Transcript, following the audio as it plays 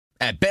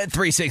At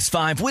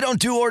Bet365, we don't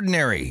do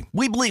ordinary.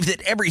 We believe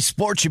that every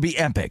sport should be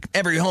epic.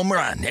 Every home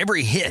run,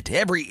 every hit,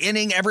 every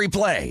inning, every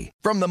play.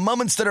 From the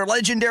moments that are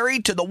legendary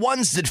to the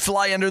ones that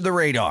fly under the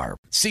radar.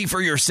 See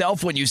for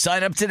yourself when you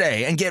sign up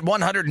today and get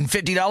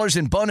 $150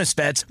 in bonus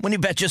bets when you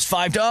bet just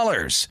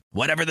 $5.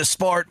 Whatever the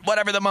sport,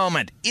 whatever the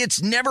moment,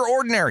 it's never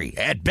ordinary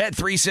at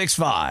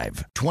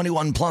Bet365.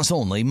 21 plus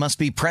only. Must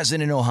be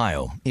present in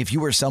Ohio. If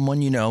you or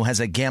someone you know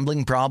has a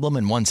gambling problem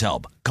and wants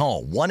help,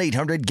 call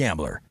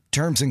 1-800-GAMBLER.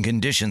 Terms and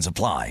conditions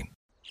apply.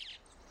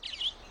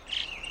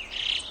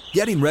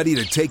 Getting ready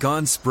to take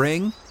on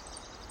spring?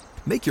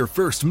 Make your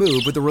first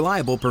move with the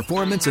reliable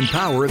performance and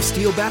power of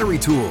Steel battery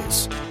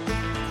tools.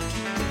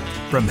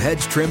 From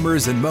hedge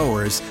trimmers and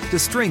mowers to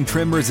string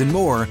trimmers and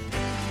more,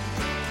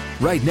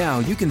 right now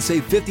you can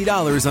save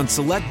 $50 on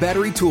select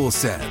battery tool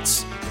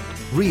sets.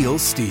 Real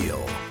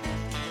Steel.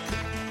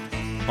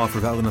 Offer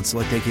valid on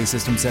select AK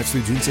system sets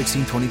through June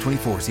 16,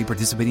 2024. See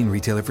participating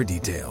retailer for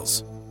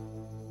details.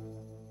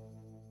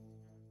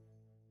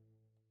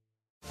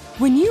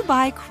 When you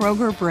buy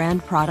Kroger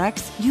brand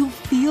products, you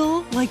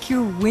feel like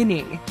you're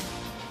winning.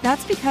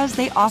 That's because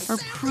they offer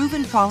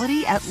proven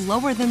quality at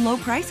lower than low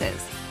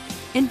prices.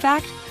 In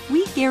fact,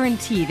 we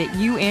guarantee that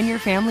you and your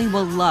family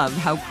will love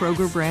how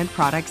Kroger brand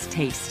products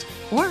taste,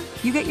 or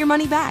you get your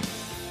money back.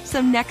 So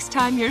next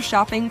time you're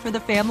shopping for the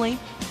family,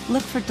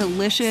 look for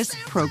delicious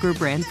Kroger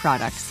brand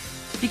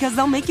products, because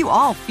they'll make you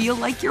all feel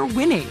like you're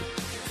winning.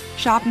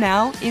 Shop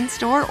now,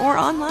 in-store, or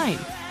online.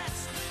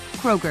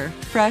 Kroger,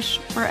 fresh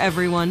for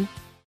everyone.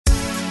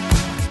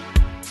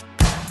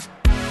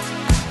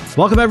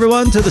 Welcome,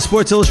 everyone, to the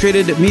Sports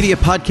Illustrated Media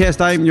Podcast.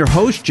 I am your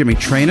host, Jimmy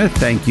Traina.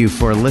 Thank you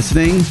for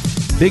listening.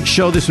 Big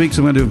show this week,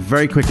 so I'm going to do a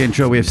very quick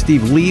intro. We have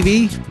Steve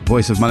Levy,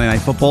 voice of Monday Night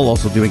Football,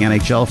 also doing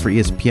NHL for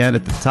ESPN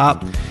at the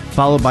top,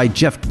 followed by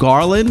Jeff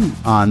Garlin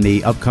on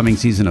the upcoming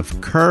season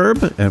of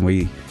Curb, and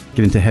we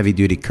get into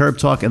heavy-duty Curb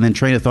talk, and then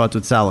Train of Thoughts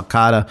with Sal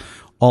Licata,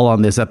 all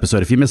on this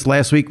episode. If you missed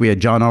last week, we had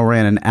John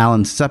Oran and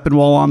Alan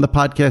Sepinwall on the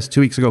podcast.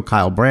 2 weeks ago,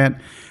 Kyle Brandt.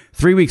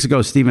 3 weeks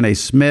ago, Stephen A.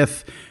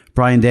 Smith.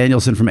 Brian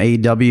Danielson from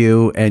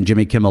AEW, and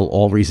Jimmy Kimmel,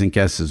 all recent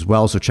guests as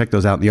well. So check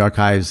those out in the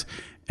archives.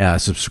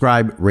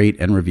 Subscribe, rate,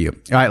 and review.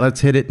 All right,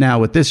 let's hit it now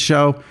with this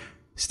show.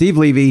 Steve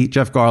Levy,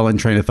 Jeff Garlin,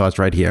 Train of Thoughts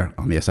right here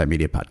on the SI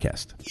Media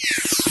Podcast.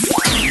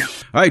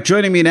 All right,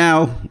 joining me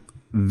now,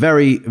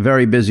 very,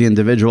 very busy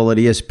individual at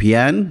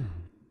ESPN.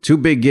 Two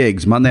big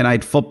gigs, Monday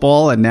Night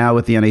Football, and now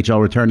with the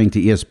NHL returning to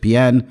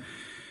ESPN.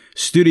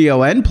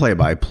 Studio and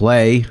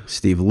play-by-play,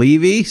 Steve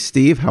Levy.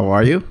 Steve, how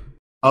are you?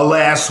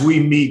 Alas, we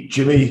meet,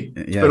 Jimmy.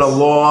 It's been a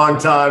long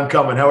time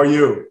coming. How are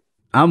you?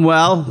 I'm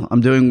well. I'm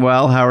doing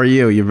well. How are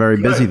you? You're very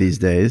busy these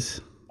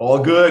days. All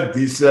good.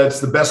 It's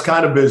the best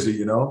kind of busy,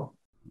 you know?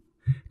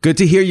 Good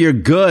to hear you're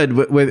good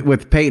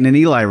with Peyton and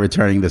Eli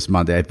returning this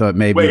Monday. I thought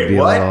maybe it'd be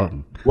what? a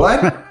little...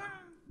 What?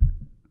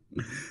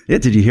 Yeah,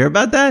 did you hear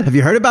about that? Have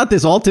you heard about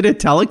this alternate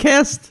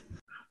telecast?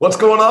 What's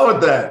going on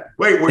with that?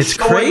 Wait, it's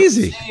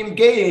crazy. The same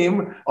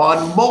game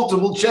on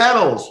multiple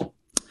channels.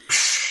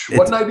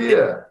 What an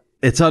idea.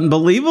 It's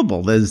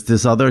unbelievable. There's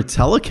this other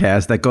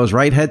telecast that goes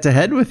right head to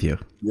head with you.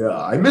 Yeah,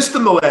 I missed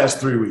them the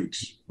last 3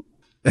 weeks.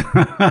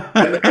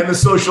 and the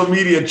social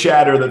media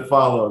chatter that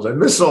follows. I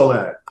miss all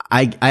that.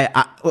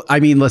 I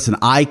mean, listen,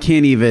 I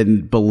can't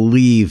even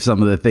believe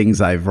some of the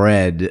things I've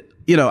read.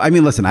 You know, I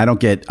mean, listen,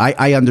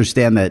 I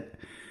understand that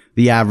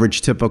the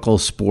average typical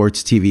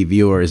sports TV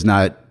viewer is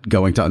not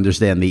going to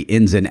understand the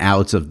ins and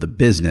outs of the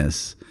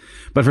business.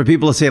 But for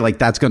people to say like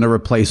that's going to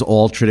replace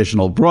all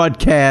traditional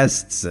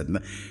broadcasts and,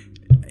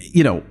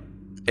 you know,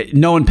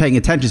 no one paying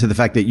attention to the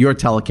fact that your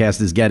telecast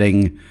is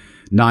getting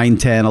 9,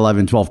 10,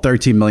 11, 12,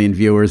 13 million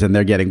viewers and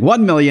they're getting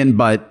 1 million,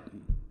 but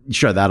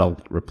sure, that'll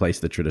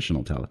replace the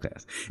traditional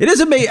telecast. It is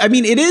amazing.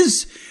 It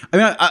is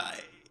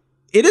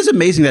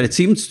amazing that it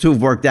seems to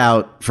have worked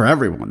out for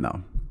everyone,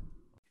 though.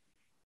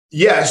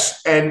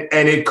 Yes, and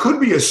it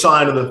could be a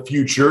sign of the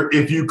future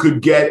if you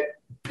could get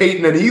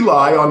Peyton and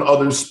Eli on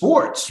other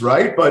sports,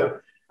 right?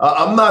 But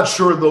I'm not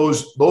sure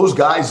those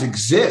guys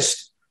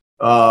exist.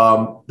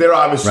 They're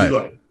obviously,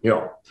 right.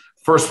 Look,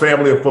 first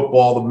family of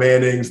football, the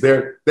Mannings,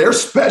 they're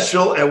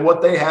special and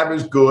what they have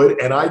is good.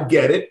 And I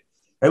get it.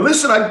 And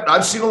listen,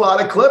 I've seen a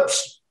lot of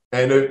clips,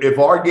 and if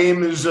our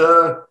game is,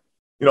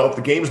 if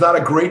the game's not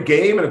a great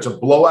game and it's a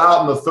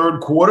blowout in the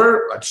third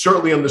quarter, I'd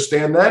certainly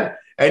understand that.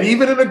 And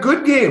even in a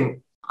good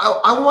game,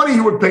 I want to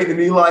hear what Peyton and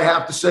Eli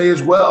have to say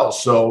as well.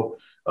 So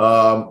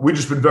we've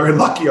just been very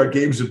lucky. Our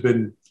games have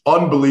been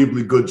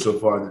unbelievably good so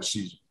far this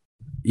season.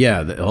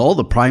 Yeah,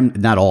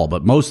 not all,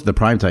 but most of the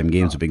primetime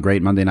games have been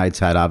great. Monday nights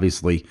you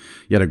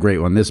had a great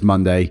one this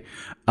Monday.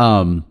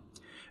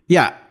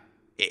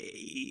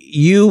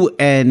 You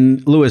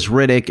and Louis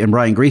Riddick and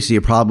Brian Griese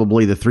are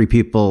probably the three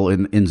people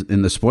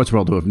in the sports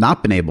world who have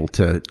not been able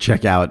to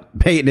check out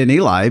Peyton and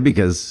Eli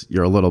because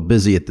you're a little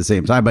busy at the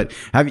same time. But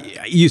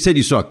you said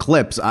you saw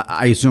clips.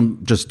 I assume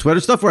just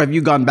Twitter stuff, or have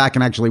you gone back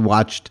and actually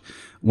watched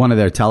one of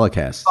their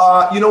telecasts?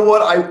 You know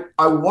what?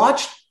 I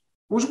watched.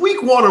 It was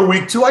week 1 or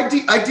week 2. I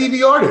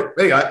DVR'd it.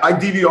 Hey, I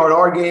DVR'd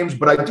our games,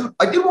 but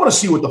I did want to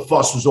see what the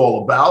fuss was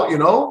all about, you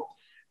know?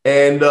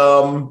 And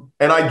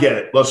I get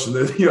it. Listen,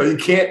 you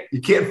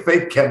can't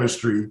fake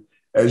chemistry,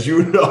 as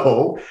you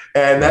know,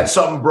 and that's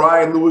something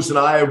Brian Lewis and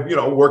I have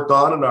worked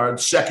on in our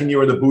second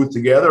year in the booth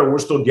together. We're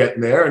still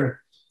getting there, and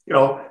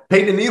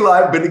Peyton and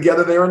Eli have been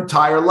together their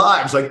entire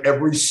lives, like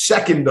every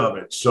second of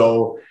it.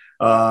 So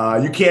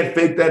you can't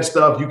fake that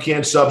stuff. You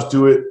can't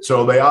substitute it.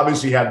 So they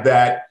obviously have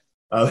that.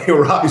 They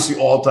were obviously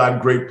all-time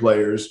great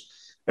players.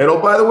 And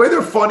oh, by the way,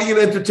 they're funny and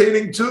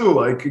entertaining too.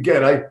 Like,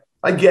 again,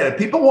 I get it.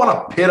 People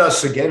want to pit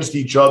us against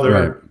each other.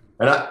 Right.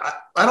 And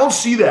I don't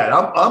see that.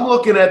 I'm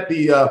looking at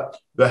the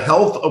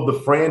health of the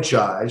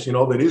franchise,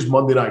 that is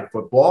Monday Night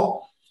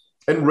Football.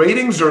 And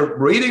ratings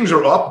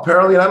are up,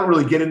 apparently. I don't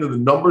really get into the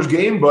numbers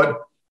game,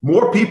 but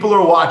more people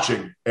are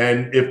watching.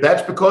 And if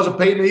that's because of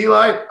Peyton and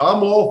Eli,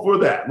 I'm all for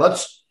that.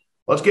 Let's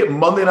get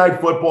Monday Night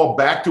Football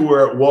back to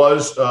where it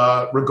was,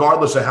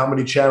 regardless of how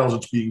many channels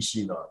it's being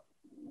seen on.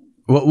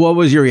 What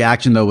was your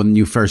reaction, though, when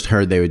you first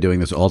heard they were doing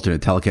this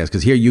alternate telecast?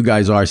 Because here you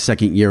guys are,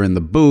 second year in the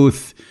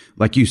booth.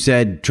 Like you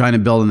said, trying to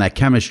build in that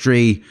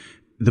chemistry.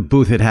 The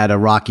booth had a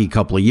rocky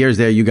couple of years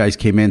there. You guys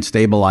came in,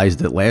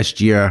 stabilized it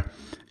last year,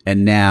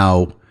 and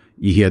now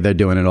you hear they're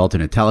doing an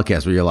alternate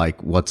telecast. Where you're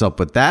like, what's up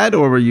with that?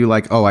 Or were you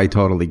like, oh, I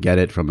totally get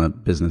it from a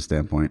business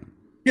standpoint?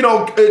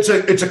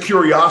 It's a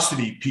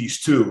curiosity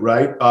piece too,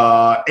 right?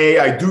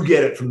 I do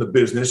get it from the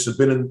business. I've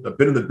been in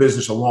the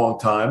business a long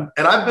time,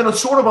 and I've been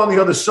sort of on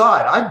the other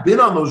side. I've been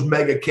on those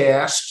mega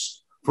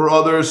casts for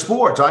other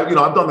sports. I've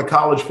done the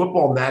college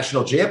football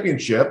national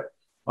championship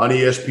on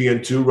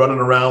ESPN2, running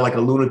around like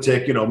a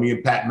lunatic. Me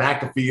and Pat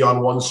McAfee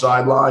on one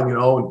sideline,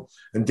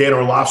 and Dan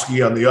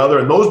Orlovsky on the other,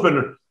 and those have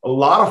been a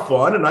lot of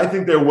fun, and I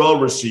think they're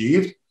well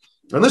received.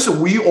 And listen,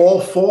 we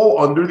all fall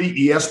under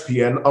the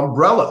ESPN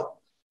umbrella.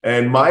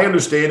 And my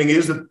understanding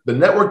is that the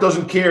network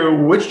doesn't care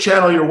which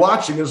channel you're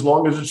watching as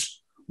long as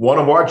it's one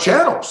of our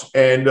channels.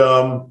 And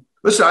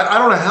listen, I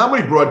don't know how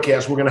many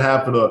broadcasts we're going to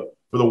have for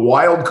the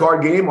wild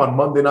card game on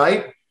Monday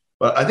night,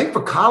 but I think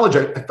for college,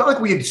 I felt like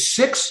we had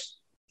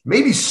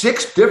maybe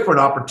six different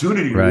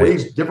opportunities,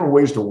 right, different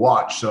ways to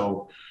watch.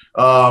 So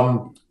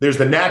there's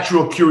the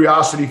natural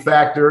curiosity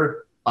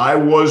factor. I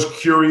was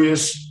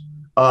curious,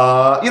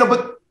 but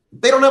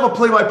they don't have a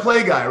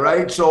play-by-play guy,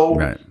 right?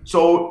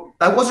 So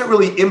I wasn't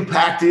really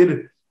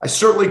impacted. I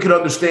certainly could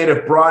understand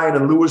if Brian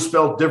and Lewis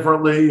felt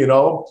differently,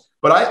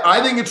 But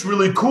I think it's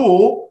really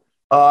cool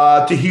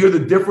to hear the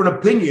different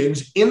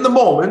opinions in the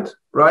moment,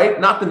 right?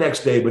 Not the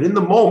next day, but in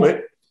the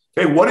moment.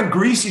 Hey, what did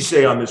Greasy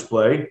say on this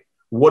play?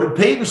 What did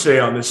Peyton say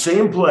on the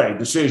same play?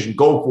 Decision,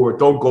 go for it,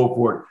 don't go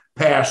for it,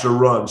 pass or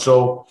run.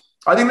 So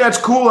I think that's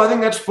cool. I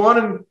think that's fun.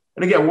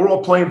 And again, we're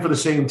all playing for the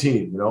same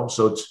team,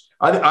 So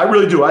I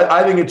really do.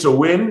 I think it's a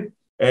win.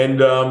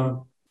 And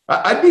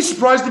I'd be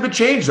surprised if it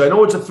changes. I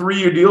know it's a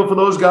 3-year deal for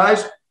those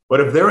guys, but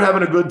if they're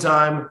having a good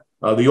time,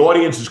 the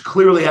audience is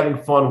clearly having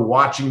fun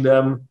watching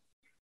them,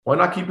 why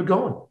not keep it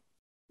going?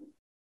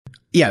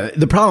 Yeah,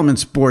 the problem in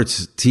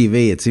sports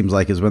TV, it seems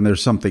like, is when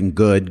there's something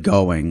good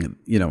going,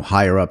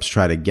 higher ups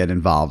try to get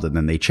involved and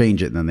then they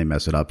change it and then they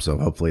mess it up. So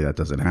hopefully that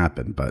doesn't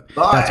happen. But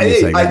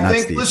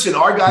listen,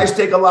 our guys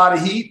take a lot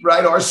of heat,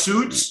 right? Our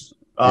suits.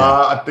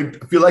 I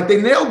feel like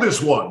they nailed this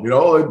one.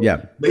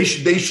 Yeah,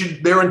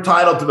 they're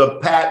entitled to the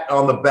pat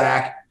on the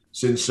back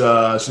since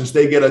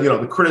they get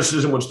the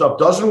criticism when stuff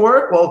doesn't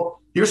work. Well,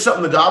 here's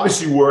something that's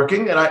obviously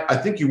working, and I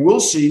think you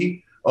will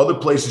see other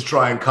places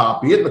try and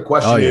copy it. And the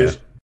question is,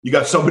 you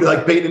got somebody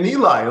like Peyton and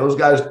Eli. Those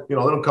guys, they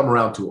don't come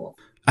around too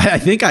often. I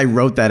think I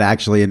wrote that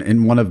actually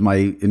in one of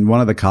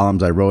the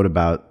columns I wrote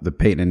about the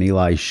Peyton and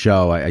Eli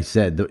show. I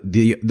said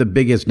the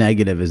biggest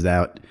negative is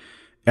that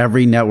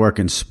every network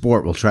in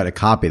sport will try to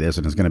copy this,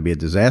 and it's going to be a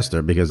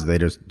disaster because they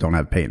just don't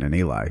have Peyton and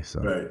Eli.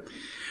 So,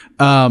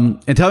 right.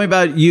 And tell me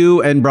about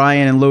you and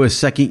Brian and Lewis,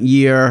 second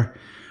year.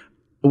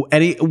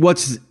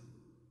 What's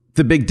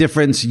the big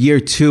difference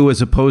year 2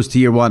 as opposed to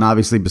year 1?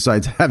 Obviously,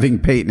 besides having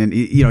Peyton and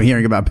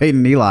hearing about Peyton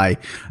and Eli,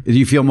 do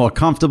you feel more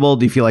comfortable?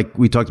 Do you feel like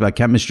we talked about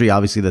chemistry?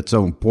 Obviously, that's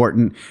so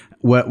important.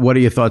 What are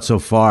your thoughts so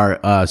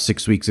far?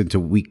 6 weeks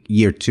into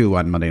year 2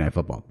 on Monday Night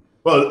Football.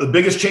 Well, the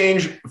biggest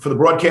change for the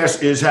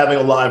broadcast is having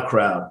a live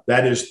crowd.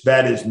 That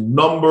is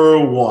number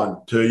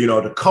one.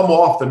 To come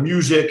off the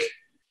music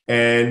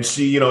and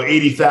see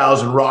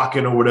 80,000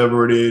 rocking or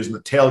whatever it is, and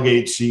the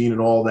tailgate scene and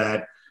all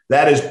that.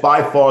 That is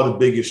by far the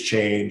biggest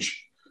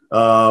change.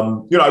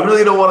 I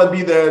really don't want to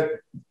be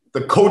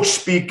the coach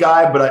speak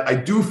guy, but I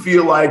do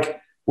feel like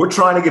we're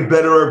trying to get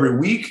better every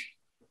week.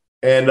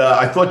 And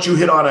I thought you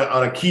hit on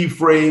a key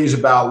phrase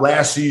about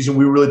last season.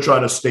 We were really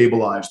trying to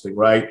stabilize things,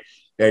 right?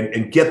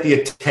 And get the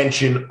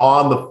attention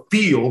on the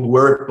field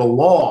where it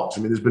belongs.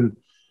 I mean, there's been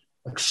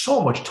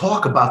so much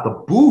talk about the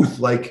booth.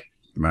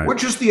 We're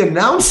just the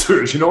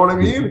announcers, you know what I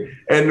mean?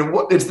 And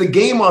it's the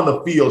game on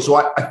the field. So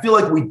I feel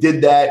like we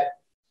did that.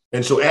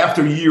 And so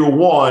after year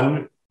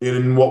 1,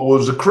 in what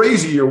was a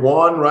crazy year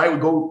 1, right? We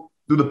go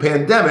through the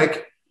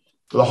pandemic,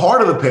 the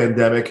heart of the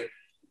pandemic.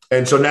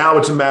 And so now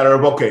it's a matter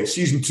of, okay,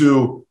 season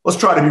 2, let's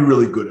try to be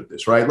really good at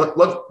this, right?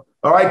 All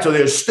right, so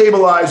there's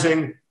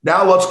stabilizing.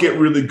 Now let's get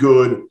really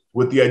good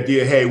with the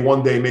idea, hey,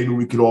 one day maybe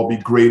we could all be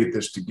great at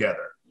this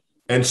together.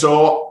 And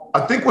so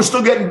I think we're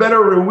still getting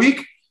better every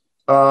week.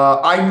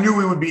 I knew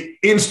we would be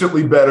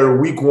instantly better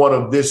week one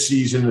of this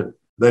season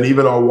than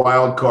even our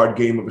wild card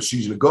game of a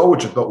season ago,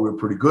 which I thought we were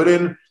pretty good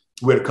in.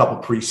 We had a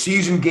couple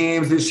preseason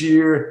games this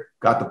year,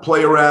 got to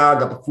play around,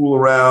 got to fool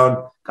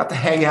around, got to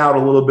hang out a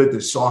little bit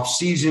this off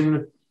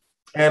season.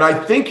 And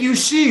I think you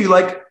see,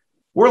 like,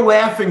 we're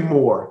laughing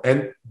more,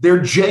 and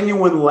they're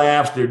genuine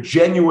laughs. They're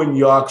genuine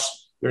yucks.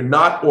 They're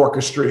not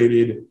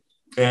orchestrated.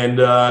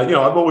 And,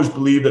 I've always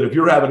believed that if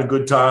you're having a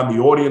good time,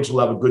 the audience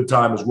will have a good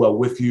time as well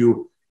with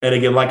you. And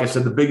again, like I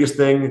said, the biggest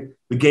thing,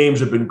 the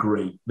games have been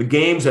great. The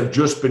games have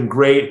just been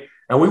great.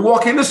 And we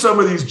walk into some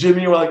of these,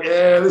 Jimmy, and we're like,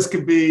 this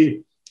could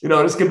be a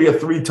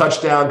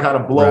 3-touchdown kind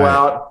of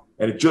blowout. Right.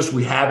 And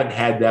we haven't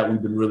had that.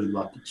 We've been really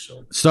lucky.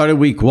 So started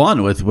week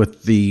one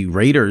with the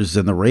Raiders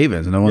and the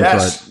Ravens. No one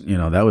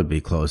thought, that would be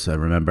close. I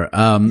remember.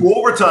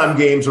 Overtime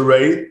games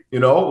already,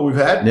 we've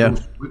had. Yeah.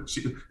 It's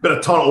been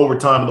a ton of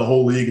overtime in the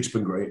whole league. It's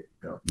been great.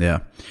 Yeah.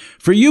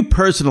 For you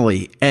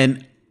personally,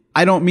 and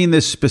I don't mean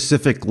this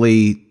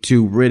specifically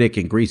to Riddick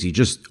and Greasy,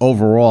 just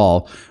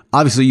overall.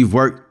 Obviously, you've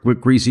worked with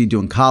Greasy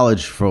doing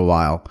college for a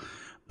while.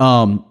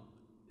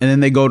 And then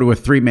they go to a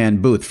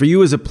 3-man booth. For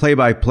you as a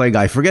play-by-play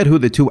guy, forget who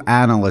the two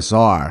analysts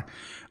are.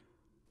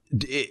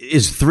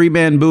 Is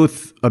 3-man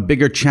booth a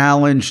bigger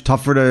challenge,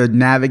 tougher to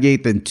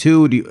navigate than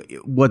two?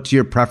 What's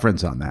your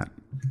preference on that?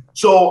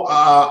 So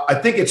I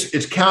think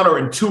it's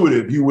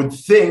counterintuitive. You would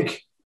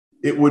think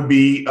it would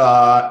be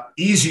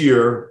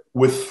easier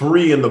with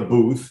 3 in the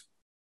booth.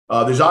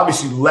 There's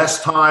obviously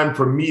less time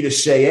for me to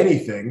say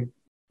anything.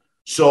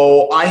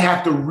 So I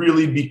have to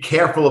really be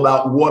careful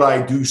about what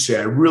I do say.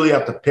 I really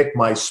have to pick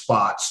my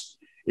spots.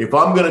 If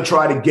I'm going to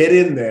try to get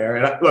in there,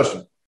 and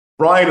listen,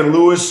 Brian and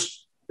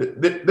Lewis,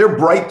 they're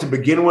bright to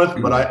begin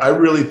with, but I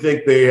really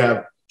think they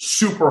have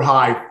super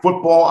high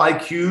football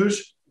IQs.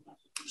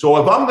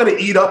 So if I'm going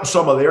to eat up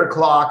some of their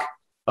clock,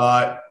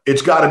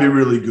 it's got to be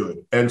really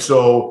good. And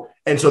so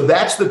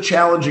that's the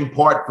challenging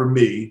part for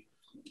me,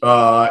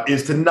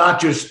 is to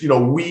not just,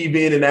 weave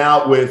in and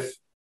out with,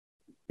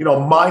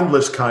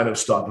 mindless kind of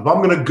stuff. If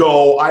I'm going to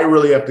go, I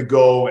really have to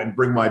go and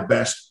bring my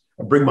best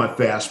and bring my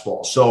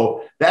fastball.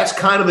 So that's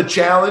kind of the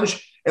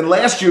challenge. And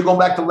last year, going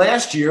back to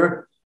last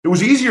year, it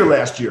was easier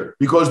last year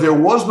because there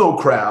was no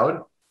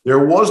crowd.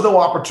 There was no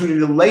opportunity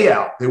to lay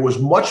out. There was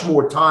much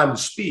more time to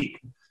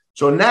speak.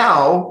 So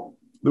now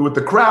with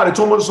the crowd, it's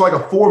almost like a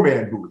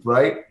 4-man booth,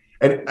 right?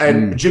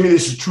 And Jimmy,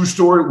 this is a true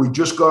story. We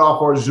just got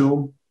off our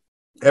Zoom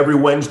every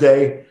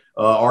Wednesday.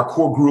 Our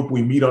core group,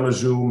 we meet on a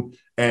Zoom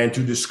and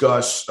to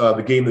discuss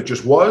the game that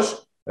just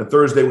was. And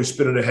Thursday, we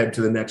spin it ahead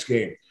to the next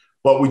game.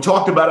 But we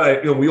talked about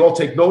it. We all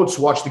take notes,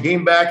 watch the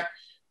game back.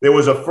 There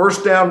was a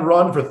first down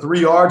run for 3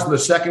 yards in the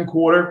second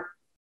quarter.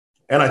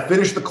 And I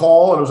finished the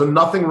call, and it was a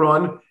nothing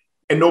run,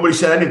 and nobody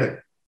said anything.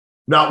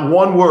 Not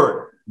one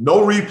word.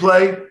 No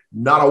replay,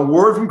 not a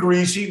word from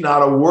Greasy,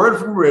 not a word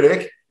from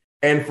Riddick.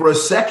 And for a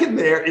second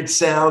there, it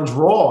sounds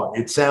wrong.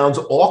 It sounds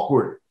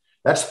awkward.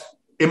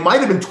 It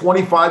might have been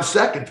 25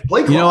 seconds.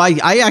 Play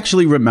clock. I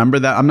actually remember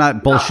that. I'm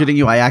not bullshitting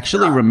you. I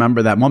actually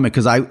remember that moment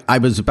because I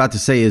was about to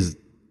say, is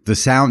the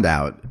sound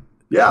out?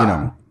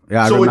 Yeah.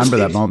 I remember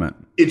that moment.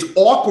 It's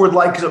awkward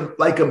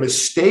like a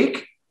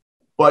mistake,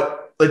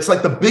 but it's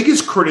like the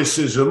biggest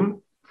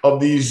criticism of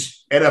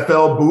these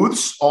NFL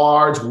booths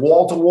are it's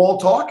wall-to-wall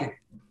talking.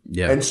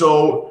 Yeah. And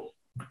so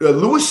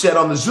Lewis said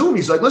on the Zoom,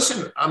 he's like,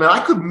 listen,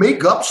 I could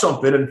make up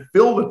something and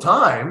fill the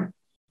time,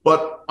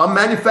 but I'm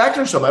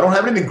manufacturing something. I don't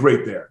have anything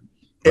great there.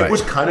 It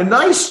was kind of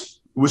nice.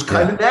 It was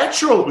kind of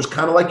natural. It was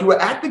kind of like you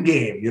were at the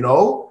game,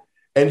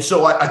 And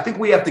so I think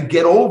we have to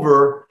get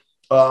over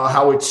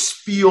how it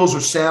feels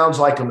or sounds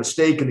like a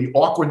mistake and the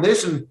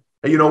awkwardness. And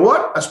you know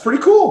what? That's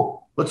pretty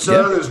cool.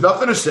 There's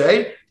nothing to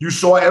say. You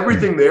saw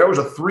everything there. It was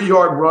a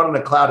 3-yard run in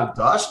a cloud of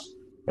dust.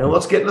 And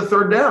let's get in the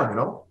third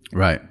down,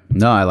 Right.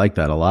 No, I like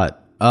that a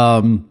lot.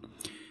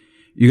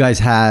 You guys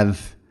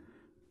have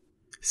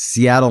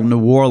Seattle,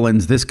 New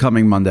Orleans this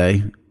coming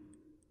Monday.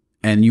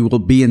 And you will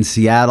be in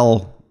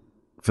Seattle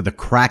for the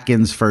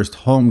Kraken's first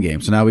home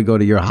game. So now we go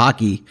to your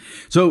hockey.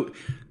 So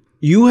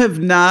you have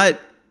not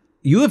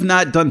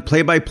done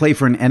play-by-play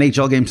for an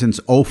NHL game since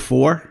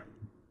 2004?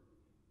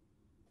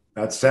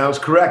 That sounds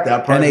correct.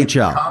 That probably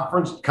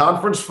NHL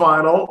conference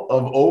final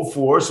of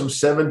 2004, some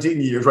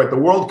 17 years, right? The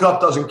World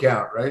Cup doesn't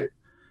count, right?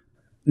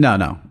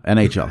 No,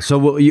 NHL. So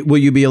will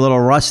you be a little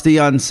rusty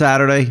on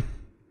Saturday?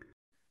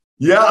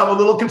 Yeah, I'm a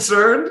little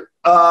concerned.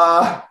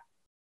 I've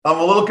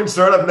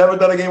never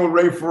done a game with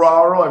Ray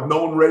Ferraro. I've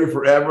known Ray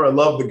forever. I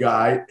love the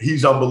guy.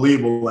 He's an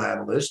unbelievable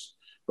analyst.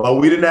 But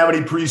we didn't have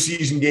any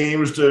preseason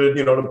games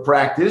to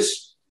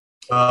practice.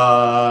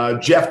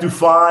 Jeff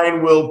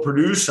Dufine will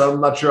produce.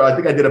 I'm not sure. I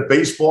think I did a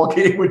baseball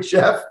game with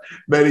Jeff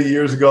many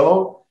years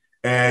ago.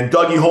 And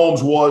Dougie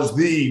Holmes was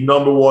the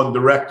number one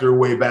director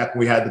way back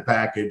when we had the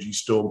package. He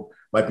still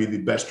might be the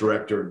best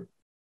director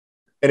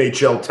in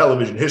NHL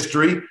television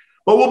history.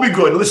 But we'll be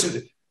good.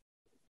 Listen,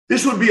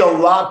 this would be a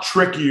lot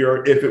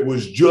trickier if it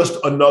was just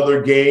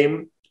another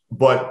game.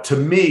 But to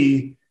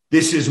me,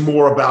 This is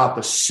more about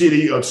the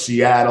city of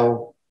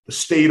Seattle, the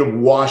state of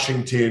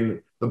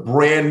Washington, the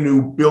brand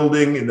new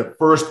building in the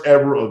first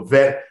ever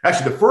event.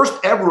 Actually, the first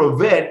ever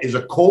event is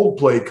a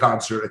Coldplay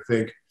concert, I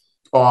think,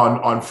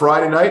 on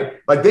Friday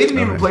night. Like, they didn't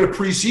even play a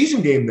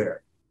preseason game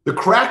there. The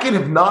Kraken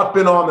have not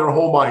been on their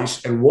home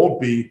ice and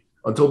won't be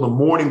until the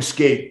morning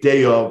skate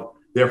day of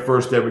their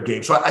first ever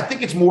game. So I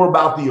think it's more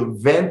about the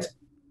event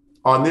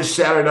on this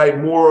Saturday night,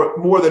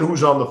 more than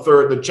who's on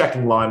the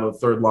checking line or the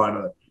third line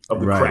of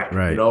the Kraken.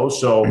 Right. You know,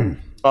 so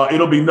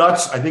it'll be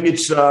nuts. I think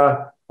it's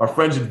our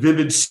friends at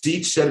Vivid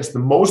Seats said it's the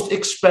most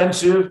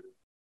expensive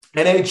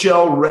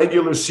NHL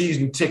regular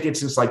season ticket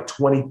since like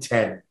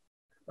 2010.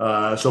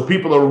 So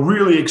people are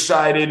really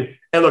excited.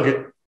 And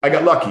look, I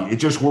got lucky. It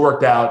just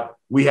worked out.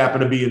 We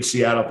happen to be in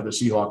Seattle for the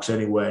Seahawks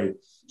anyway.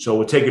 So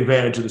we'll take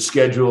advantage of the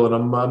schedule,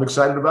 and I'm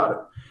excited about it.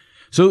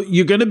 So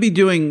you're going to be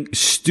doing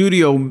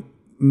studio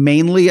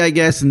mainly, I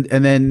guess, and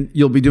then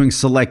you'll be doing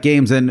select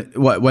games. And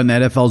when the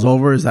NFL's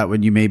over, is that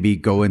when you maybe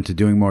go into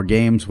doing more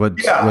games?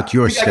 What's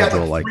your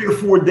schedule like? 3 or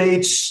 4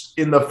 dates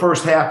in the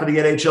first half of the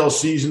NHL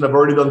season. I've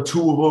already done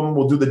 2 of them.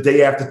 We'll do the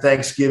day after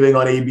Thanksgiving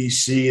on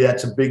ABC.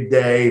 That's a big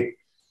day.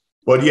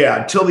 But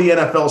yeah, until the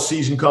NFL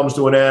season comes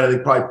to an end, I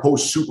think probably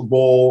post Super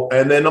Bowl.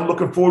 And then I'm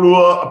looking forward to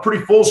a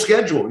pretty full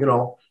schedule. You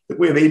know, I think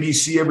we have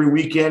ABC every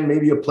weekend,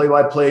 maybe a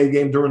play-by-play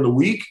game during the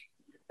week.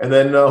 And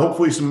then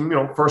hopefully some,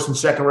 first and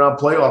second round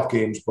playoff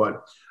games.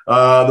 But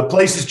the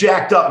place is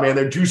jacked up, man.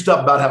 They're juiced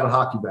up about having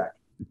hockey back.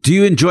 Do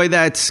you enjoy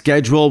that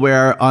schedule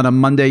where on a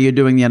Monday you're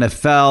doing the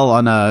NFL,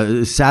 on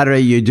a Saturday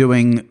you're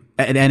doing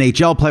an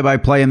NHL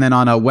play-by-play, and then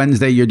on a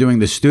Wednesday you're doing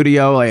the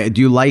studio? Do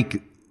you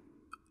like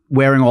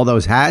wearing all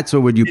those hats,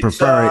 or would you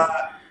prefer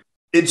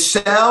it? It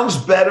sounds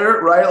better,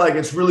 right? Like,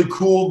 it's really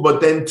cool,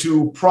 but then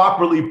to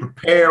properly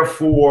prepare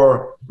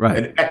for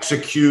and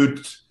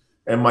execute,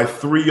 and my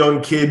 3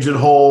 young kids at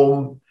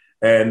home,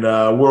 and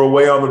we're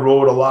away on the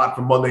road a lot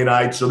for Monday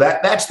night. So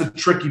that's the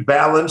tricky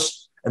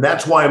balance. And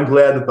that's why I'm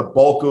glad that the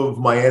bulk of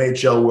my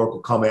NHL work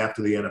will come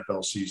after the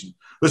NFL season.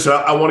 Listen,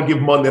 I want to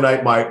give Monday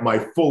night my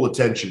full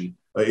attention.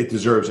 It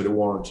deserves it. It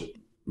warrants it.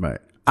 Right.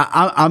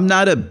 I'm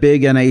not a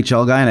big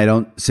NHL guy, and I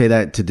don't say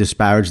that to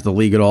disparage the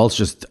league at all. It's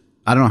just,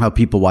 I don't know how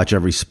people watch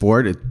every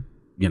sport. It,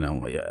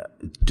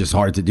 just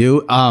hard to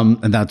do.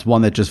 And that's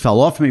one that just fell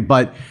off for me.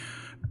 But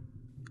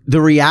the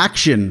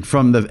reaction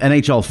from the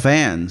NHL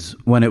fans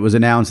when it was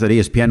announced that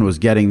ESPN was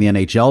getting the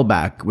NHL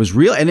back was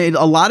real. And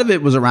a lot of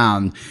it was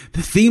around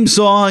the theme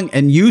song,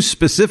 and you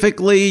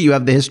specifically. You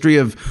have the history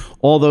of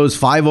all those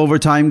 5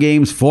 overtime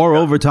games, 4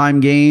 overtime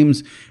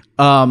games.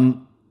 A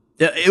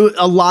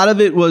lot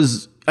of it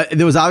was,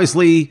 there was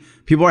obviously,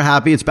 people are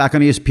happy it's back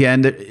on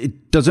ESPN.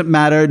 It doesn't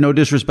matter, no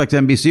disrespect to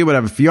NBC or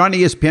whatever. If you're on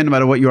ESPN, no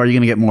matter what you are, you're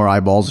going to get more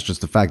eyeballs. It's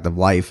just a fact of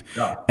life.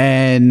 Yeah.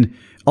 And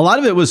a lot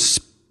of it was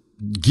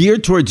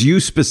geared towards you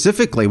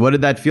specifically. What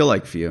did that feel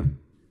like for you?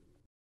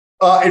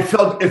 It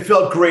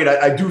felt great.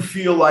 I do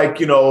feel like,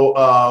 we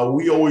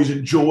always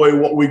enjoy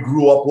what we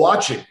grew up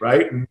watching,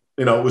 right? And,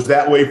 it was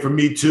that way for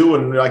me too.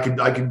 And I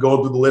could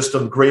go through the list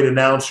of great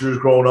announcers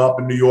growing up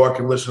in New York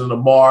and listening to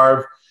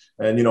Marv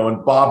and,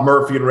 and Bob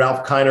Murphy and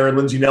Ralph Kiner and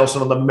Lindsey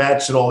Nelson on the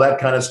Mets and all that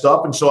kind of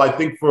stuff. And so I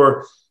think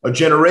for a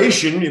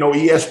generation,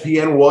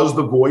 ESPN was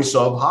the voice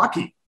of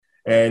hockey,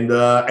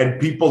 and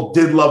people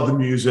did love the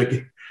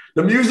music.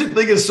 The music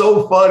thing is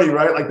so funny,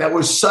 right? Like, that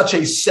was such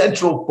a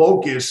central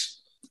focus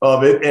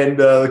of it. And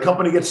the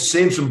company gets to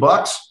save some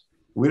bucks.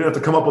 We didn't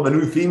have to come up with a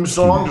new theme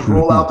song, just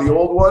roll out the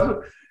old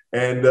one.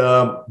 And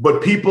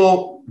but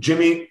people,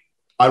 Jimmy,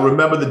 I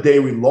remember the day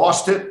we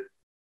lost it.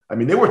 I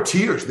mean, there were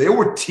tears. There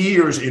were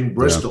tears in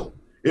Bristol.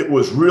 Yeah. It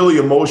was really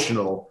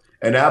emotional.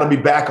 And now to be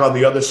back on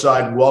the other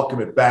side and welcome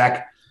it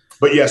back.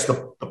 But yes, the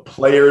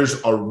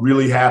players are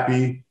really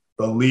happy.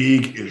 The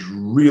league is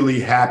really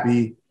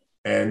happy.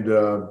 And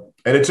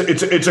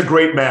it's a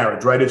great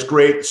marriage, right? It's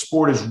great. The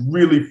sport is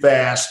really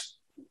fast.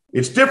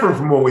 It's different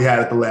from what we had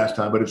it the last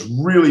time, but it's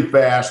really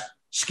fast.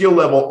 Skill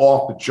level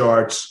off the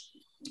charts.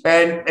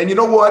 And you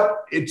know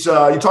what? It's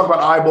you talk about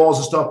eyeballs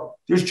and stuff.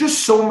 There's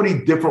just so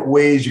many different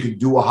ways you can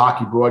do a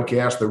hockey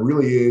broadcast. There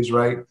really is,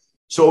 right?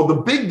 So the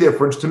big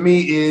difference to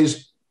me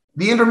is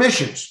the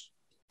intermissions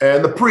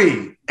and the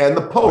pre and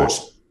the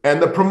post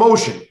and the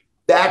promotion.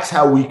 That's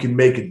how we can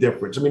make a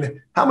difference. I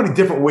mean, how many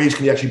different ways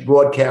can you actually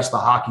broadcast the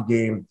hockey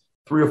game?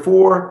 3 or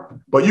 4,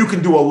 but you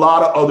can do a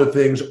lot of other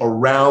things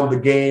around the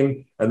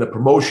game, and the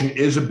promotion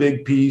is a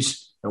big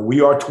piece, and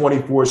we are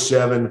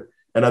 24/7,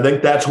 and I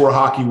think that's where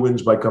hockey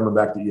wins by coming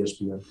back to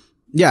ESPN.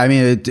 Yeah, I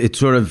mean, it's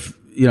sort of,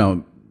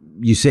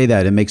 you say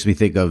that, it makes me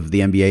think of the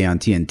NBA on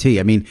TNT.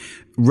 I mean,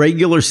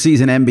 regular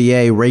season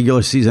NBA,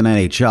 regular season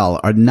NHL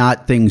are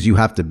not things you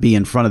have to be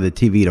in front of the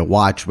TV to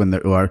watch or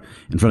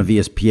in front of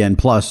ESPN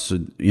Plus. I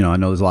know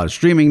there's a lot of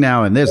streaming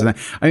now and this and that.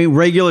 I mean,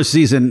 regular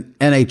season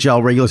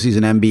NHL, regular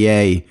season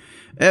NBA,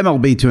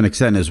 MLB to an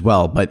extent as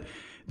well, but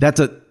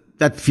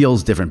that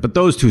feels different. But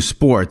those two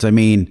sports, I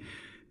mean,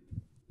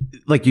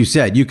 like you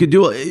said, you could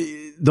do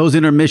those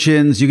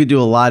intermissions, you could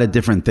do a lot of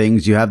different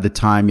things. You have the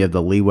time, you have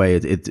the leeway.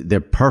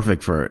 They're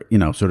perfect for,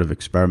 sort of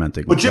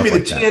experimenting. But Jimmy, the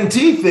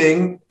TNT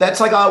thing, that's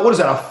like, what is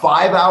that, a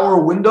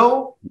 5-hour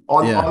window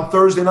on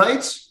Thursday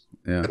nights?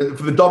 Yeah.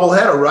 For the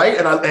doubleheader, right?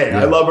 And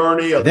I love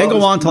Ernie. They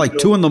go on to like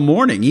 2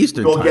 a.m.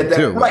 Eastern time, get that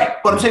too. Right.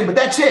 But I'm saying, but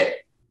that's it.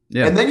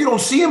 Yeah. And then you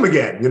don't see him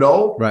again,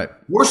 Right.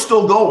 We're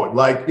still going.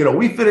 Like,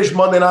 we finish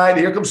Monday night.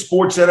 Here comes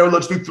Sports Center.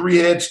 Let's do 3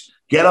 hits.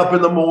 Get up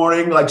in the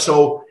morning. Like,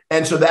 so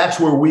that's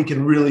where we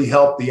can really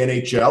help the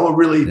NHL or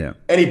really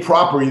any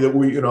property that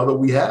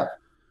we have.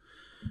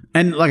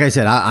 And like I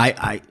said,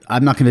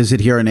 I'm not going to sit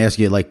here and ask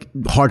you like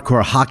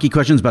hardcore hockey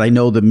questions, but I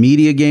know the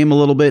media game a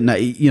little bit. And,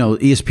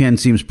 ESPN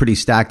seems pretty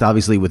stacked,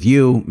 obviously, with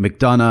you,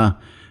 McDonough.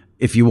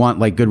 If you want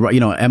like good,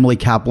 Emily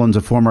Kaplan's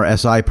a former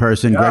SI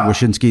person. Greg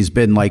Wyshynski's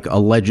been like a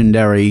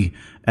legendary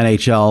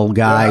NHL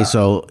guy. Yeah.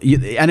 So,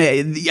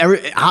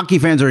 hockey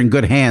fans are in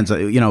good hands, with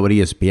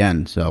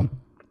ESPN. So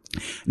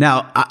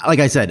now, like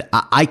I said,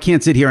 I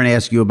can't sit here and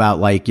ask you about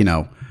like,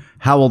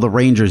 how will the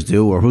Rangers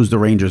do or who's the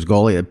Rangers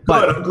goalie.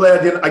 But I'm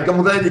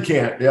glad you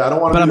can't. Yeah, I don't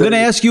want to. But I'm going to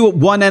ask you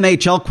one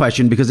NHL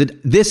question because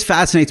this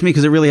fascinates me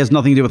because it really has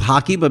nothing to do with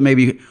hockey, but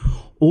maybe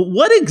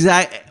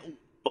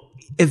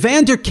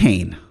Evander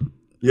Kane.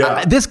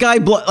 Yeah. This guy,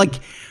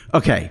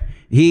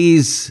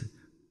 he's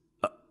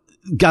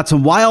got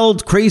some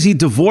wild, crazy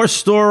divorce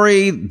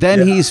story.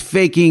 Then he's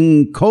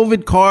faking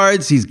COVID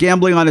cards. He's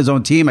gambling on his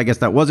own team. I guess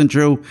that wasn't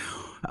true.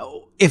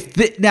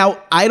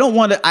 Now, I don't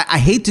want to, I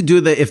hate to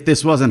do if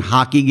this wasn't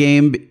hockey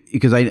game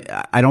because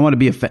I don't want to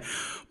be a fan.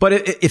 But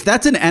if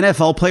that's an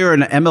NFL player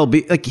and an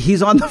MLB, like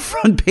he's on the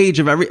front page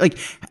of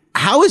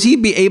how is he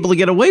be able to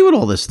get away with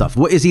all this stuff?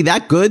 Is he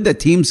that good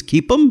that teams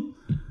keep him?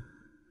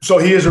 So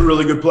he is a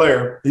really good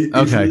player. He's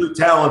really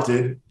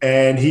talented,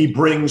 and he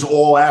brings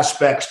all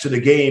aspects to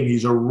the game.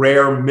 He's a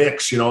rare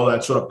mix,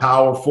 that sort of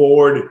power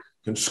forward,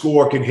 can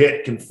score, can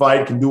hit, can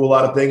fight, can do a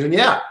lot of things. And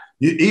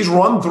he's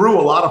run through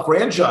a lot of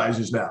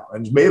franchises now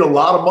and he's made a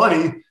lot of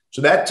money.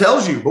 So that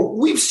tells you. But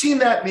we've seen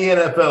that in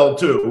the NFL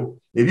too.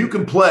 If you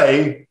can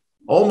play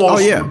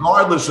almost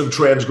regardless of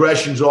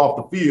transgressions off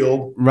the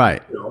field.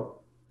 Right.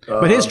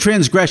 But his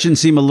transgressions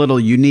seem a little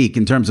unique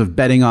in terms of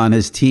betting on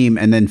his team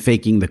and then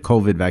faking the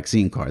COVID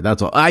vaccine card.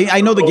 That's all.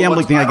 I know the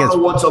gambling thing. I guess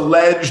what's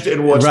alleged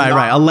and what's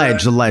right.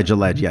 Alleged.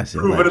 Yes.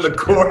 Proven in the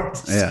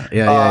courts.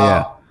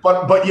 Yeah.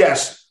 But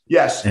yes,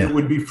 it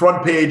would be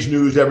front page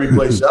news every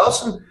place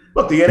else. And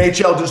look, the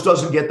NHL just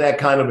doesn't get that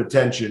kind of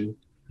attention.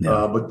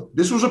 Yeah. But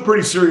this was a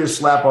pretty serious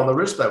slap on the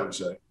wrist, I would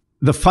say.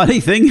 The funny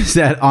thing is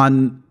that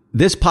on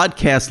this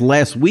podcast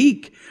last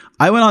week,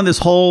 I went on this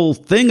whole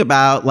thing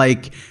about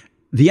like.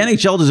 The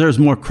NHL deserves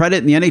more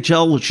credit, and the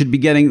NHL should be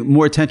getting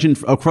more attention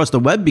across the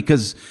web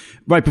because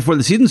right before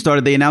the season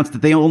started, they announced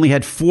that they only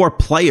had 4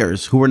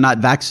 players who were not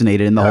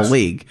vaccinated in the whole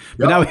league.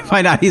 But now we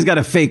find out he's got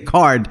a fake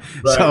card,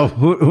 so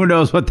who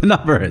knows what the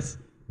number is.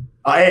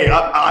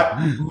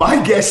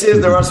 My guess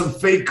is there are some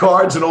fake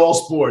cards in all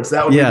sports.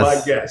 That would be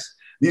my guess.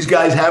 These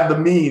guys have the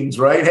means,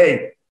 right?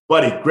 Hey,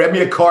 buddy, grab me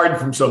a card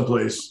from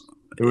someplace.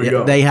 Here we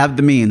go. They have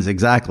the means,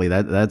 exactly.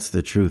 That's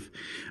the truth.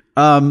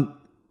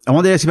 I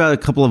wanted to ask you about a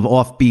couple of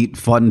offbeat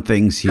fun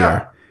things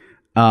here.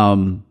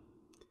 Yeah.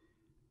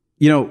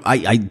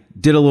 I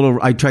did a little,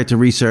 I tried to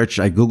research,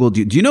 I Googled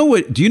you. Do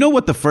you know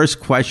what the first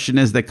question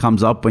is that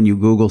comes up when you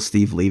Google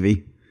Steve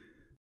Levy?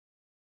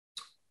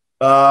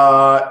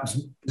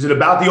 Is it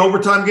about the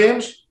overtime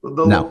games?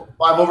 No.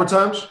 5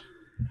 overtimes?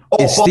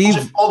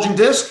 Bulging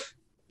disc?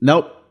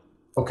 Nope.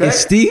 Okay. Is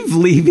Steve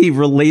Levy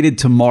related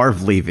to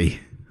Marv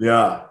Levy?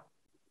 Yeah.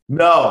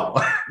 No.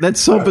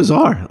 That's so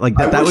bizarre. Like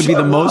that would be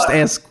the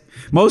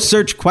most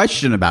searched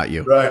question about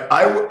you. Right.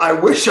 I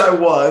wish I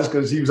was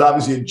because he was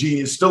obviously a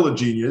genius, still a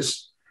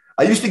genius.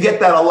 I used to get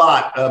that a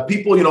lot.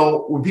 People,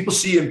 when people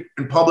see you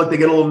in public, they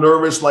get a little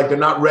nervous, like they're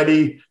not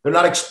ready. They're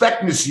not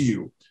expecting to see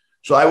you.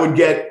 So I would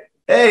get,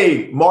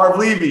 hey, Marv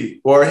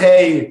Levy, or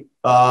hey,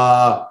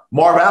 Marv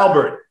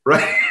Albert,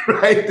 right?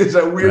 Right. There's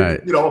a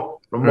weird,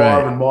 from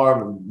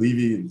Marv and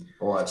Levy and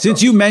all that Since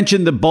stuff. you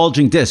mentioned the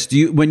bulging disc,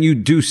 when you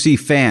do see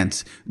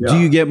fans, do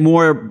you get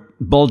more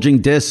bulging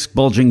disc,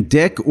 bulging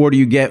dick, or do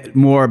you get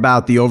more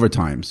about the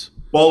overtimes?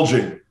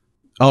 Bulging.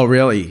 Oh,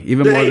 really?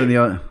 Even more than the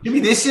other?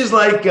 Jimmy, this is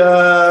like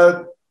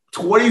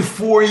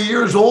 24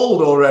 years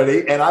old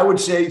already, and I would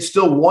say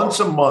still once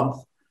a month,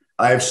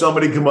 I have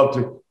somebody come up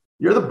to,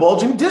 you're the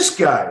bulging disc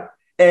guy.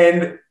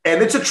 And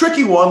it's a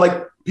tricky one.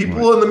 Like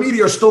people in the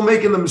media are still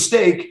making the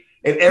mistake.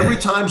 And every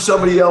time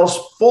somebody else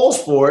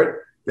falls for it,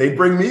 they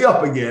bring me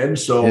up again.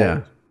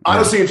 So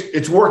honestly,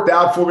 it's worked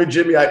out for me,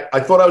 Jimmy. I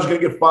thought I was going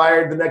to get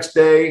fired the next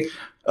day.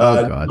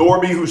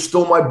 Norby, who's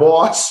still my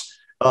boss,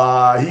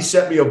 he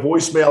sent me a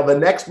voicemail the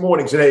next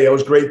morning, said, hey, it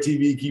was great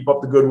TV. Keep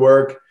up the good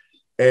work.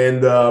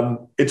 And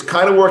it's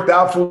kind of worked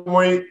out for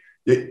me.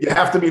 You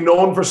have to be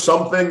known for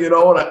something, and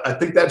I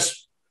think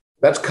that's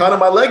kind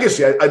of my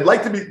legacy. I'd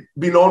like to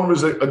be known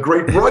as a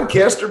great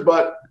broadcaster,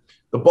 but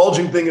the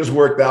bulging thing has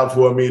worked out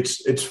for me.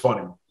 It's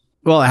funny.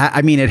 Well,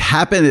 I mean, it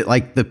happened at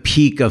like the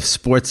peak of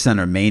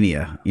SportsCenter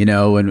mania,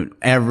 when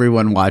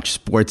everyone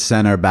watched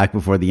SportsCenter back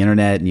before the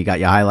internet, and you got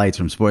your highlights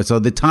from sports. So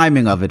the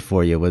timing of it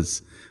for you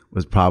was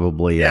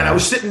probably. Yeah, and I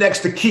was sitting next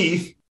to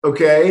Keith,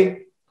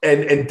 okay,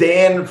 and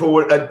Dan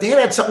Dan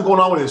had something going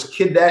on with his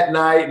kid that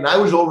night, and I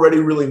was already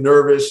really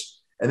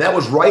nervous. And that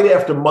was right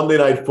after Monday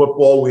Night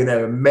Football. We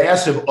had a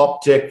massive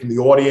uptick from the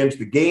audience.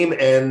 The game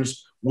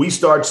ends. We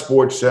start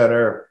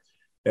SportsCenter.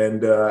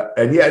 And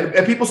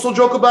people still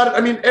joke about it.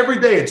 I mean, every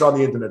day it's on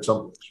the internet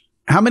someplace.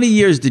 How many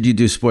years did you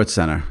do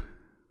SportsCenter?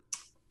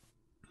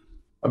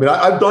 I mean,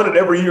 I've done it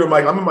every year.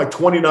 I'm in my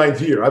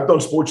 29th year. I've done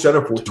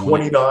SportsCenter for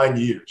 29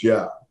 years.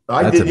 Yeah.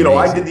 I did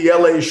the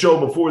LA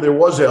show before there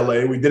was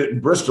LA. We did it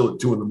in Bristol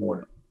at 2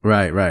 a.m.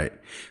 Right.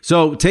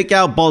 So take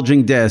out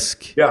Bulging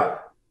Disc. Yeah.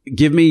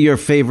 Give me your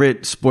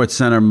favorite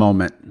SportsCenter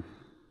moment.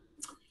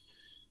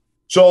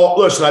 So,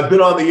 listen, I've been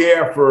on the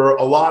air for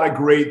a lot of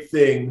great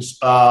things.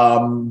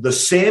 The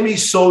Sammy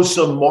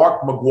Sosa,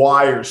 Mark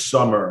McGwire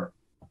summer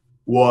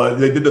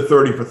they did the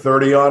 30 for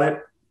 30 on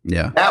it.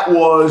 Yeah. That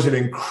was an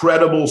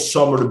incredible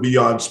summer to be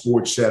on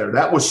SportsCenter.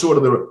 That was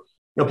sort of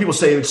people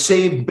say it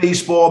saved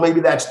baseball. Maybe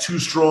that's too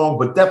strong,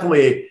 but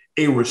definitely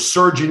a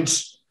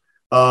resurgence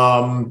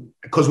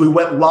because we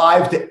went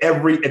live to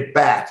every at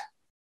bat.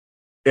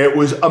 It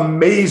was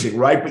amazing,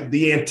 right? But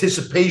the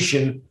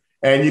anticipation.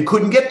 And you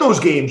couldn't get those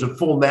games at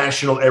full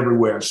national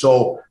everywhere.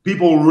 So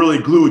people were really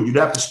glued. You'd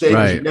have to stay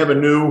because you never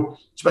knew,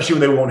 especially when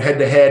they were going head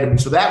to head.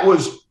 And so that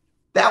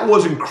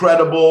was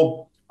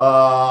incredible.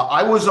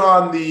 I was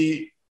on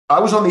the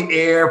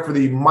air for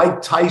the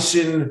Mike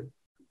Tyson,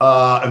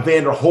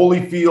 Evander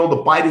Holyfield,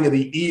 the biting of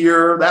the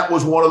ear. That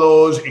was one of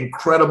those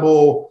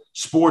incredible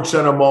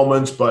SportsCenter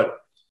moments. But,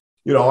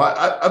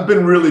 I've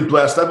been really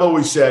blessed. I've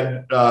always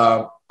said,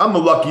 I'm the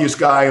luckiest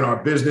guy in our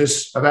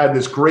business. I've had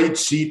this great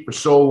seat for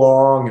so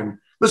long. And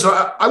listen,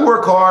 I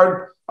work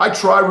hard. I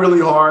try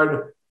really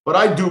hard, but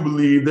I do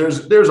believe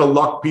there's a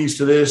luck piece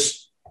to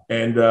this.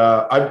 And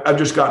I've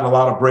just gotten a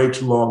lot of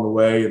breaks along the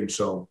way. And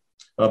so,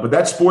 but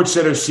that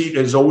SportsCenter seat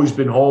has always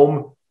been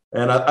home.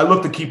 And I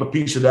look to keep a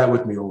piece of that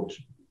with me always.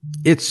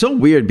 It's so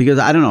weird because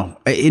I don't know.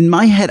 In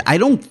my head, I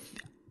don't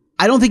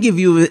think of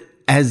you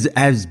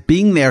as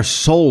being there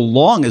so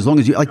long as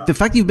you like the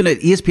fact that you've been at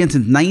ESPN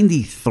since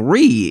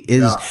 93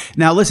 is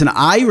now listen,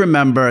 I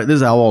remember this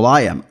is how old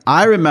I am.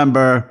 I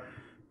remember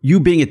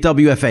you being at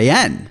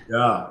WFAN.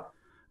 Yeah.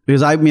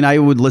 Because I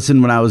would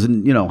listen when I was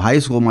in, high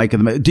school, Mike.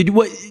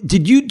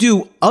 Did you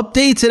do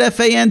updates at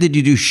FAN? Did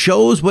you do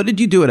shows? What did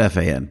you do at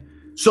FAN?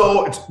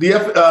 So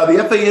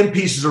the FAN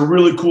piece is a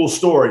really cool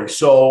story.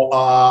 So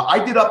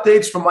I did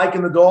updates for Mike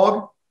and the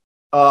Dog.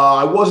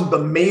 I wasn't the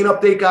main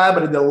update guy,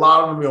 but I did a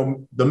lot of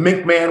them. The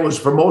Mink Man was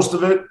for most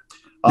of it.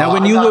 Now,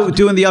 when you were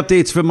doing the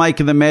updates for Mike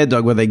and the Mad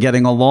Dog, were they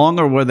getting along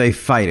or were they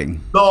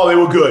fighting? No, they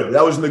were good.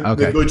 That was in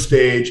the good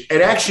stage.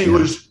 And actually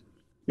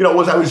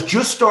I was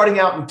just starting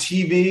out in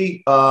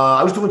TV.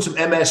 I was doing some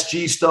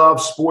MSG stuff,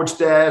 Sports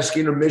Desk,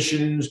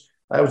 intermissions.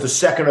 I was the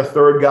second or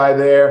third guy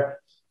there.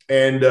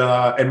 And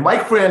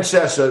Mike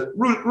Francesa,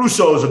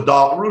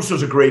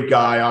 Russo's a great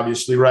guy,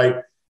 obviously, right?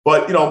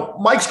 But,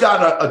 Mike's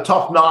gotten a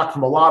tough knock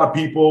from a lot of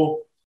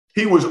people.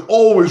 He was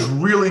always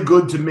really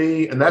good to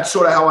me, and that's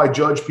sort of how I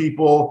judge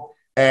people.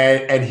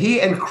 And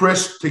he and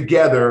Chris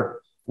together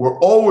were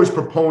always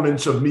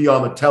proponents of me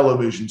on the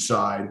television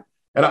side.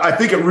 And I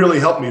think it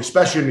really helped me,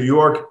 especially in New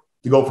York,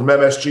 to go from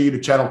MSG to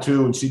Channel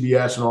 2 and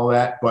CBS and all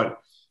that. But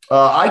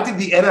I did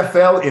the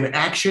NFL in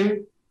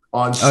action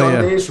on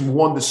Sundays from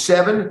 1 to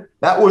 7.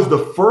 That was the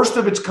first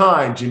of its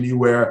kind, Jimmy,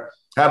 where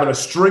having a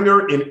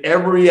stringer in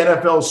every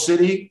NFL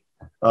city.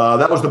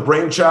 That was the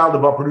brainchild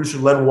of our producer,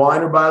 Len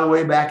Weiner, by the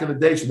way, back in the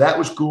day. So that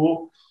was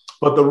cool.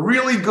 But the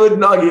really good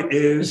nugget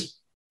is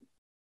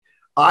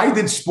I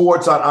did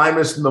sports on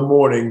Imus in the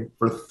morning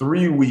for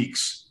 3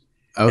 weeks.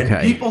 Okay.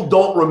 And people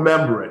don't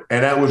remember it.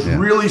 And I was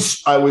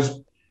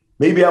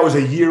maybe I was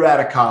a year out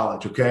of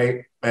college,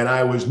 okay? And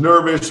I was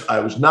nervous. I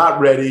was not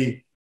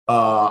ready.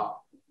 I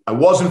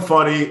wasn't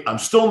funny. I'm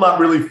still not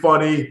really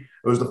funny.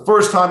 It was the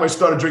first time I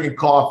started drinking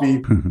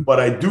coffee, but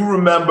I do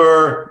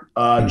remember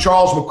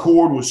Charles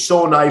McCord was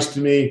so nice to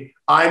me.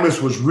 Imus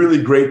was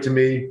really great to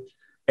me.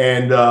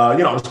 And,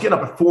 I was getting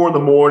up at 4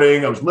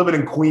 a.m. I was living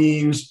in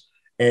Queens.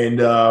 And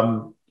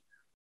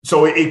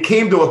so it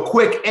came to a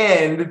quick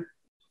end.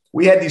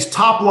 We had these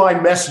top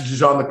line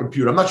messages on the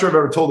computer. I'm not sure if I've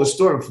ever told this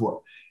story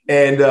before.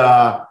 And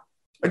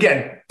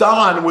again,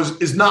 Don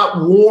is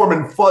not warm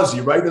and fuzzy,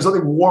 right? There's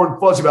nothing warm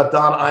and fuzzy about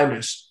Don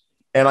Imus.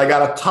 And I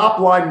got a top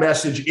line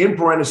message in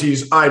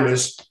parentheses,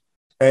 Imus,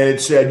 and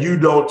it said, "You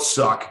don't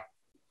suck."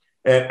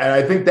 And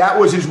I think that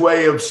was his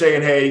way of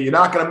saying, hey, you're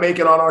not going to make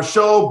it on our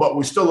show, but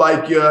we still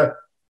like you.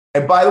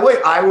 And by the way,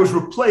 I was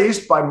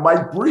replaced by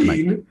Mike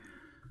Breen,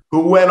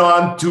 who went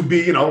on to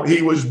be,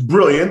 he was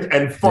brilliant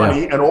and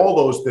funny and all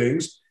those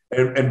things.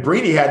 And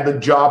Breeny had the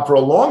job for a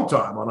long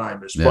time on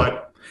Imus. Yeah.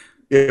 But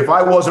if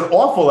I wasn't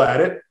awful at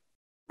it,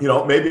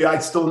 maybe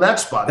I'd still in that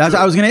spot.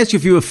 I was going to ask you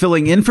if you were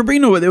filling in for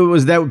Breen, or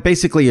was that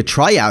basically a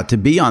tryout to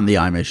be on the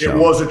Imus show? It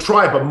was a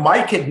tryout, but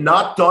Mike had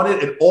not done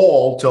it at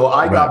all till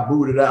I got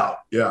booted out.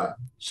 Yeah.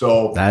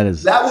 So that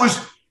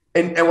was,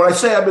 and when I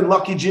say I've been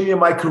lucky, Jimmy, in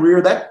my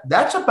career,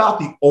 that's about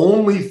the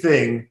only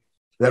thing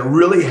that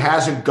really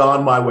hasn't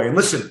gone my way. And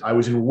listen, I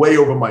was in way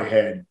over my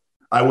head.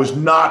 I was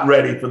not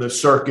ready for the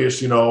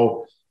circus, and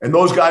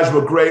those guys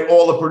were great.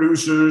 All the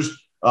producers,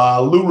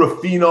 Lou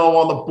Ruffino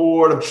on the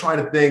board. I'm trying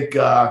to think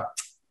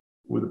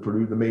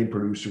who the main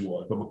producer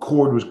was, but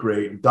McCord was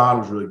great, and Don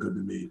was really good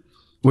to me.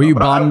 Were you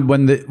bummed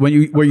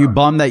were you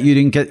bummed that you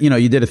didn't get,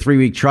 you did a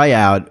 3-week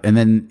tryout and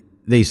then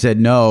they said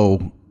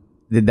no?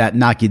 Did that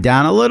knock you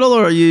down a little,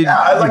 or you?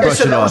 Yeah, like I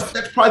said,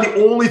 that's probably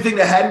the only thing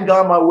that hadn't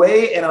gone my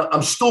way, and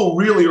I'm still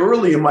really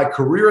early in my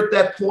career at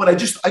that point. I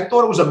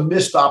thought it was a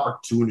missed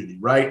opportunity,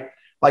 right?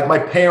 Like my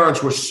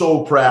parents were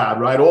so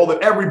proud, right?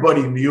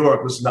 Everybody in New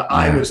York listened to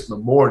Imus in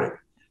the morning,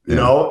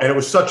 and it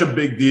was such a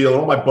big deal.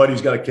 All my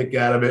buddies got a kick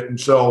out of it, and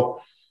so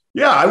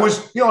I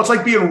was, it's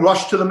like being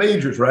rushed to the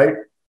majors, right?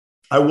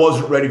 I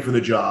wasn't ready for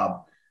the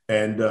job.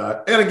 And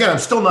again, I'm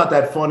still not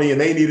that funny, and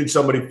they needed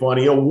somebody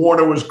funny.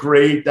 Warner was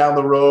great down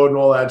the road and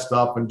all that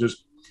stuff, and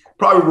just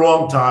probably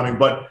wrong timing.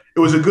 But it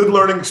was a good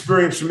learning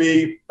experience for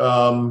me,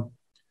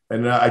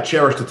 and I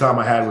cherished the time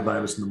I had with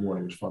Imus in the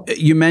morning. It was fun.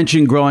 You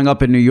mentioned growing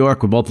up in New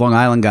York with both Long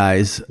Island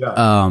guys,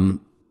 and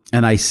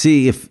I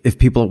see if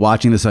people are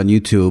watching this on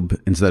YouTube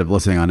instead of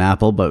listening on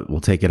Apple, but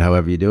we'll take it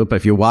however you do it. But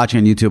if you're watching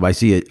on YouTube, I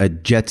see a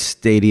Jets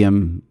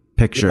Stadium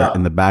picture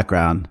in the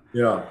background.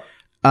 Yeah.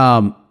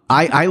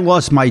 I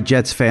lost my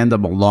Jets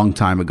fandom a long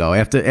time ago.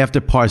 After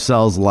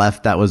Parcells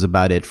left, that was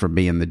about it for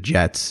me and the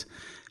Jets.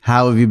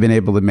 How have you been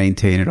able to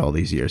maintain it all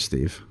these years,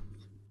 Steve?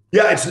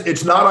 Yeah,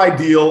 it's not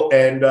ideal.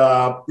 And,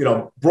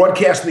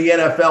 broadcasting the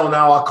NFL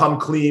now, I'll come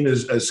clean,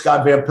 as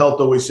Scott Van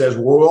Pelt always says,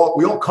 we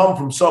all come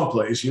from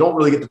someplace. You don't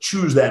really get to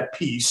choose that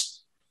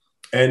piece.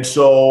 And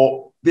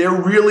so they're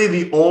really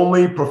the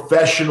only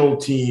professional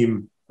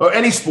team or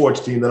any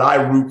sports team that I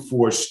root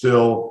for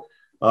still.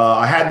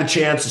 I had the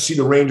chance to see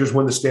the Rangers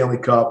win the Stanley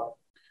Cup.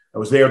 I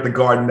was there at the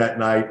Garden that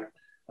night.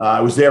 I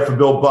was there for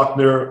Bill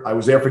Buckner. I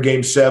was there for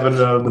Game 7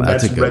 of the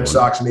Mets and Red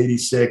Sox in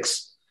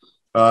 '86.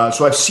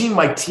 So I've seen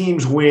my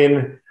teams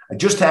win. I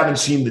just haven't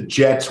seen the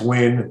Jets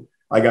win.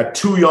 I got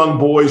 2 young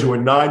boys who are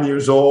 9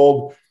 years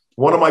old.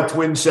 One of my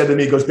twins said to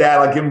me, he goes, "Dad,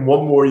 I'll give him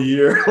one more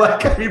year." From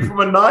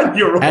a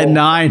 9-year-old. At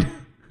 9.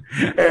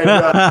 And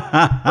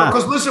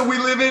because listen, we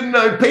live in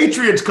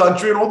Patriots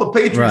country, and all the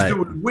Patriots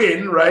do is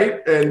win,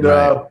 right? And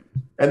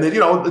and then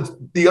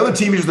the other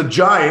team is the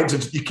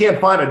Giants. You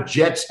can't find a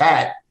Jets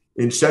hat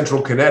in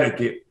Central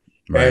Connecticut,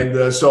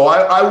 and so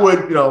I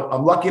would,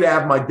 I'm lucky to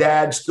have my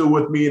dad still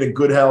with me and in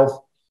good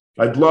health.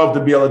 I'd love to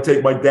be able to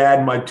take my dad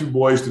and my 2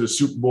 boys to the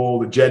Super Bowl,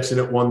 the Jets in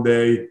it one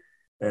day,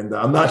 and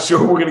I'm not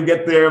sure we're going to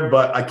get there,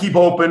 but I keep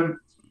hoping.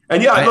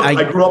 And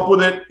I grew up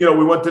with it.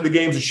 We went to the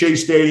games at Shea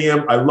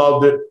Stadium. I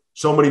loved it.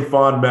 So many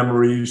fond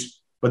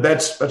memories, but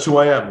that's who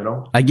I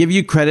am, I give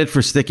you credit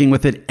for sticking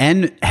with it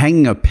and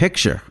hanging a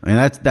picture. I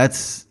mean,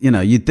 that's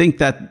you'd think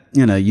that,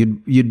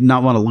 you'd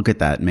not want to look at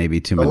that maybe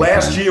too much.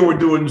 Last year we're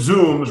doing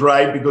Zooms,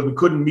 right? Because we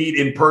couldn't meet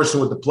in person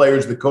with the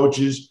players, the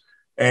coaches.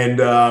 And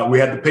we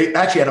had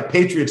a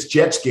Patriots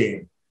Jets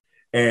game.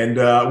 And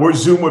we're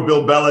Zoom with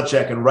Bill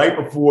Belichick. And right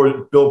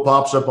before Bill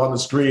pops up on the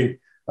screen,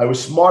 I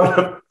was smart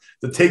enough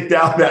to take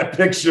down that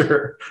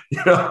picture,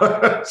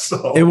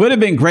 So it would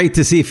have been great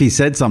to see if he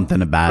said something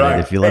about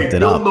it if you left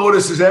it up. Bill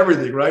notices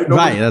everything, right?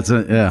 That's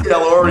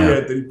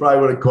oriented. He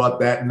probably would have caught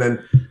that. And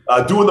then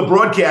doing the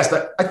broadcast,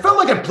 I felt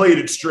like I played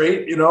it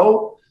straight.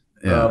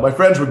 My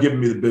friends were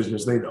giving me the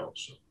business. They know.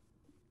 So.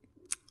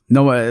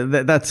 No,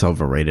 that's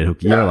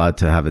overrated. You're allowed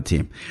to have a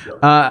team.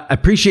 I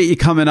appreciate you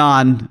coming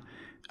on.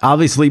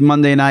 Obviously,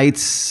 Monday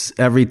nights,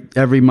 every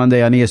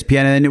Monday on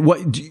ESPN.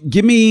 And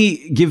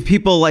give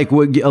people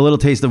a little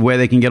taste of where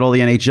they can get all the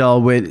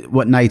NHL.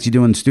 What nights you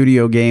doing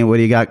studio game? What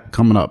do you got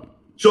coming up?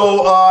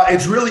 So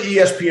it's really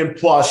ESPN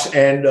Plus,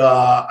 and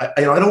I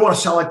don't want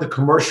to sound like the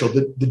commercial.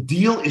 The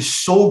deal is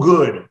so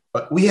good.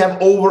 We have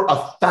over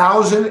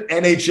 1,000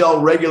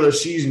 NHL regular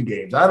season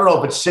games. I don't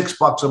know if it's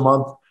 $6 a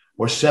month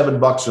or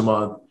 $7 a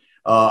month,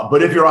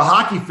 but if you're a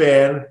hockey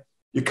fan,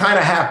 you kind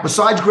of have,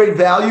 besides great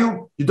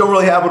value, you don't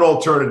really have an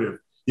alternative.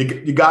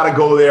 You got to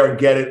go there and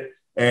get it.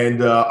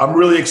 And I'm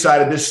really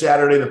excited. This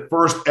Saturday, the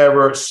first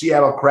ever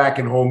Seattle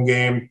Kraken home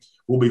game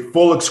will be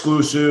full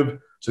exclusive.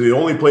 So the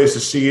only place to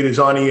see it is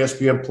on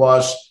ESPN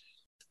Plus.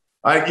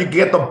 You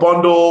get the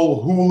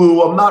bundle,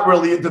 Hulu. I'm not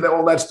really into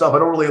all that stuff. I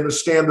don't really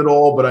understand it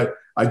all, but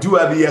I do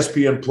have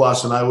ESPN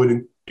Plus, and I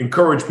would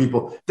encourage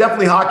people,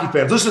 definitely hockey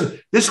fans. Listen,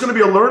 this is going to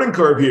be a learning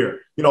curve here.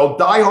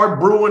 Diehard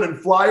Bruin and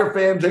Flyer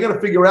fans, they're going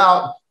to figure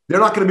out they're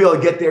not going to be able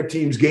to get their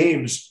team's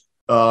games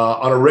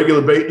on a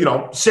regular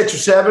basis, 6 or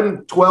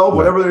 7, 12,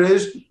 whatever it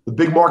is, the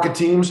big market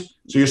teams.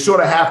 So you sort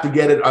of have to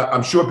get it.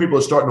 I'm sure people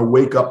are starting to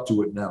wake up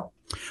to it now.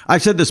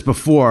 I've said this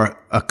before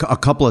a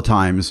couple of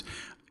times.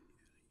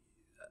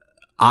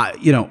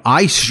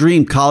 I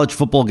stream college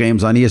football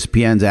games on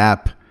ESPN's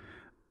app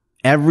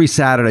every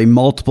Saturday,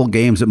 multiple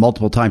games at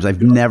multiple times.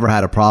 I've never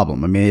had a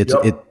problem. I mean,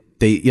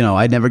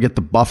 I never get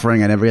the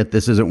buffering. I never get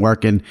this isn't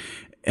working.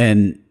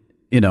 And,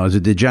 as a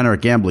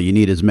degenerate gambler, you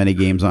need as many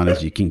games on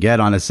as you can get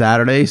on a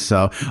Saturday.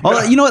 So,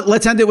 you know what?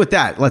 Let's end it with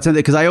that. Let's end it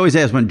because I always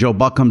ask when Joe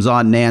Buck comes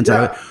on, Nance,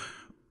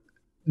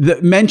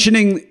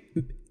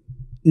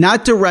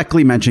 not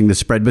directly mentioning the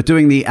spread, but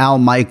doing the Al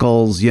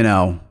Michaels,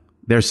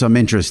 there's some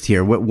interest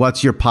here.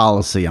 What's your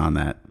policy on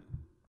that?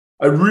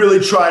 I really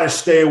try to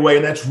stay away,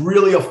 and that's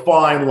really a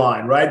fine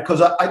line, right?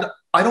 Because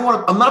I don't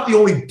want to. I'm not the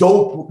only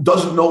dope who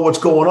doesn't know what's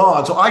going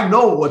on, so I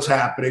know what's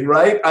happening,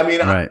 right? I mean,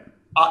 right.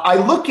 I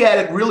look at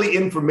it really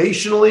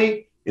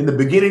informationally in the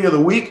beginning of the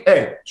week.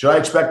 Hey, should I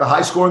expect a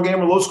high-scoring game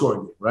or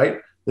low-scoring game, right?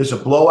 There's a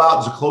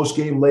blowout. There's a close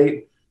game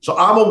late. So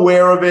I'm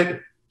aware of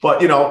it.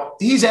 But,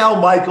 he's Al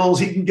Michaels.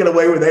 He can get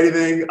away with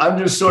anything. I'm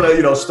just sort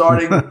of,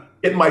 starting,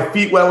 getting my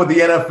feet wet with the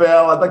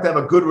NFL. I'd like to have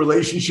a good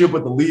relationship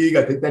with the league.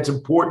 I think that's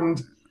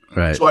important.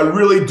 Right. So I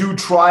really do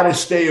try to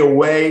stay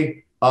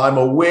away. I'm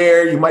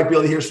aware you might be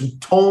able to hear some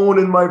tone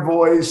in my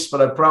voice,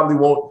 but I probably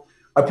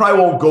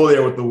won't go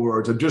there with the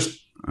words. I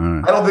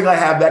don't think I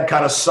have that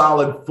kind of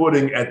solid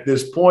footing at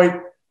this point.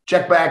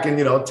 Check back in,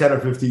 10 or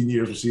 15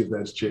 years. We'll see if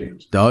that's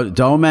changed.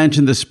 Don't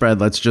mention the spread.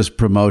 Let's just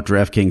promote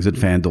DraftKings and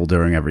FanDuel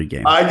during every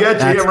game. I get you.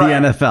 That's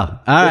right. the NFL.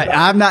 All right.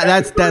 I'm not.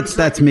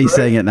 That's me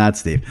saying it, not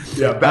Steve.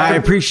 Yeah. I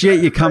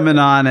appreciate you coming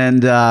on,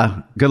 and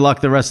good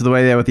luck the rest of the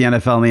way there with the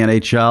NFL and the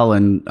NHL,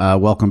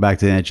 and welcome back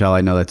to the NHL. I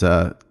know that's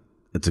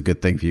a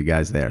good thing for you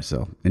guys there.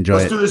 So enjoy.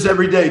 Let's do this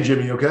every day,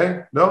 Jimmy.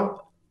 Okay?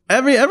 No.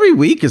 Every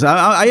week is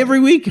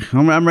every week.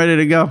 I'm ready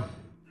to go.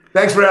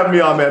 Thanks for having me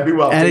on, man. Be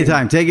well.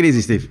 Anytime. Take it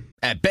easy, Steve.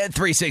 At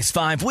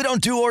Bet365, we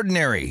don't do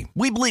ordinary.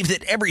 We believe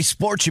that every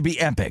sport should be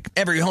epic.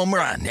 Every home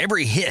run,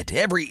 every hit,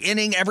 every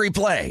inning, every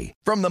play.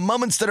 From the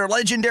moments that are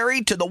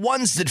legendary to the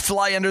ones that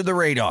fly under the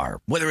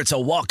radar. Whether it's a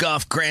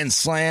walk-off grand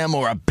slam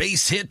or a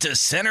base hit to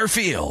center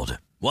field.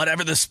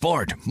 Whatever the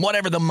sport,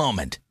 whatever the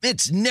moment.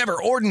 It's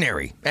never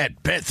ordinary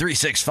at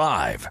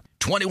Bet365.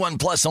 21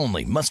 plus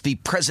only. Must be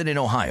present in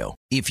Ohio.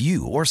 If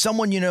you or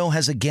someone you know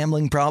has a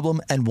gambling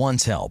problem and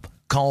wants help,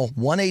 call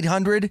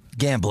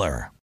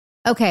 1-800-GAMBLER.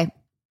 Okay.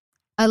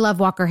 I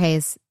love Walker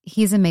Hayes.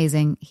 He's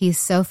amazing. He's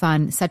so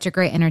fun, such a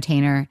great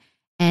entertainer.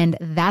 And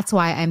that's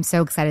why I'm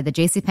so excited that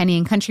JCPenney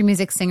and country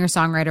music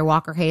singer-songwriter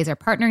Walker Hayes are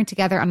partnering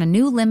together on a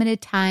new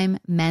limited-time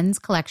men's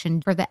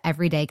collection for the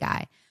everyday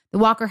guy. The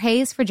Walker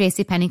Hayes for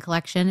JCPenney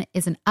collection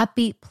is an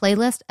upbeat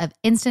playlist of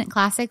instant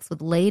classics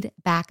with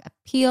laid-back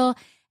appeal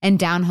and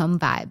down-home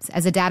vibes.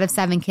 As a dad of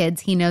 7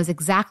 kids, he knows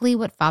exactly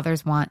what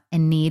fathers want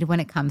and need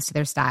when it comes to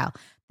their style.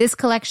 This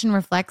collection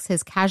reflects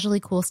his casually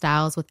cool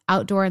styles with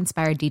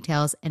outdoor-inspired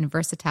details and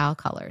versatile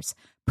colors.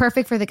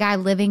 Perfect for the guy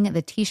living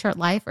the t-shirt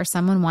life or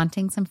someone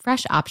wanting some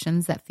fresh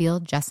options that feel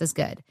just as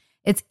good.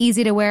 It's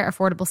easy to wear,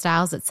 affordable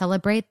styles that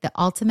celebrate the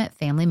ultimate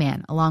family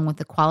man, along with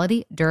the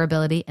quality,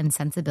 durability, and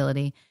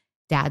sensibility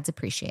dads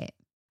appreciate.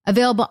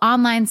 Available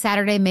online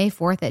Saturday, May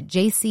 4th at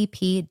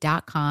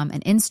jcp.com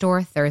and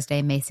in-store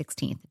Thursday, May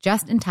 16th,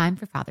 just in time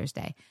for Father's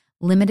Day.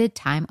 Limited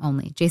time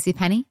only.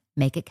 JCPenney,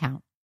 make it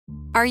count.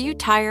 Are you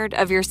tired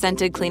of your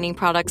scented cleaning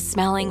products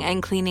smelling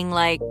and cleaning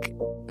like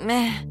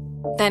meh?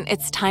 Then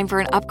it's time for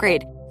an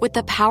upgrade with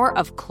the power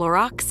of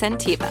Clorox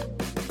Scentiva.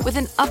 With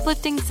an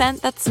uplifting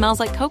scent that smells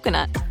like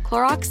coconut,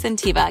 Clorox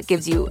Scentiva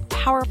gives you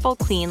powerful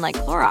clean like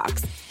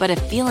Clorox, but a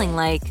feeling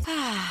like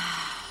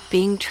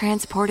being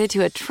transported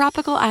to a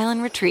tropical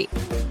island retreat.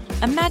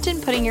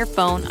 Imagine putting your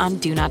phone on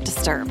Do Not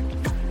Disturb,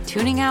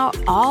 tuning out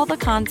all the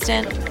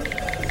constant,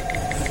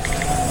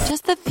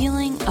 just the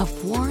feeling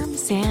of warm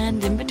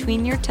sand in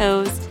between your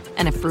toes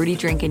and a fruity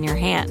drink in your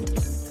hand.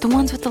 The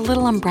ones with the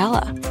little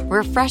umbrella.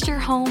 Refresh your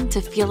home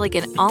to feel like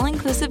an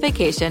all-inclusive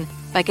vacation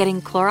by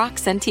getting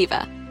Clorox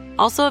Scentiva.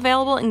 Also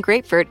available in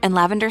grapefruit and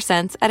lavender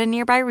scents at a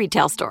nearby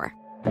retail store.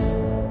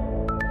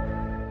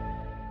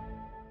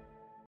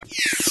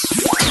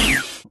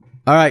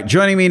 All right,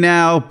 joining me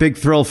now, big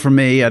thrill for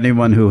me.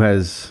 Anyone who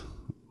has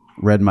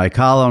read my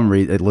column,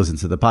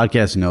 listens to the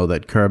podcast, know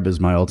that Curb is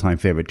my all-time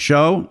favorite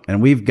show.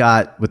 And we've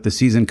got, with the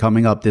season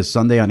coming up this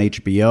Sunday on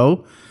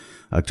HBO,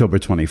 October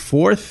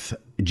 24th,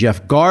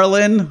 Jeff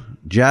Garlin.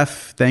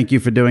 Jeff, thank you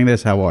for doing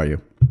this. How are you?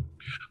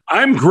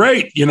 I'm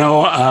great.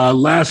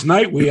 Last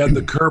night we had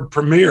the Curb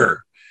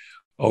premiere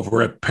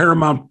over at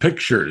Paramount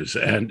Pictures,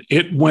 and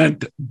it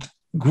went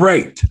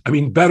great. I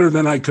mean, better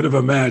than I could have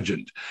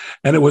imagined.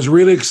 And it was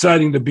really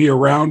exciting to be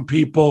around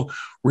people,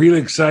 really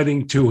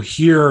exciting to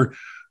hear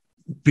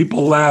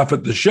people laugh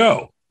at the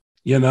show.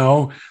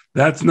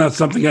 That's not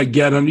something I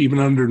get even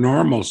under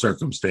normal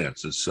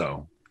circumstances.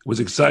 So it was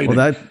exciting.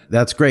 Well,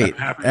 that's great.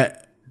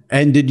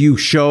 And did you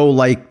show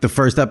like the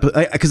first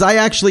episode? Because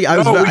I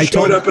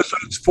showed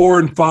episodes 4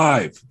 and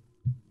 5.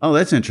 Oh,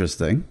 that's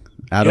interesting.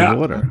 Out of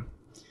order.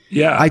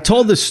 Yeah. I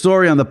told this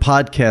story on the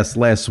podcast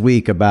last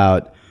week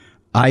about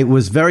I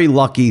was very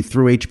lucky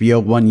through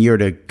HBO one year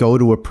to go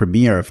to a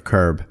premiere of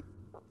Curb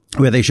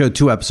where they showed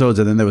 2 episodes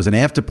and then there was an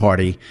after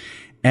party.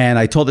 And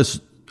I told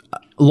this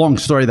long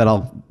story that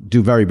I'll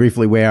do very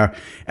briefly, where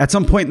at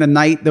some point in the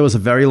night, there was a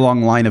very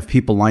long line of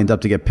people lined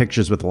up to get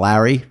pictures with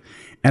Larry.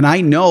 And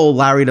I know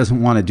Larry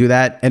doesn't want to do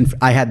that. And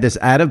I had this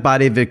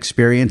out-of-body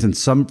experience, and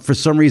for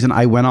some reason,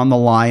 I went on the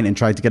line and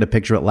tried to get a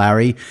picture with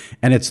Larry,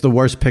 and it's the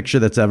worst picture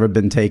that's ever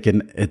been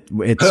taken.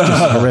 It's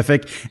just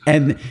horrific.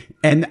 And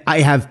I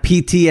have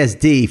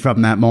PTSD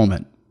from that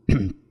moment.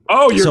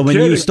 Oh, you're So when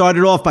kidding. you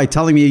started off by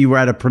telling me you were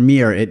at a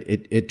premiere,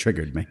 it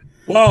triggered me.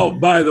 Well,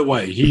 by the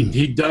way,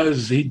 he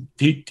does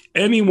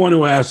anyone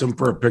who asks him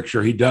for a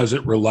picture, he does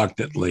it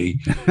reluctantly.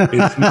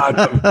 It's not.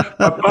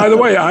 But by the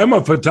way, I'm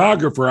a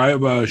photographer. I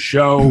have a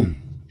show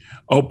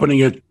opening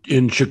it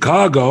in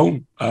Chicago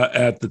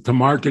at the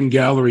Tamarkin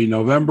Gallery,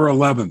 November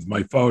 11th.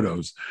 My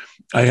photos.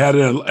 I had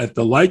it at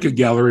the Leica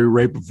Gallery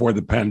right before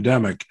the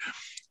pandemic,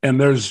 and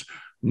there's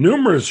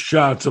numerous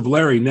shots of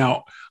Larry.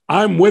 Now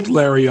I'm with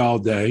Larry all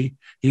day.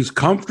 He's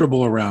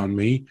comfortable around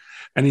me.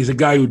 And he's a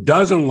guy who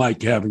doesn't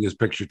like having his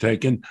picture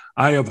taken.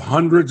 I have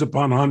hundreds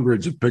upon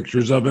hundreds of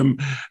pictures of him,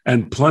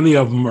 and plenty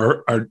of them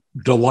are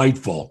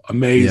delightful,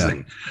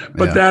 amazing. Yeah.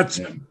 But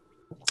that's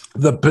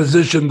the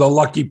position, the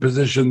lucky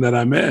position that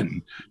I'm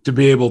in to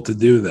be able to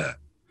do that.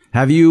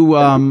 Have you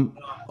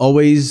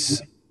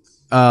always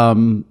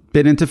been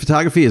into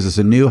photography? Is this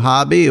a new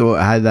hobby, or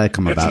how did that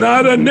come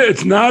about?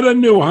 It's not a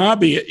new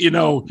hobby. You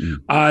know,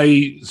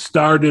 I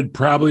started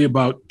probably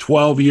about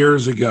 12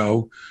 years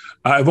ago.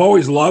 I've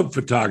always loved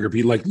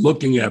photography, like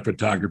looking at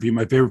photography.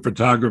 My favorite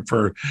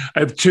photographer, I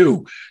have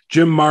two,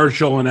 Jim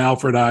Marshall and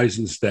Alfred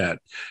Eisenstadt.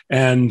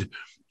 And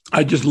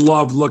I just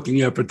love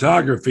looking at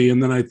photography.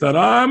 And then I thought,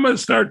 I'm going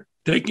to start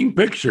taking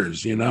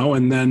pictures, you know,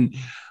 and then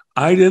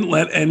I didn't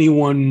let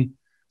anyone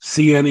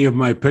see any of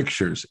my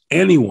pictures,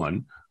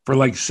 anyone, for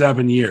like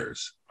 7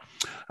 years.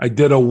 I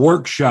did a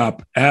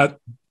workshop at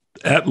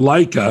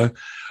Leica,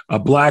 a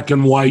black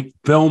and white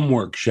film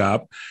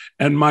workshop,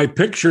 and my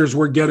pictures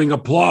were getting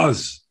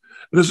applause.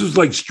 This was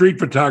like street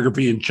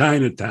photography in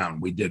Chinatown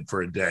we did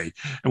for a day,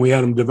 and we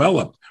had them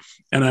developed.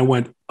 And I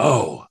went,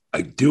 oh,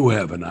 I do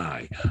have an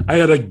eye. I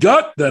had a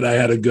gut that I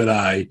had a good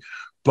eye,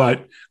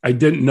 but I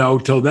didn't know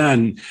till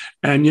then.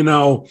 And, you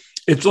know,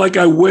 it's like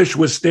I wish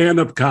with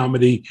stand-up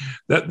comedy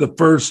that the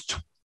first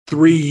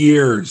 3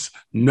 years,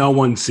 no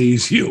one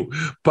sees you,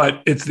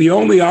 but it's the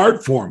only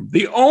art form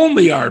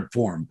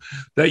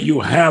that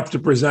you have to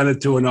present it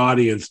to an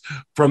audience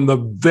from the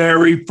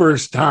very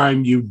first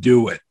time you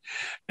do it.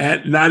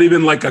 And not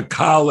even like a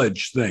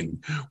college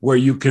thing where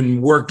you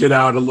can work it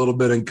out a little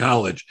bit in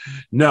college.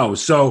 No.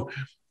 So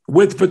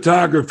with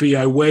photography,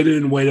 I waited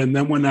and waited. And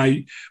then when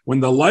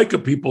the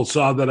Leica people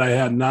saw that I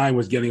had an eye and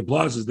was getting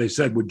applauses, they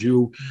said, would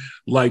you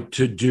like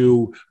to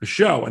do a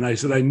show? And I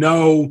said, I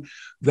know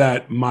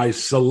that my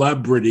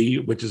celebrity,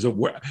 which is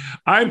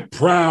I'm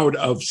proud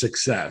of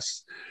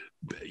success.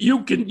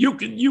 You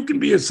can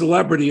be a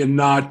celebrity and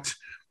not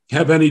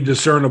have any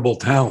discernible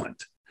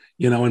talent,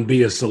 you know, and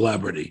be a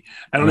celebrity.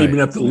 I don't even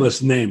have to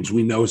list names.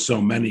 We know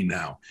so many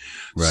now.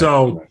 Right.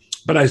 So,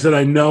 but I said,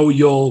 I know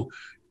you'll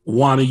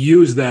want to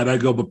use that. I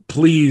go, but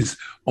please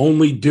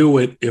only do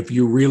it if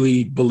you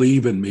really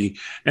believe in me.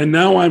 And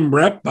now I'm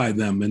repped by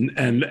them.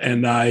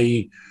 And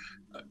I'm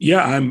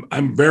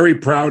very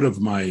proud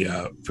of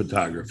my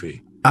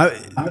photography.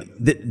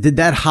 Did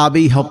that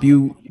hobby help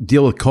you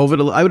deal with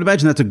COVID? I would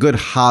imagine that's a good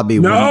hobby.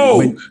 No,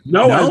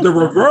 as the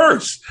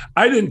reverse.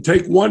 I didn't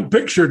take one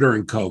picture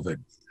during COVID.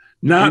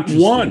 Not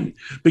one,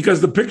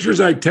 because the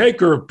pictures I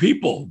take are of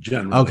people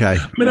generally. Okay.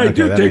 I mean, I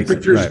do take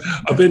pictures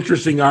of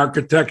interesting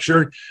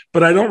architecture,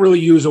 but I don't really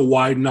use a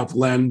wide enough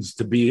lens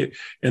to be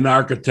an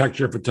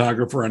architecture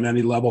photographer on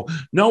any level.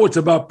 No, it's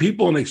about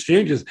people and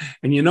exchanges.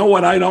 And you know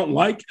what I don't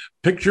like?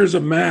 Pictures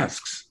of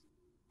masks.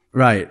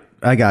 Right.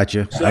 I got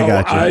you. So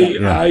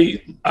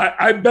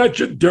I bet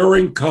you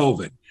during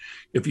COVID,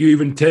 if you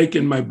even take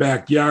in my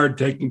backyard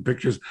taking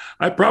pictures,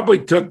 I probably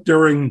took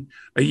during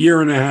a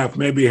year and a half,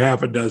 maybe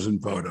half a dozen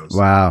photos.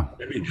 Wow.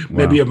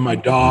 Maybe of my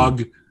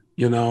dog,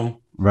 you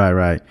know.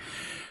 Right.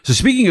 So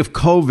speaking of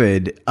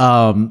COVID,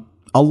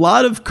 a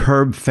lot of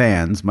Curb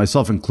fans,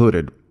 myself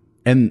included,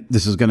 and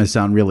this is going to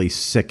sound really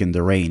sick and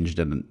deranged,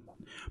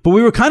 but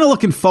we were kind of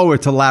looking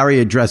forward to Larry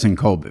addressing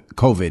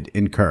COVID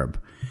in Curb.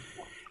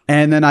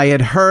 And then I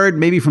had heard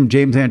maybe from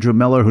James Andrew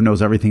Miller, who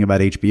knows everything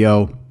about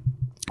HBO,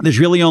 there's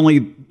really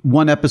only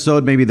one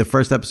episode, maybe the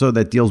first episode,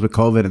 that deals with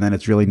COVID, and then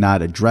it's really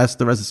not addressed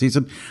the rest of the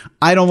season.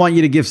 I don't want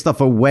you to give stuff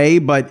away,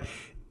 but...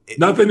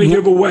 Nothing to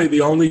give away.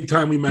 The only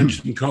time we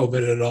mention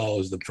COVID at all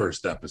is the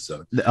first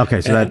episode. Okay,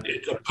 so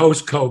it's a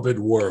post-COVID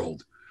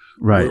world.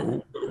 Right.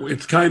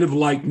 It's kind of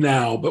like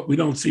now, but we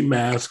don't see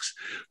masks.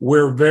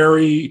 Here's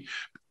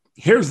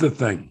the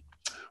thing.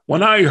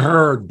 When I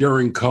heard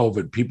during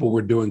COVID, people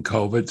were doing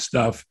COVID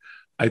stuff,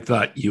 I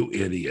thought, you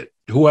idiot,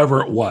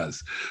 whoever it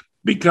was.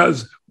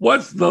 Because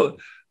what's the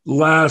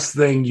last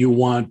thing you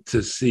want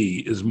to see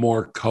is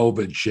more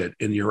COVID shit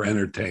in your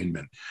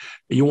entertainment.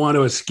 You want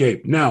to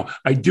escape. Now,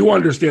 I do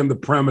understand the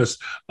premise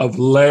of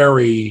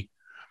Larry,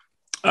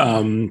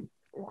 and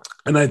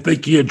I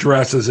think he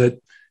addresses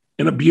it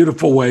in a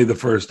beautiful way. The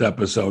first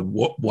episode,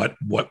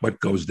 what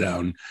goes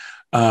down.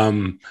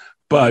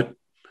 But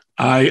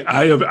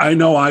I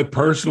know I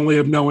personally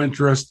have no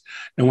interest.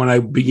 And when I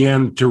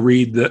began to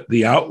read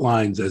the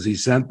outlines as he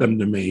sent them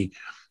to me,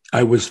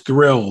 I was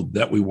thrilled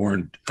that we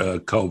weren't a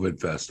COVID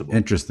festival.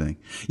 Interesting.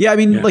 Yeah, I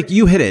mean, like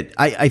you hit it.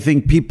 I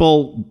think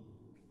people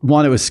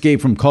want to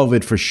escape from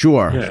COVID for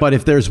sure. Yeah. But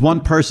if there's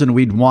one person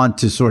we'd want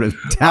to sort of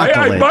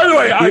tackle it. By the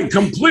way, I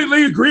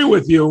completely agree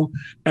with you.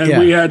 And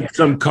we had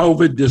some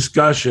COVID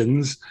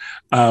discussions.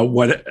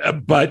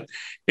 But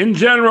in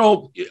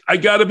general, I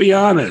got to be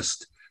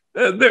honest.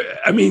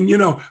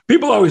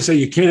 People always say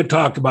you can't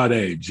talk about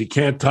AIDS. You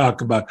can't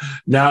talk about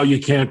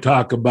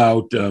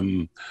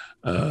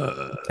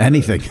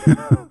anything.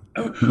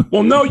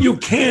 Well, no, you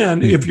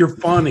can if you're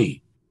funny.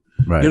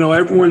 Right.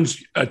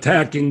 Everyone's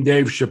attacking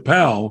Dave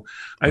Chappelle.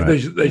 I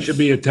think they should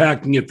be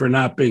attacking it for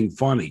not being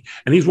funny.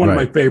 And he's one of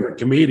my favorite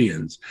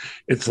comedians.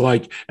 It's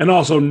like, and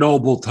also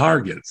noble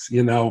targets,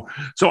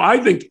 So I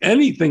think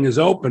anything is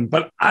open,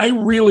 but I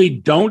really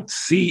don't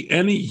see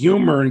any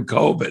humor in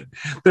COVID.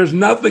 There's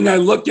nothing I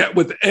look at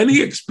with any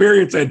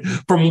experience, and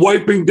from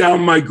wiping down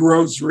my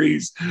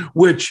groceries,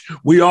 which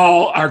we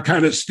all are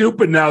kind of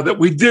stupid now that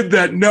we did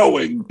that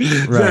knowing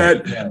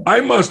that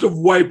I must have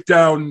wiped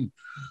down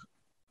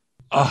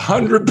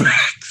 100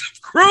 bags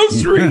of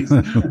groceries,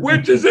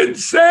 which is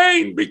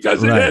insane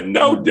because it had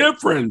no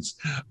difference.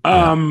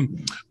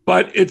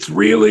 But it's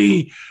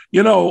really,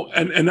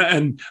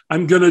 and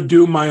I'm going to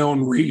do my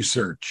own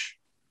research.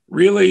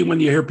 Really, when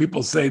you hear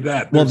people say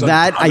that, well,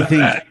 that I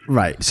think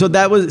right. So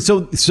that was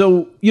so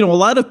a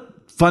lot of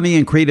funny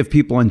and creative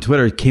people on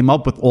Twitter came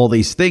up with all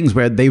these things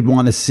where they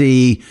want to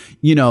see,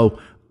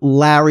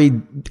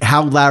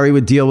 how Larry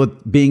would deal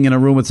with being in a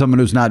room with someone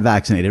who's not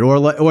vaccinated,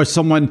 or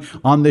someone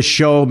on the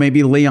show,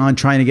 maybe Leon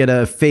trying to get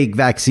a fake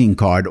vaccine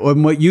card, or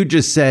what you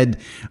just said,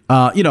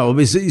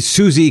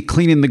 Susie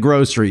cleaning the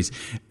groceries.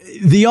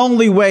 The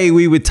only way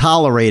we would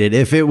tolerate it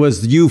if it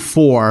was you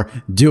four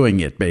doing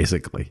it,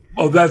 basically.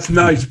 Oh, that's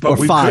nice, but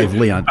or five,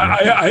 Leon.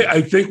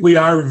 I think we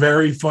are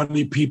very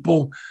funny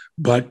people,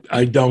 but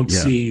I don't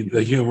see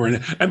the humor in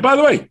it. And by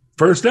the way,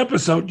 first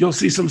episode, you'll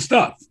see some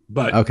stuff.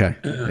 But okay,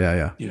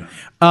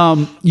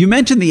 you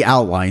mentioned the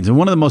outlines, and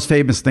one of the most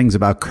famous things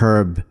about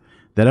Curb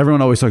that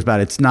everyone always talks about,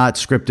 it's not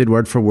scripted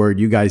word for word.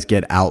 You guys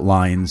get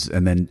outlines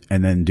and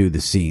then do the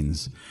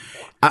scenes.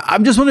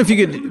 I'm just wondering if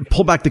you could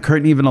pull back the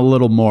curtain even a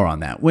little more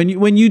on that.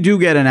 When you do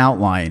get an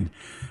outline,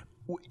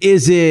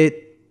 is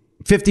it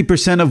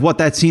 50% of what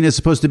that scene is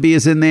supposed to be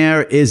is in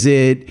there? Is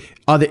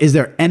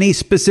there any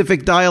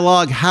specific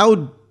dialogue?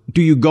 How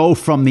do you go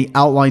from the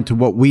outline to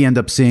what we end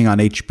up seeing on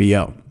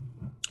HBO?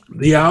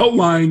 The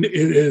outline,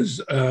 it's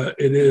at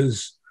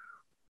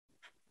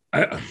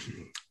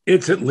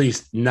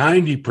least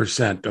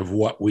 90% of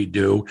what we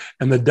do,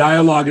 and the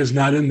dialogue is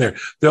not in there.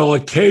 There'll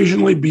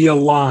occasionally be a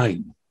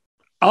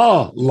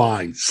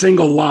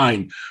single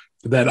line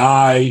that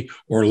I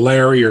or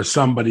Larry or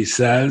somebody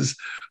says,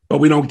 but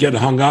we don't get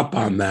hung up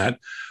on that.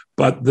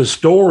 But the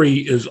story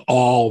is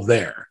all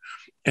there,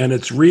 and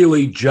it's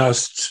really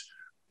just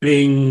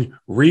being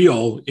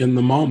real in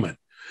the moment.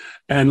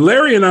 And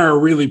Larry and I are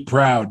really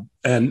proud.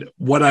 And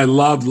what I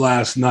loved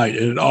last night,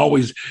 and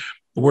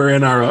we're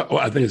in our,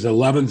 I think it's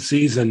 11th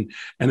season,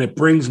 and it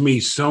brings me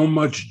so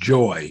much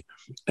joy.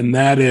 And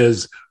that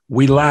is,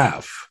 we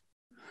laugh.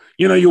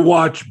 You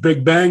watch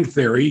Big Bang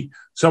Theory,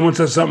 someone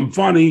says something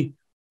funny,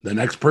 the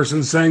next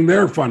person's saying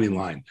their funny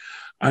line.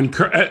 And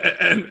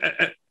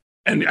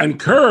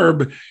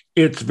Curb,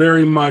 it's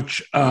very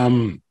much,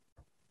 I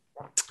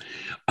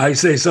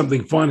say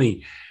something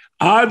funny,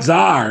 odds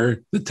are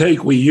the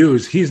take we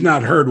use, he's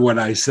not heard what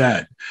I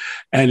said,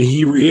 and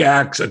he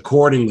reacts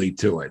accordingly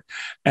to it.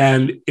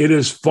 And it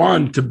is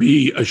fun to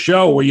be a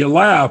show where you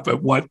laugh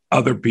at what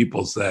other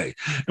people say.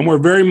 And we're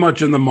very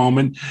much in the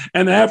moment.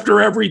 And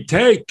after every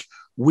take,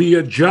 we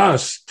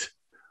adjust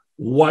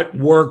what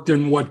worked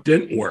and what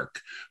didn't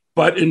work.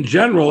 But in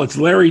general, it's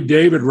Larry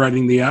David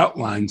writing the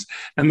outlines,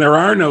 and we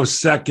don't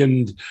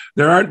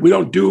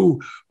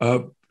do,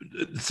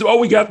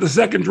 we got the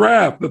second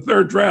draft, the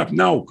third draft.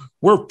 No,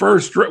 we're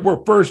first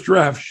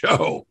draft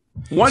show.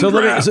 One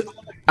draft.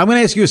 I'm going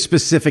to ask you a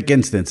specific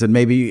instance, and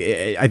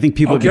maybe I think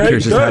people would be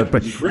curious as to how.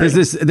 But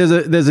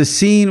there's a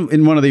scene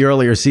in one of the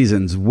earlier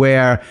seasons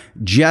where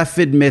Jeff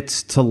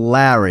admits to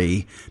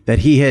Larry that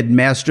he had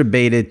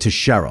masturbated to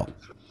Cheryl.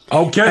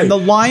 Okay, and the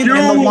line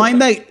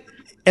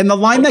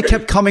that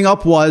kept coming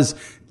up was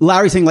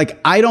Larry saying, like,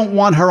 I don't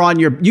want her on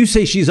your, you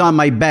say she's on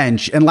my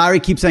bench. And Larry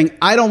keeps saying,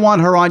 I don't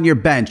want her on your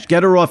bench.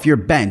 Get her off your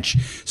bench.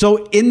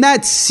 So in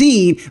that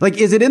scene, like,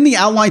 is it in the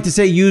outline to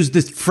say, use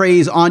this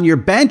phrase on your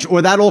bench,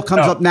 or that all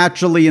comes up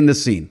naturally in the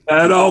scene?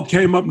 That all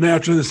came up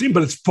naturally in the scene.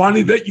 But it's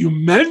funny that you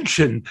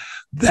mentioned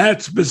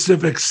that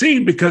specific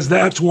scene, because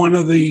that's one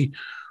of the,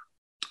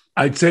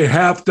 I'd say,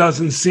 half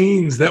dozen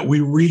scenes that we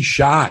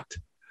reshot,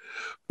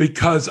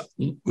 because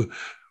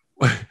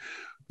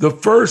the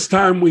first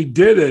time we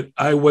did it,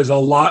 I was a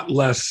lot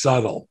less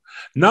subtle.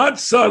 Not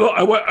subtle.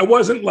 I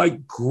wasn't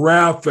like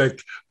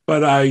graphic,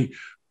 but I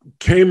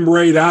came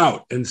right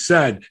out and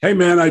said, hey,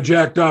 man, I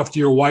jacked off to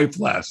your wife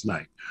last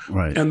night.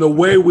 Right. And the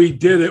way we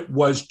did it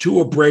was too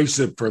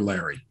abrasive for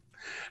Larry.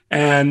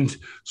 And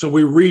so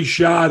we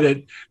reshot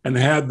it and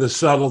had the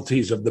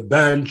subtleties of the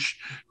bench,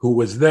 who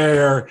was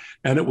there,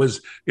 and it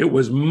was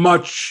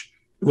much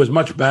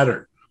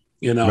better.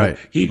 You know, Right.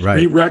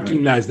 He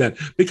recognized that,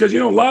 because, you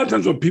know, a lot of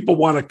times when people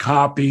want to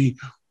copy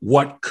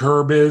what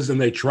Curb is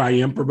and they try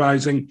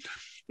improvising,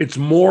 it's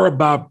more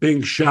about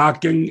being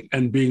shocking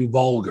and being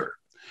vulgar.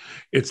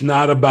 It's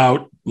not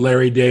about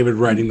Larry David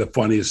writing the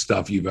funniest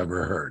stuff you've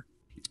ever heard.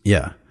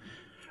 Yeah.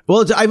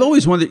 Well, I've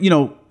always wondered, you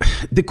know,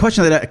 the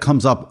question that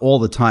comes up all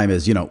the time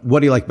is, you know, what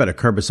do you like better,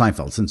 Curb or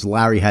Seinfeld? Since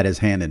Larry had his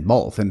hand in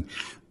both. And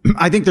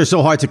I think they're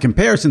so hard to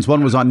compare, since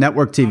one was on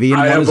network TV and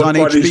one was on HBO.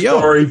 I have a funny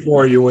story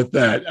for you with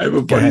that. I have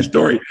a funny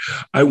story.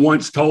 I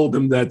once told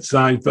him that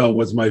Seinfeld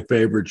was my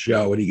favorite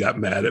show, and he got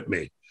mad at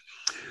me.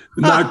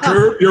 Not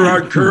Curb. You're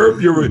on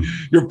Curb.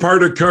 You're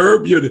part of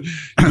Curb. He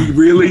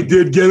really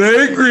did get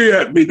angry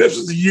at me. This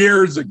was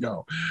years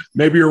ago,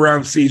 maybe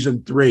around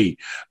season 3.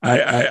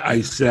 I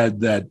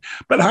said that.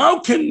 But how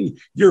can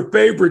your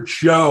favorite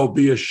show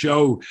be a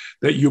show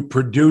that you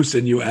produce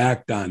and you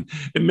act on?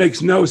 It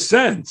makes no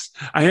sense.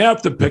 I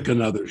have to pick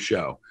another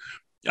show.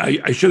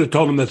 I should have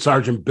told him that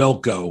Sergeant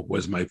Bilko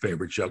was my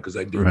favorite show, because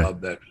I do love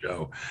that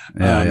show.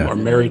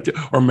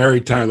 Or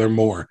Mary Tyler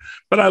Moore.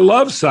 But I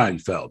love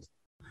Seinfeld.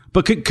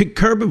 But could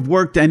Curb have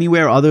worked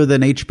anywhere other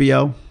than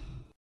HBO?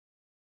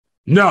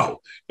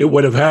 No, it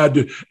would have had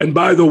to. And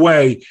by the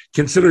way,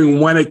 considering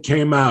when it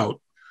came out,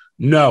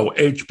 no,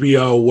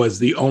 HBO was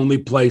the only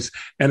place,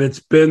 and it's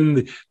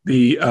been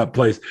the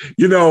place.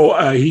 You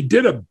know, he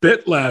did a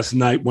bit last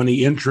night when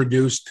he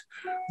introduced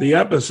the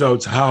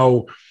episodes,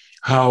 how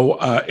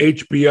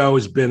HBO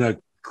has been a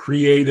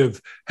creative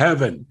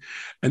heaven.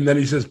 And then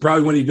he says,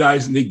 probably when he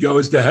dies and he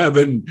goes to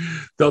heaven,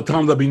 they'll tell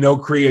him there'll be no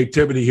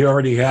creativity. He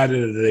already had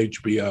it at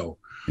HBO.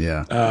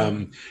 Yeah.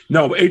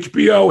 No,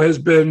 HBO has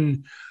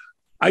been,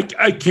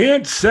 I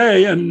can't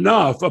say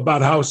enough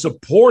about how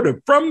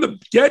supportive from the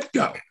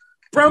get-go.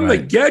 The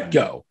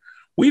get-go.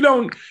 We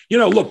don't, you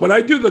know, look, when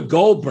I do the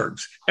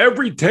Goldbergs,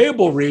 every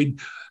table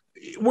read,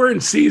 we're in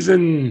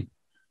season,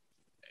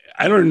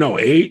 I don't know,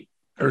 8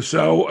 or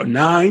so, or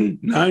 9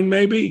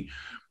 maybe.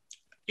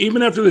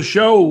 Even after the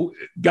show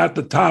got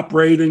the top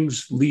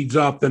ratings, leads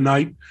off the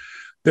night,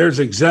 there's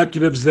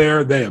executives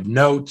there. They have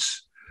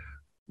notes.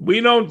 We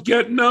don't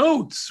get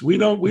notes. We're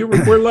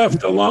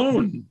left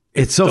alone.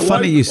 It's so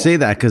funny you say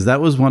that, because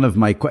that was one of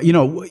my, you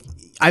know,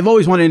 I've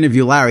always wanted to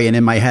interview Larry, and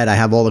in my head I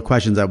have all the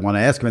questions I want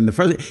to ask him. And the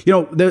first, you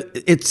know,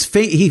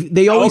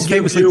 they always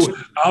famously.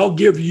 I'll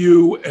give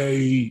you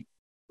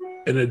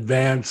an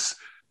advance.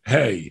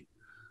 Hey,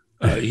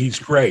 he's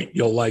great.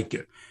 You'll like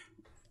it.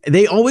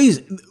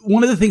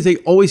 One of the things they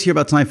always hear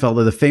about Seinfeld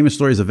are the famous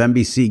stories of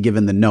NBC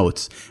giving the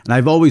notes. And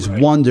I've always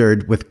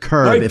wondered with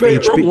Curb. My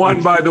favorite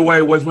one, by the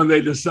way, was when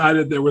they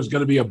decided there was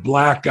going to be a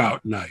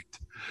blackout night,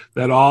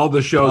 that all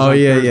the shows were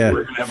going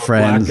to have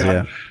Friends, a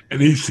blackout.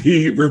 And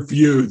he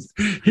refused.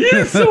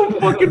 He's so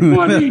fucking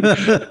funny.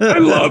 I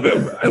love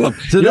him.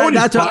 So you know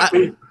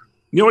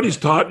what he's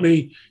taught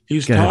me?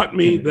 He's taught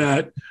me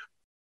that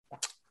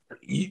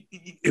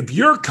if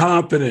you're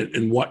confident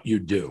in what you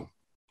do,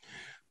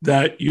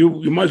 that you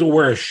might as well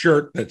wear a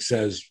shirt that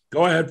says,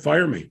 go ahead,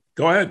 fire me.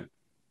 Go ahead.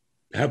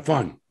 Have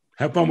fun.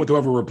 Have fun with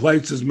whoever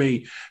replaces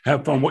me.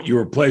 Have fun what you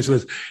replace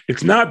with.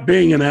 It's not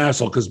being an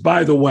asshole, because,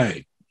 by the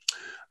way,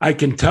 I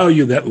can tell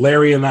you that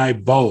Larry and I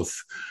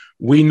both,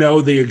 we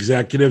know the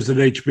executives at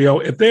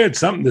HBO. If they had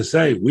something to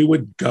say, we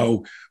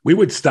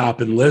would stop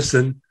and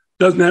listen.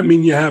 Doesn't that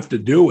mean you have to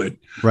do it?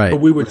 Right.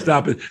 But we would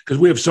stop it because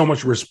we have so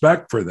much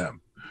respect for them.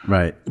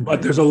 Right.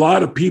 But there's a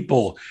lot of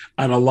people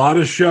on a lot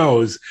of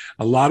shows,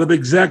 a lot of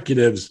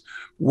executives,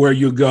 where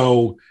you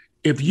go,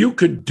 if you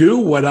could do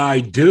what I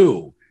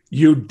do,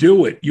 you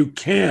do it. You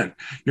can't.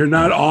 You're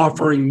not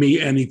offering me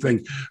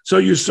anything. So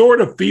you sort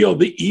of feel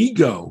the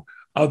ego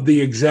of the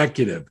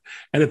executive.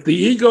 And if the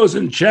ego's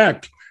in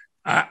check,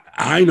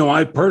 I know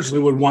I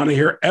personally would want to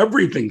hear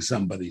everything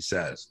somebody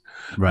says.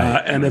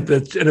 Right. And if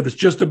it's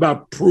just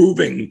about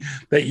proving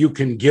that you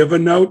can give a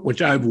note,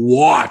 which I've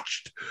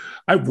watched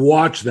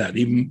that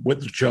even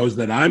with the shows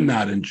that I'm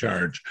not in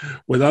charge,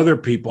 with other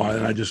people,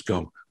 and I just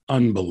go,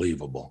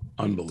 unbelievable.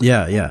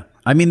 Yeah.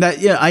 I mean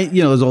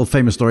those old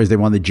famous stories. They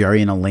wanted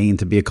Jerry and Elaine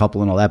to be a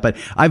couple and all that. But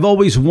I've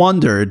always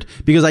wondered,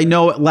 because I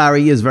know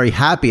Larry is very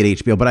happy at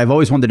HBO, but I've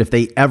always wondered if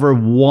they ever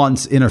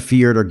once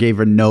interfered or gave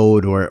a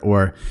note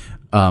or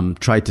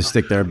tried to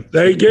stick their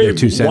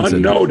 2 cents one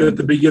in. note at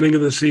the beginning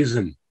of the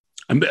season,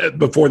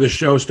 before the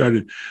show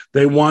started.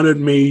 They wanted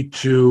me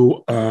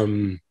to.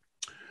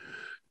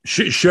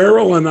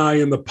 Cheryl and I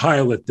in the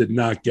pilot did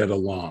not get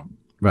along.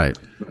 Right.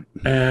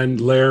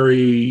 And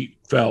Larry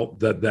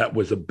felt that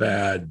was a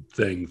bad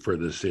thing for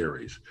the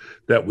series,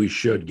 that we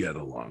should get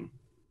along.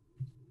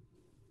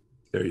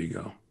 There you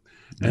go.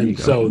 And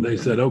so they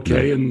said,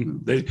 okay.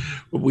 And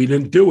we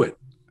didn't do it.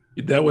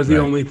 That was the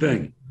only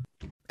thing.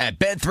 At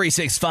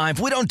Bet365,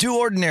 we don't do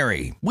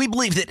ordinary. We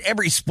believe that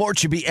every sport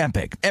should be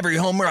epic. Every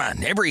home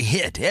run, every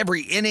hit,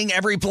 every inning,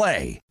 every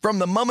play. From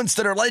the moments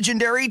that are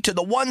legendary to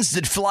the ones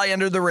that fly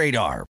under the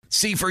radar.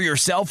 See for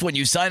yourself when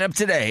you sign up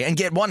today and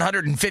get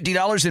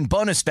 $150 in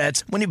bonus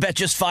bets when you bet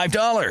just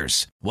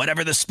 $5.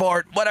 Whatever the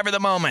sport, whatever the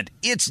moment,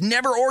 it's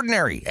never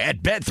ordinary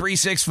at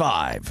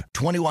Bet365.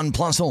 21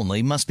 plus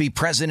only. Must be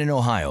present in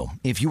Ohio.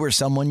 If you or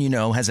someone you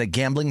know has a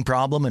gambling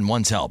problem and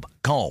wants help,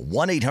 call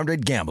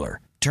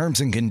 1-800-GAMBLER.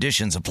 Terms and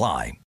conditions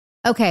apply.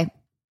 Okay.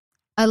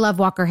 I love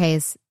Walker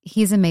Hayes.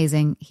 He's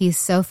amazing. He's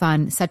so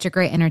fun, such a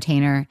great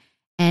entertainer.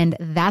 And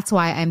that's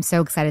why I'm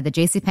so excited that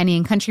JCPenney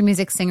and country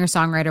music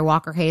singer-songwriter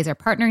Walker Hayes are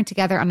partnering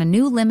together on a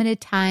new limited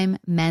time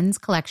men's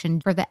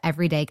collection for the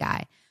everyday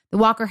guy. The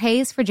Walker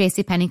Hayes for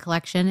JCPenney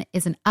collection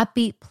is an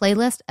upbeat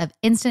playlist of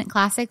instant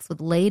classics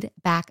with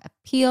laid-back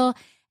appeal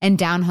and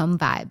down-home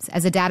vibes.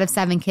 As a dad of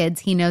 7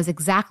 kids, he knows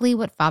exactly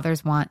what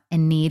fathers want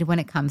and need when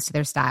it comes to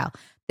their style.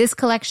 This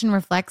collection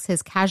reflects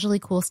his casually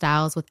cool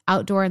styles with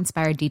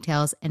outdoor-inspired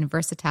details and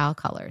versatile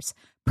colors.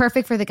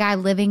 Perfect for the guy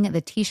living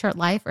the t-shirt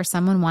life or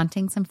someone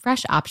wanting some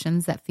fresh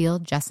options that feel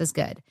just as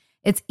good.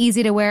 It's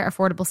easy to wear,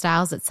 affordable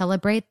styles that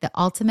celebrate the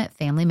ultimate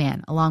family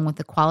man, along with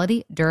the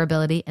quality,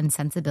 durability, and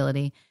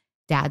sensibility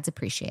dads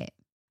appreciate.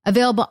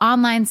 Available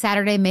online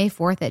Saturday, May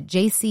 4th at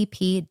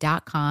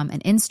jcp.com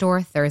and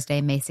in-store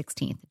Thursday, May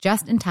 16th,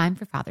 just in time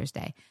for Father's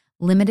Day.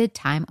 Limited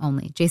time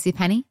only.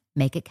 JCPenney,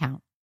 make it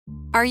count.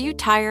 Are you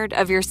tired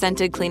of your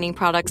scented cleaning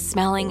products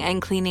smelling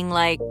and cleaning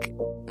like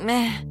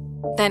meh?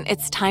 Then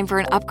it's time for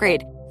an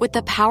upgrade with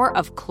the power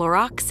of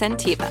Clorox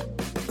Scentiva.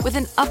 With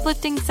an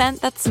uplifting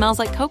scent that smells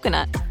like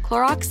coconut,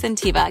 Clorox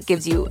Scentiva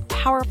gives you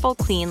powerful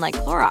clean like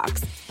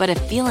Clorox, but a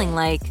feeling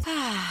like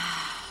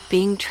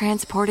being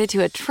transported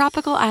to a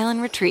tropical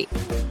island retreat.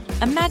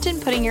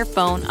 Imagine putting your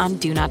phone on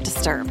Do Not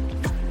Disturb,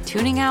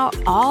 tuning out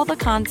all the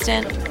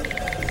constant,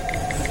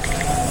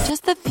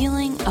 just the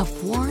feeling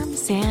of warm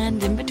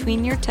sand in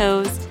between your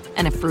toes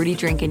and a fruity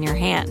drink in your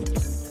hand.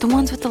 The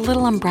ones with the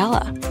little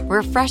umbrella.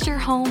 Refresh your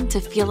home to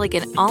feel like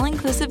an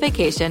all-inclusive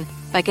vacation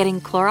by getting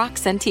Clorox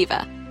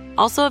Scentiva.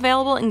 Also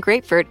available in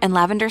grapefruit and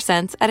lavender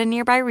scents at a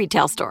nearby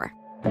retail store.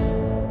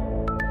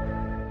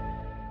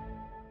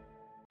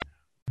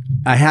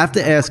 I have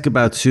to ask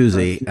about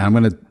Susie. I'm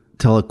going to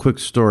tell a quick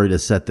story to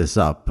set this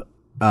up.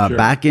 Sure.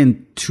 Back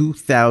in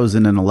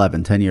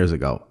 2011, 10 years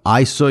ago,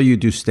 I saw you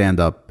do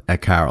stand-up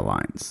at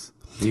Caroline's.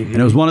 Mm-hmm.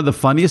 And it was one of the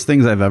funniest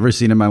things I've ever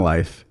seen in my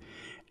life.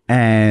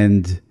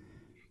 And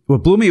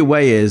what blew me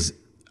away is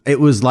it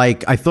was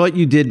like I thought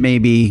you did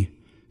maybe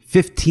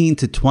 15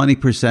 to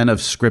 20% of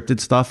scripted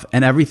stuff,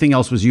 and everything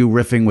else was you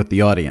riffing with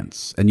the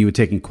audience, and you were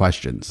taking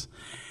questions.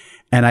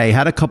 And I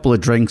had a couple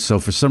of drinks, so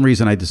for some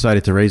reason I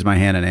decided to raise my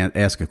hand and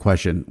ask a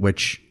question,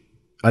 which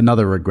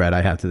another regret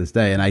I have to this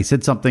day. And I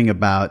said something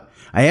about,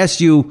 I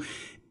asked you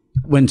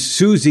when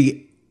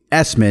Susie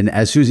Essman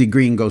as Susie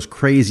Green goes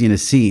crazy in a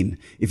scene,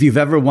 if you've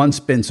ever once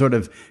been sort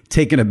of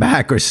taken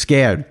aback or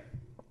scared,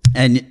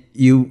 and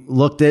you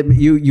looked at me,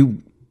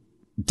 you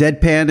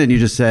deadpanned and you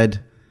just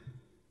said,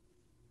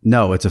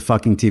 no, it's a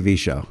fucking TV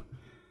show.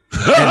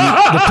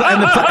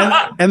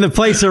 And the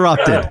place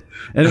erupted,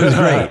 and it was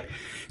great.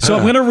 So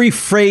I'm going to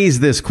rephrase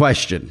this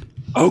question.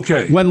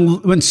 Okay.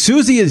 When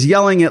Susie is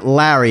yelling at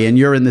Larry and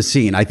you're in the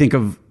scene, I think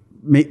of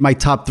my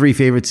top 3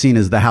 favorite scene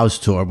is the house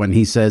tour when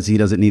he says he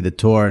doesn't need the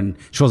tour and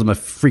shows him a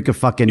freak of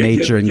fucking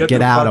nature and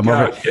get out. I'm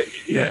over.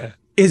 Yeah.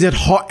 Is it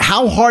hard?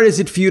 How hard is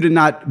it for you to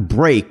not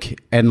break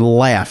and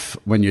laugh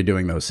when you're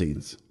doing those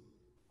scenes?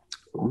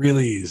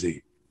 Really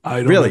easy.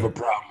 I don't have a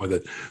problem with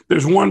it.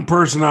 There's one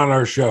person on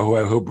our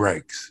show who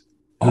breaks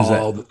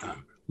all the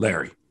time.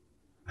 Larry.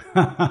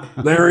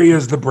 Larry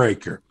is the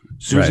breaker.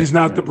 Susie's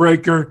not the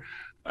breaker.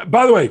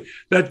 By the way,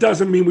 that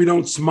doesn't mean we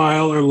don't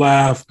smile or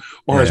laugh,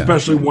 or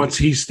especially once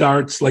he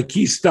starts, like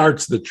he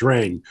starts the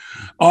train.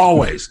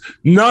 Always.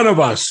 None of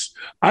us.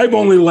 I've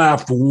only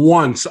laughed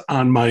once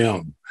on my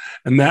own.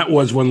 And that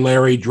was when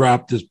Larry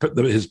dropped his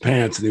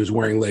pants and he was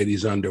wearing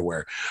ladies'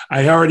 underwear.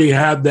 I already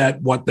had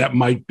that, what that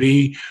might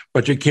be,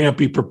 but you can't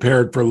be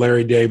prepared for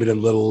Larry David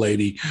and little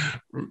lady,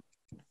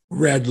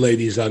 red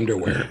ladies'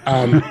 underwear.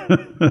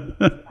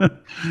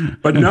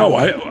 But no,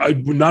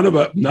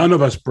 none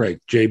of us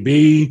break.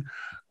 JB,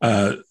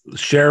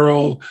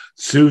 Cheryl,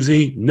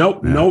 Susie,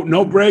 nope,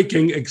 no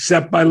breaking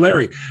except by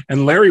Larry.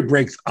 And Larry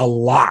breaks a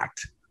lot.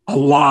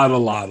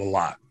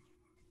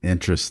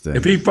 Interesting.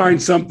 If he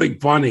finds something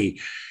funny,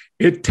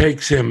 it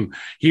takes him,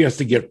 he has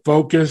to get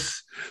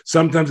focused.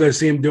 Sometimes I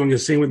see him doing a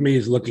scene with me.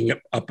 He's looking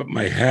up at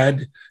my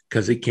head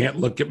because he can't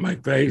look at my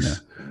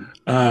face.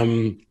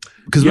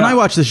 Because when I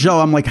watch the show,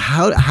 I'm like,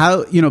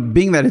 how,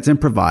 being that it's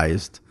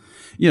improvised,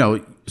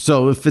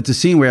 so if it's a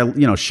scene where,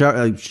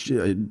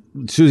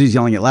 Susie's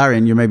yelling at Larry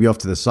and you're maybe off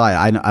to the side,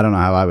 I don't know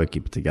how I would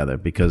keep it together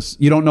because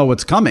you don't know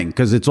what's coming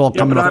because it's all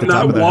coming off the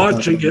top of the head. I'm not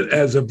watching it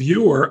as a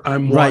viewer.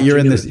 I'm watching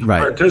it as a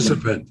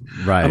participant.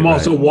 Right. I'm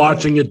also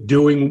watching it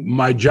doing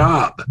my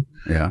job.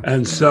 Yeah.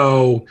 And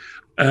so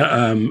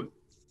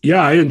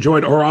Yeah, I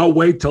enjoyed, or I'll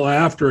wait till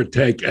after a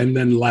take and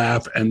then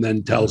laugh and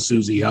then tell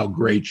Susie how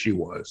great she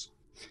was.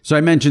 So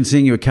I mentioned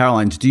seeing you at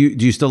Caroline's. Do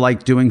you still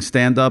like doing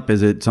stand-up?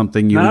 Is it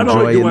something you enjoy? Not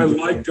only do I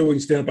like doing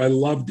stand-up, I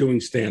love doing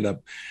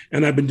stand-up.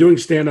 And I've been doing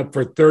stand-up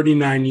for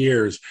 39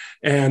 years.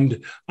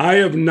 And I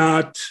have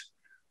not,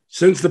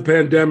 since the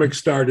pandemic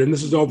started, and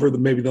this is over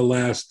maybe the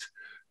last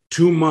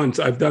 2 months,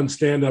 I've done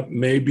stand-up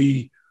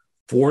maybe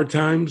 4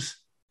 times.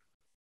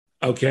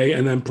 Okay.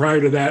 And then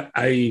prior to that,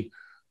 I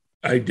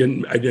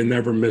didn't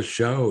ever miss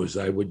shows.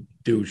 I would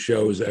do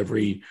shows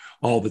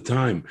all the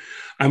time.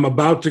 I'm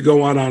about to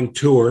go out on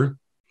tour.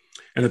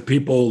 And if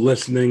people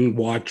listening,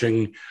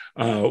 watching,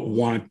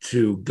 want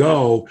to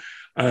go,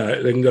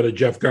 they can go to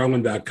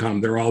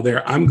jeffgarland.com. They're all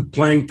there. I'm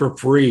playing for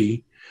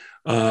free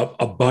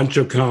a bunch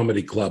of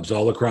comedy clubs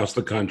all across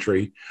the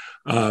country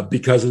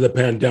because of the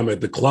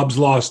pandemic. The clubs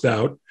lost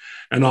out,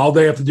 and all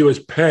they have to do is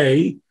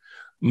pay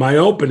my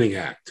opening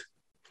act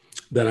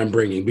that I'm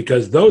bringing,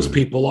 because those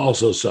people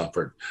also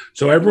suffered.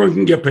 So everyone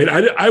can get paid.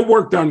 I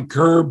worked on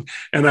Curb,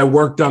 and I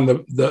worked on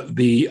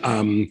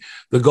the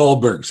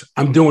Goldbergs.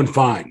 I'm doing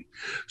fine.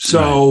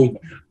 So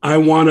I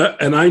want to,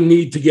 and I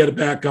need to get it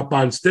back up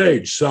on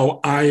stage. So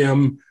I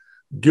am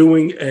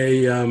doing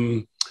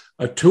a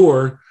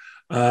tour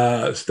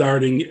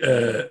starting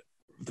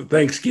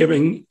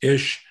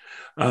Thanksgiving-ish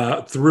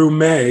through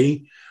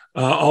May,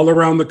 all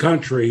around the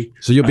country.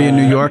 So you'll be in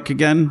New York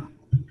again?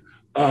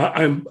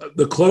 I'm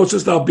the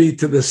closest I'll be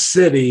to the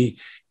city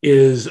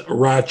is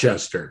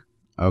Rochester.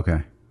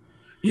 Okay.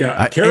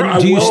 Yeah.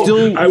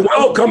 I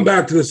will come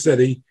back to the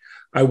city.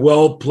 I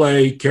will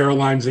play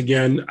Caroline's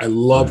again. I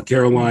love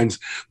Caroline's.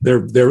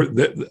 They're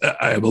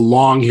I have a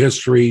long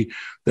history.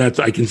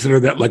 I consider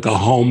that like a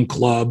home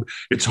club.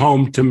 It's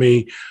home to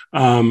me.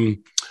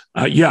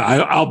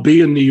 I'll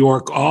be in New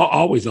York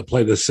always. I'll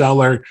play the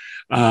Cellar.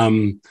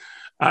 I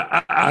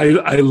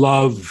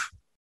love.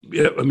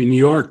 I mean, New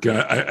York.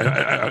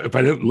 If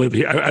I didn't live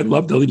here, I'd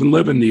love to even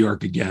live in New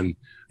York again.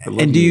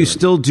 And do you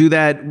still do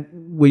that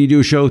when you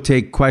do a show?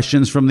 Take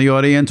questions from the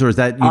audience, or is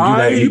that you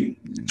do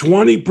that?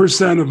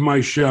 20% of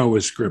my show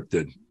is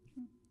scripted.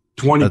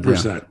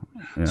 20%.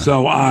 Yeah.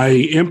 So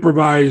I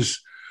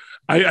improvise.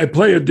 I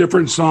play a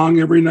different song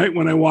every night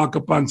when I walk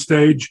up on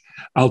stage.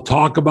 I'll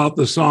talk about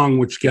the song,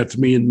 which gets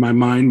me in my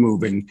mind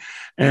moving.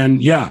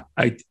 And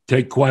I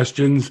take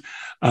questions.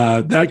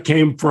 That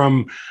came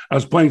from, I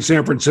was playing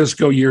San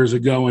Francisco years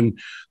ago, and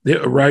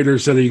the writer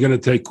said, "Are you going to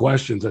take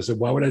questions?" I said,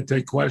 "Why would I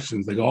take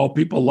questions?" They go, "Oh,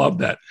 people love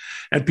that."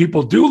 And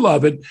people do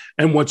love it.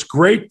 And what's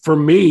great for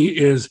me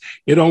is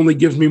it only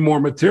gives me more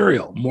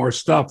material, more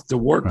stuff to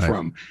work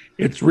from.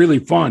 It's really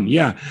fun.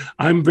 Yeah,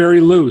 I'm very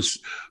loose.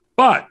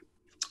 But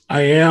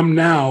I am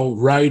now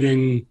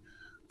writing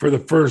for the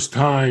first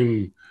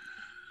time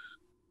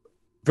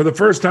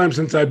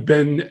since I've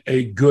been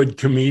a good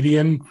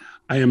comedian.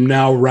 I am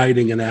now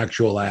writing an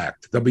actual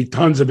act. There'll be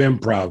tons of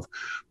improv,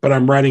 but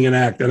I'm writing an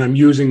act, and I'm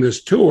using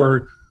this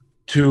tour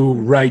to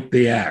write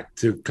the act,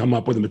 to come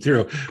up with the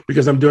material,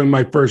 because I'm doing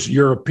my first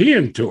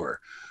European tour,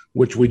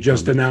 which we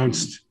just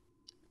announced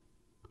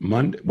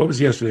Monday. What was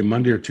yesterday?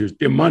 Monday or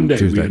Tuesday?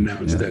 Monday we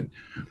announced it.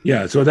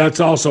 Yeah. So that's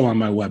also on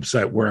my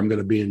website, where I'm going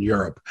to be in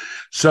Europe.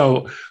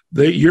 So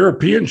the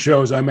European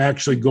shows, I'm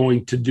actually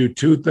going to do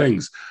 2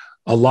 things: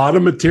 a lot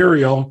of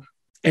material,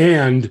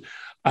 and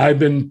I've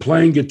been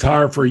playing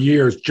guitar for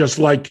years, just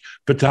like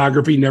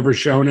photography never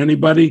shown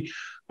anybody.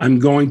 I'm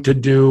going to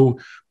do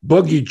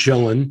Boogie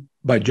Chillin'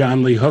 by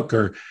John Lee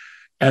Hooker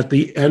at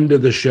the end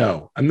of the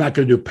show. I'm not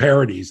going to do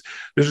parodies.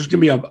 There's just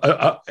going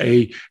to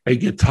be a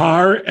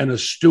guitar and a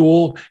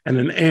stool and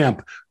an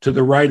amp to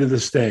the right of the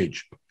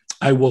stage.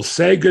 I will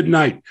say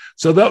goodnight.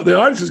 So the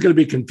audience is going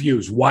to be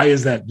confused. Why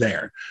is that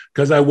there?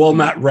 Because I will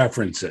not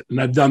reference it.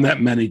 And I've done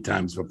that many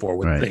times before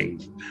with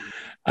things.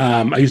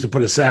 I used to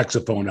put a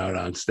saxophone out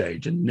on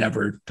stage and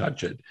never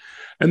touch it.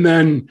 And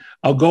then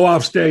I'll go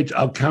off stage.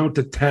 I'll count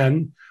to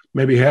 10.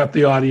 Maybe half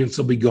the audience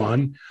will be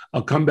gone.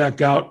 I'll come back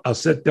out. I'll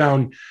sit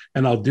down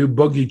and I'll do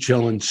Boogie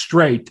Chillin'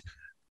 straight,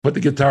 put the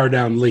guitar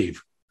down,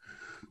 leave.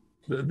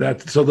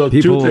 So those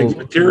 2 things,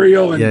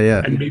 material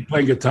and me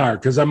playing guitar.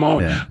 Because I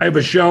have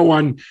a show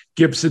on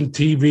Gibson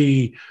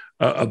TV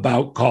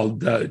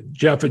called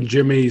Jeff and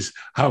Jimmy's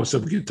House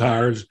of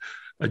Guitars,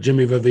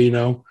 Jimmy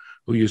Vivino,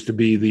 who used to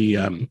be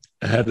the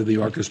head of the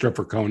orchestra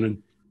for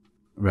Conan.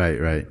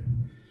 Right.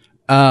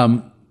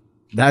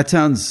 That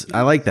sounds,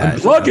 I like that. I'm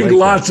plugging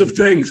lots of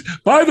things.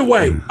 By the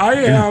way, I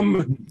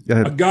am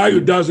a guy who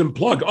doesn't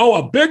plug. Oh,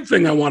 a big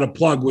thing I want to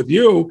plug with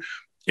you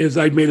is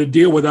I made a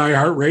deal with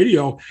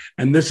iHeartRadio,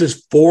 and this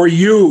is for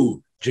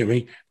you,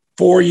 Jimmy,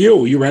 for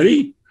you. You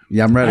ready?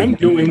 Yeah, I'm ready. I'm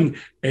doing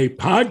a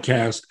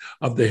podcast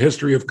of the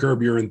history of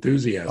Curb Your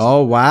Enthusiasm.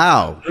 Oh,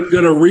 wow. I'm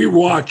going to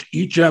rewatch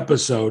each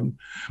episode,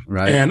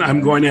 and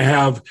I'm going to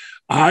have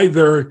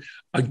either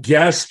a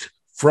guest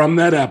from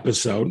that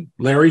episode,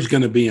 Larry's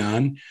going to be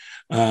on,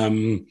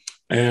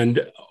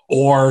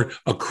 or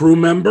a crew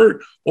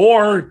member,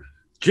 or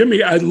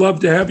Jimmy, I'd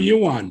love to have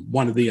you on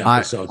one of the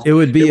episodes. It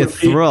would be a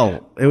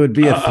thrill. It would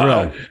be a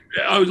thrill.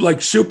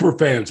 like super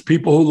fans,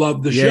 people who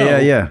love the show.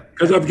 Yeah.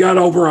 Because I've got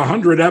over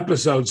 100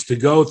 episodes to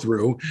go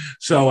through,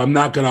 so I'm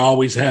not going to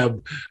always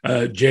have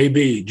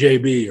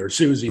JB, or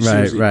Susie.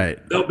 Right.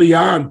 They'll be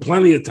on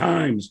plenty of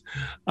times.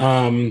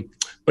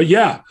 But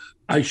yeah,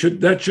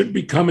 that should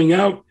be coming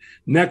out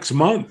next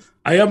month.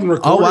 I haven't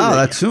recorded. Oh wow,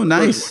 that's soon.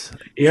 Nice.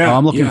 Yeah,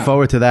 I'm looking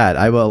forward to that.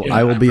 I will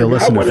be a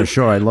listener for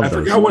sure. I love those.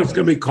 I forgot what it's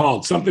going to be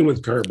called. Something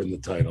with Curb in the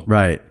title.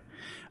 Right.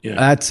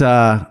 Yeah.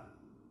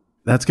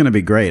 That's going to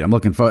be great. I'm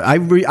looking forward. I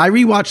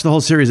rewatched the whole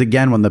series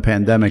again when the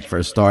pandemic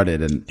first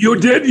started, and you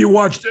did. You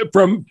watched it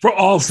for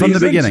all seasons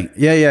from the beginning.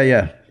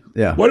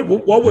 Yeah.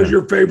 What was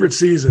your favorite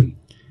season?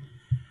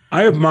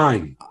 I have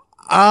mine.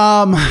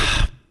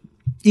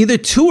 Either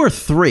 2 or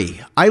 3.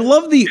 I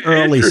love the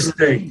early.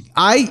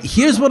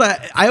 Here's what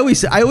I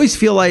always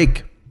feel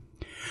like.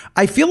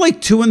 I feel like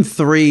 2 and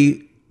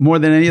 3 more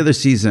than any other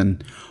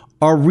season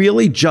are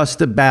really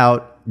just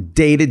about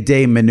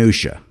day-to-day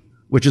minutia,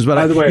 which is what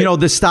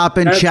the stop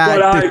and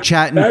chat, the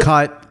chat and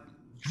cut.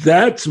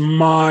 That's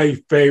my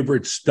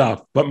favorite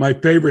stuff. But my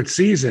favorite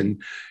season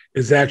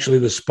is actually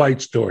the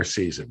Spite Store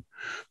season.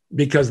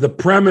 Because the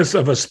premise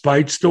of a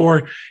Spite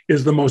Store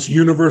is the most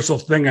universal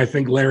thing I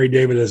think Larry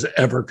David has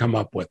ever come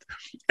up with.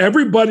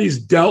 Everybody's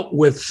dealt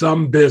with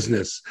some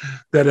business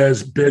that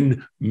has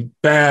been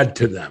bad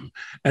to them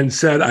and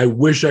said, I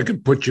wish I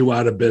could put you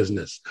out of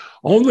business.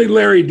 Only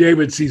Larry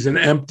David sees an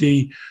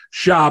empty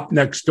shop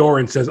next door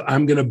and says,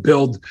 I'm going to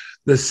build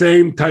the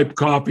same type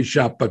coffee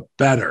shop, but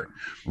better.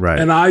 Right.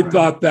 And I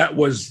thought that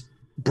was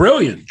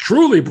brilliant,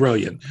 truly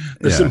brilliant,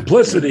 the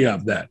simplicity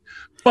of that.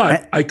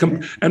 But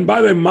and by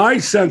the way, my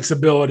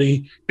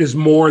sensibility is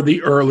more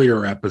the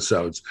earlier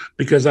episodes,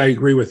 because I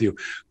agree with you.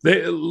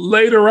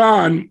 Later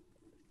on,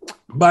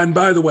 and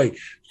by the way,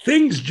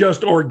 things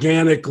just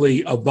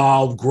organically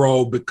evolve,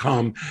 grow,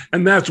 become,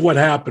 and that's what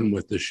happened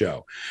with the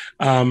show.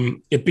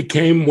 It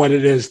became what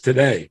it is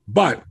today.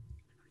 But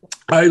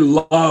I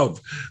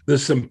love the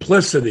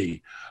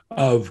simplicity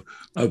of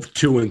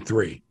 2 and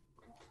 3.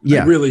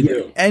 Yeah, I really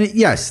do. And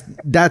yes,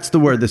 that's the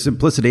word, the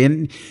simplicity.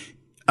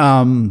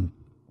 And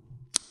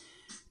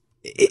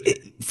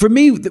for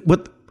me,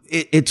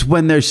 it's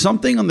when there's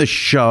something on the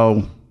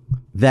show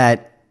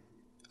that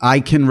I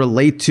can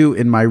relate to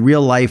in my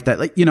real life that,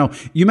 like,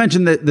 you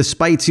mentioned the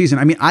Spite season.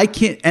 I mean, I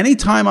can't,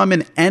 anytime I'm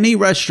in any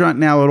restaurant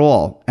now at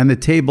all and the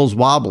table's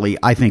wobbly,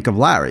 I think of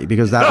Larry,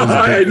 because that was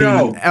I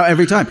know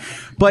every time.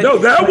 But no,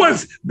 that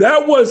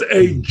was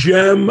a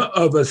gem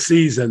of a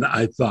season.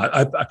 I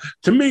thought,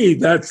 to me,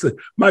 that's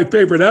my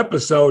favorite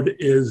episode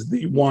is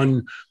the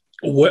one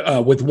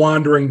with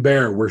Wandering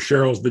Bear, where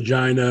Cheryl's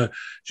vagina,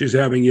 she's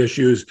having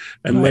issues,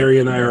 and Larry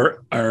and I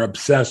are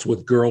obsessed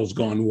with Girls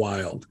Gone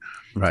Wild.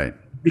 Right.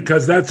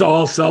 Because that's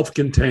all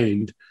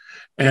self-contained,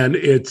 and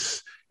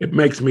it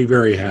makes me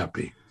very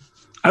happy.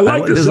 I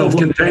like the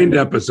self-contained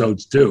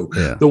episodes too,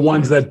 the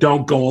ones that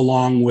don't go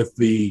along with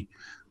the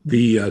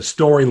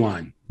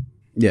storyline.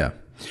 Yeah.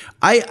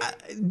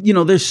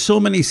 There's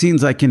so many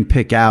scenes I can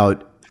pick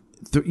out.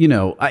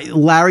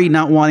 Larry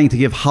not wanting to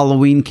give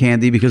Halloween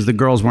candy because the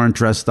girls weren't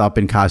dressed up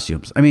in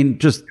costumes. I mean,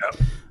 just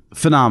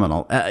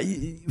phenomenal.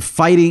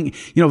 Fighting,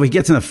 if he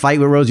gets in a fight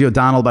with Rosie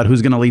O'Donnell about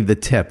who's going to leave the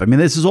tip. I mean,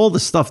 this is all the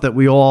stuff that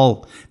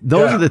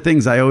those are the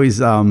things I always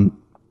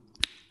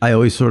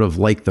sort of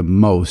like the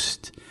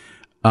most.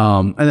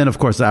 And then of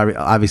course,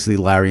 obviously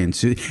Larry and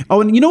Sue. Oh,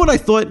 and you know what I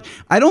thought?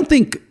 I don't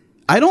think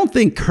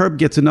Curb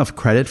gets enough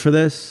credit for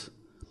this.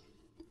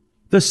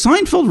 The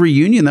Seinfeld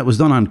reunion that was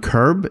done on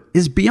Curb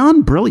is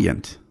beyond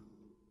brilliant.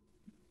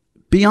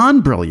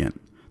 Beyond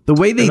brilliant. The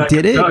way they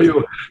did it.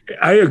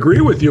 I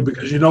agree with you,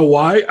 because you know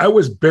why? I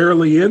was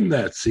barely in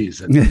that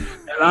season. And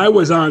I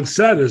was on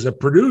set as a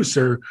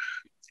producer,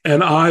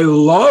 and I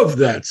loved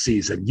that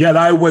season. Yet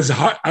I was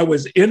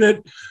in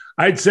it.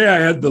 I'd say I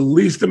had the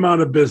least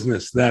amount of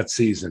business that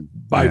season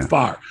by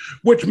far,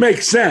 which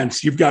makes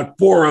sense. You've got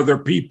 4 other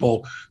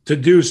people to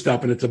do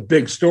stuff, and it's a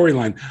big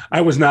storyline.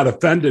 I was not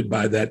offended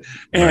by that.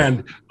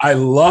 And I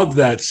love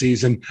that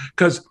season,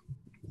 because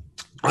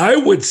I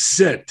would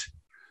sit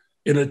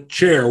in a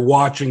chair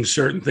watching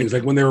certain things,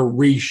 like when they were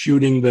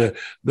reshooting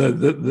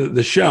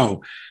the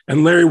show,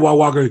 and Larry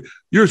Walker,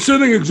 you're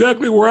sitting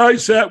exactly where I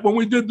sat when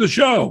we did the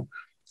show.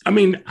 I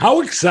mean, how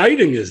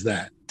exciting is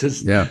that?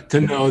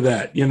 To know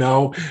that,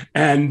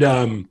 and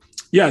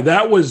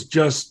that was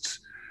just,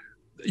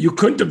 you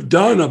couldn't have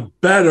done a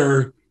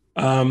better,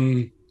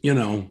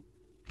 reunion.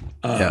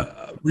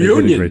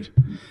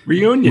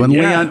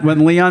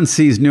 When Leon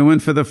sees Newman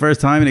for the first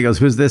time and he goes,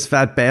 "Who's this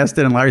fat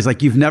bastard?" and Larry's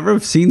like, "You've never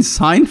seen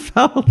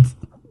Seinfeld?"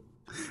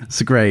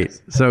 It's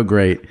great, so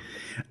great.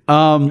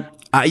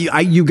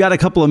 You got a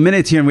couple of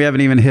minutes here, and we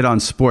haven't even hit on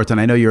sports. And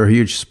I know you're a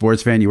huge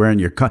sports fan. You're wearing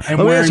your cut. Let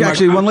me ask you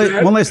actually one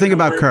last thing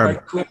about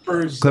Curb.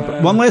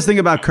 One last thing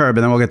about Curb,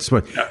 and then we'll get to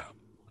sports. Yeah.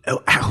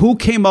 Who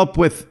came up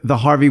with the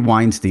Harvey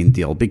Weinstein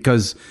deal?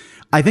 Because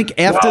I think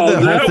after the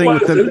whole thing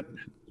with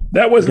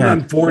that was an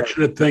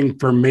unfortunate thing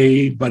for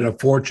me, but a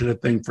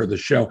fortunate thing for the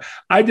show.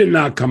 I did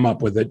not come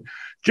up with it.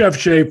 Jeff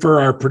Schaefer,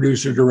 our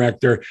producer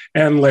director,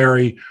 and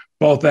Larry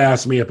both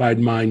asked me if I'd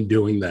mind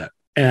doing that.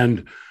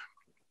 And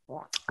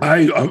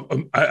I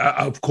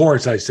of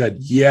course, I said,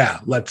 yeah,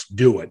 let's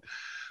do it.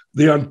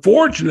 The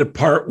unfortunate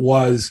part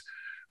was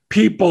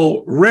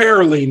people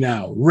rarely,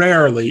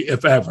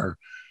 if ever,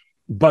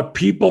 but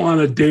people on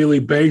a daily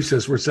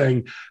basis were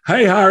saying,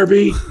 hey,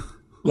 Harvey,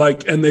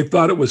 and they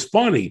thought it was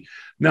funny.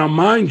 Now,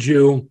 mind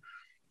you,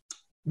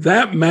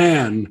 that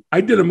man, I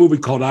did a movie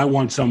called I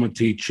Want Someone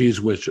to Eat Cheese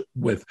with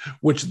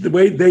which the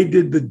way they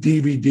did the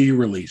DVD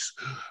release,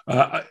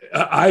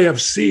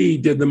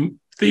 IFC did the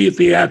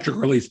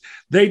theatrical release.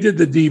 They did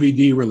the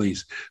DVD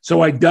release.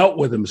 So I dealt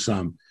with him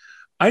some.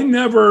 I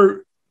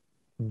never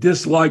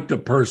disliked a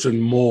person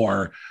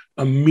more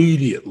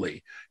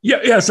immediately.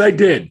 Yes, I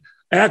did.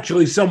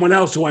 Actually, someone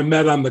else who I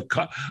met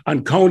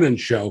on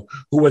Conan's show,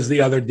 who was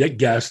the other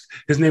guest,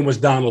 his name was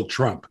Donald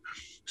Trump.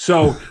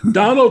 So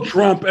Donald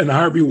Trump and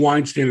Harvey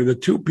Weinstein are the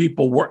two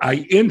people where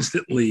I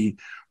instantly,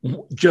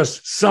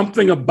 just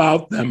something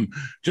about them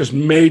just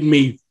made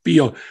me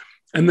feel.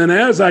 And then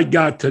as I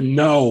got to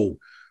know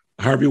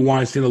Harvey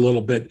Weinstein a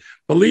little bit,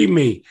 believe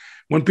me,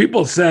 when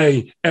people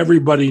say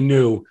everybody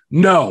knew,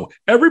 no,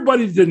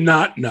 everybody did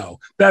not know.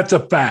 That's a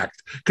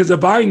fact. Because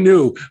if I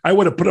knew, I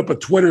would have put up a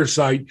Twitter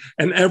site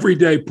and every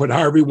day put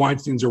Harvey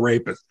Weinstein's a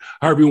rapist.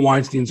 Harvey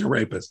Weinstein's a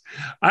rapist.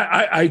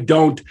 I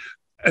don't.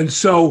 And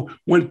so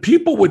when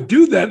people would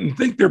do that and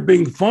think they're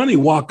being funny,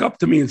 walk up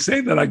to me and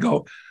say that, I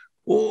go,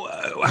 well,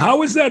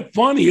 how is that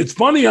funny? It's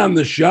funny on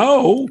the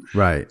show.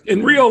 Right.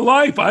 In real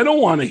life, I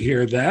don't want to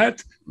hear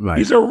that. Right.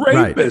 He's a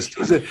rapist.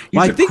 Right.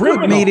 He's I think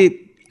criminal. What made it,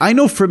 I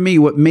know for me,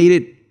 what made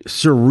it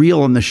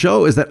surreal on the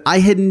show is that I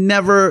had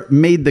never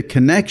made the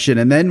connection.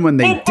 And then when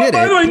they did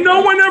by it. the way,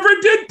 no one ever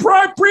did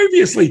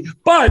previously,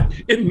 but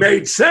it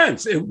made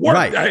sense. It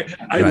worked. Right.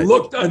 I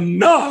looked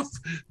enough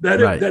that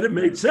it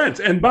made sense.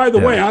 And by the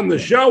way, on the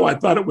show, I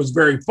thought it was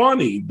very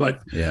funny,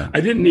 but I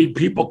didn't need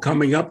people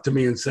coming up to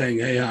me and saying,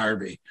 hey,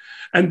 Harvey.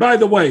 And by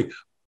the way,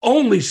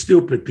 only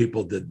stupid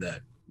people did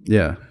that.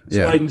 Yeah.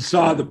 So I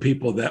saw the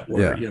people that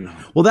were,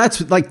 Well,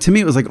 that's like, to me,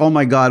 it was like, oh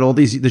my God,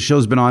 the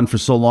show's been on for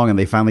so long and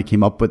they finally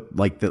came up with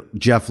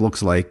Jeff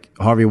looks like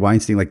Harvey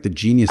Weinstein, like the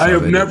genius. I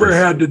have never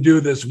had to do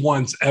this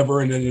once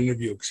ever in an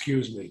interview.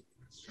 Excuse me.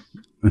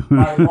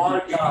 My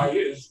lawn guy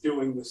is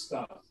doing the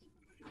stuff.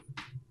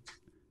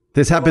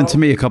 This happened to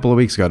me a couple of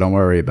weeks ago. Don't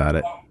worry about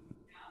it.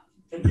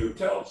 Can you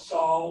tell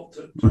Saul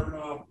to turn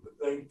off the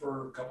thing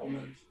for a couple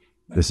minutes?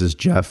 This is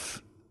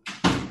Jeff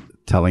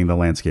telling the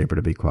landscaper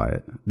to be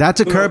quiet.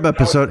 That's a Curb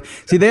episode.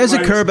 See, there's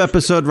a Curb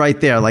episode right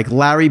there. Like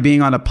Larry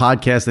being on a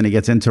podcast and he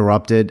gets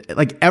interrupted.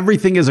 Like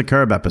everything is a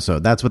Curb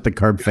episode. That's what the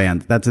Curb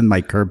fans. That's in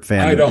my Curb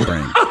fan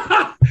brain.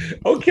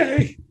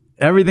 Okay.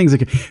 Everything's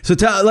okay. So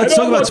let's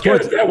talk about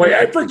sports. That way,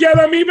 I forget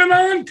I'm even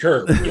on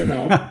Curb.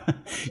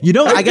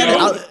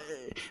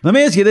 Let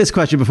me ask you this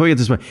question before we get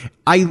to this point.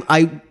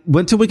 I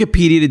went to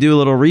Wikipedia to do a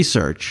little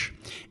research.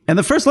 And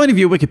the first line of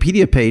your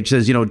Wikipedia page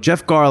says,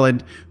 Jeff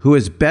Garlin, who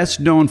is best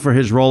known for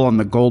his role on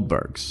the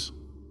Goldbergs.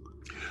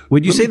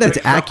 Would you say that's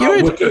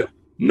accurate?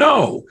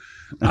 No.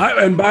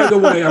 And by the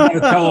way, I'm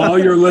going to tell all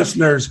your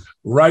listeners,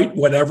 write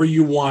whatever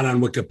you want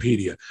on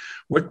Wikipedia.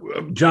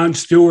 What Jon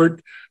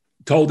Stewart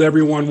told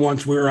everyone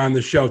once we were on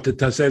the show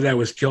to say that I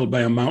was killed by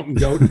a mountain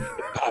goat.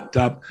 Popped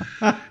up.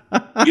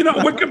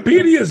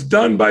 Wikipedia is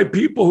done by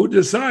people who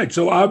decide.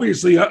 So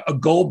obviously a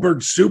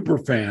Goldberg super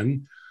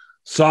fan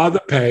saw the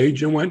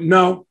page and went,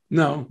 no.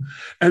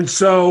 And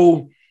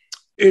so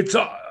it's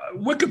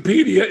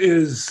Wikipedia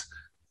is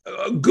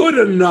good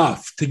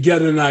enough to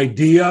get an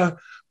idea,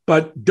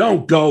 but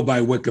don't go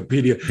by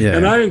Wikipedia. Yeah.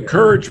 And I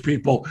encourage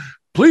people,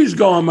 please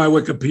go on my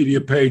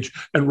Wikipedia page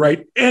and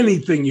write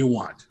anything you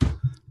want.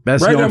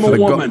 Best known for the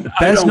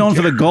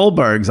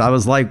Goldbergs. I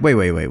was like, wait.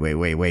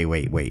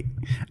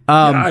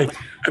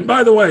 And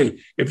by the way,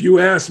 if you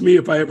ask me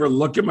if I ever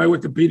look at my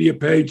Wikipedia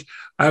page,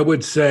 I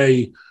would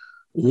say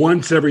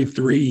once every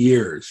 3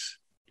 years.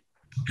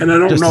 And I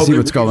don't know. Just to see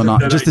what's going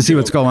on. Just to see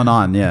what's going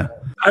on. Yeah.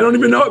 I don't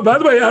even know. By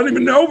the way, I don't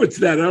even know if it's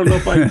that. I don't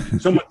know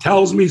if someone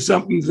tells me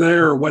something's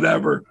there or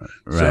whatever.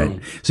 Right.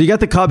 So you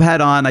got the Cub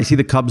hat on. I see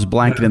the Cubs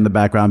blanket in the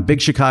background.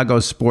 Big Chicago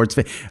sports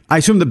fan. I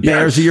assume the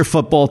Bears are your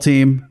football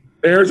team.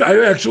 Bears. I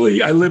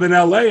live in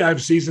LA. I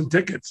have season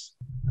tickets.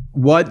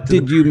 What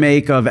did you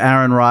make of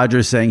Aaron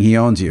Rodgers saying he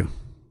owns you?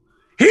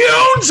 He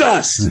owns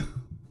us.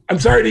 I'm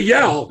sorry to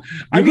yell.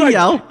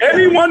 Yell.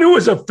 Anyone who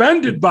is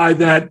offended by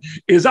that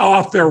is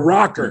off their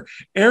rocker.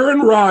 Aaron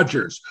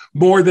Rodgers,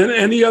 more than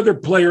any other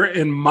player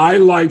in my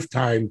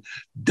lifetime,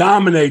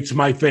 dominates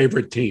my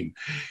favorite team.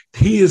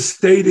 He is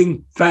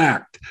stating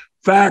fact.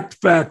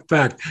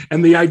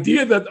 And the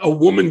idea that a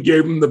woman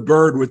gave him the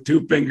bird with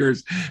 2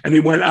 fingers and he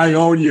went, I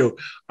own you.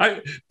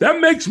 That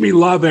makes me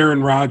love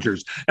Aaron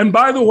Rodgers. And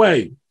by the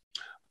way,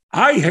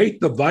 I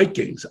hate the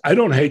Vikings. I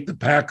don't hate the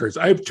Packers.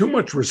 I have too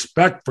much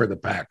respect for the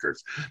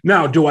Packers.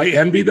 Now, do I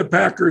envy the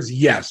Packers?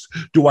 Yes.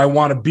 Do I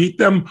want to beat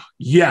them?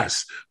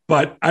 Yes.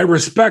 But I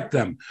respect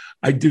them.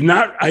 I do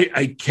not.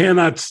 I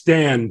cannot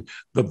stand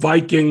the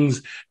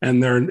Vikings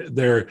and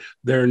their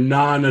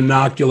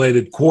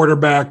non-inoculated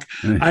quarterback.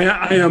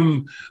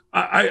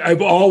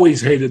 I've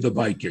always hated the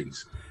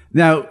Vikings.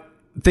 Now,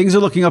 things are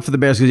looking up for the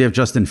Bears because you have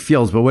Justin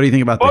Fields. But what do you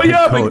think about the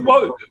head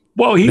coach?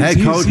 He's the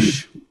head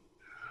coach.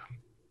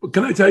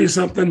 Can I tell you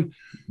something?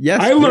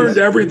 Yes, I learned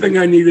everything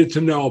I needed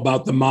to know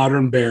about the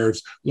modern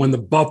Bears when the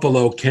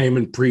Buffalo came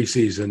in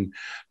preseason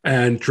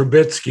and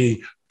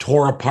Trubisky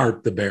tore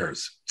apart the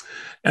Bears.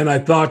 And I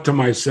thought to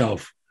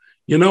myself,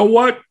 you know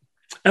what?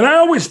 And I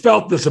always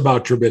felt this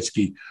about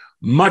Trubisky.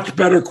 Much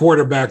better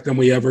quarterback than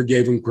we ever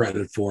gave him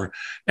credit for.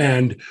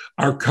 And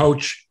our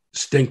coach,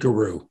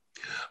 stinkeroo.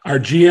 Our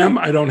GM,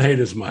 I don't hate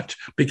as much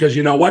because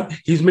you know what?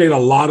 He's made a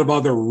lot of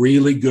other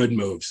really good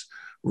moves.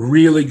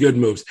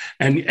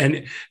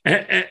 And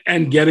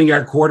getting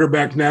our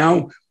quarterback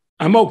now,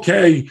 I'm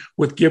okay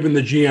with giving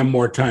the GM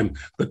more time.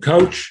 The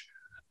coach,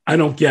 I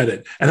don't get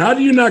it. And how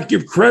do you not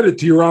give credit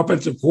to your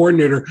offensive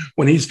coordinator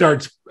when he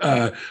starts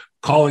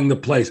calling the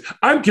plays?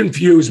 I'm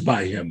confused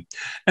by him.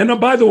 And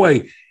by the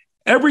way,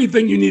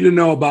 everything you need to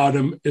know about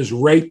him is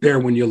right there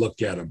when you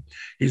look at him.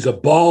 He's a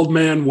bald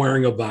man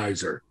wearing a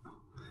visor.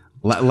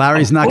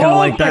 Larry's not going to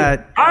like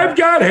that. I've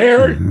got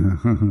hair.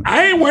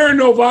 I ain't wearing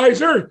no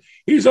visor.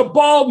 He's a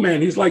bald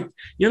man. He's like,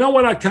 you know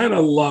what? I kind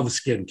of love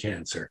skin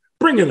cancer.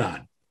 Bring it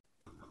on.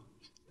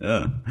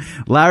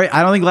 Larry,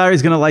 I don't think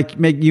Larry's going to like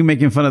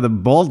making fun of the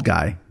bald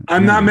guy.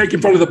 I'm not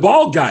making fun of the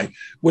bald guy.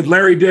 Would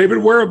Larry David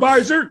wear a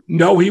visor?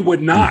 No, he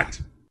would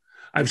not.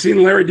 I've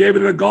seen Larry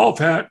David in a golf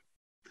hat.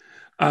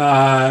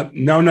 No.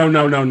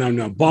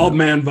 Bald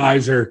man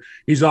visor.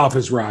 He's off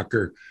his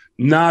rocker.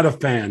 Not a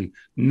fan.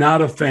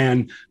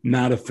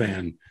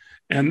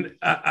 And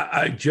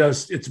I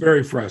just, it's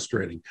very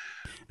frustrating.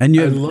 And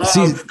I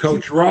love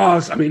Coach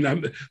Ross. I mean,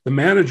 I'm the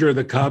manager of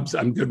the Cubs.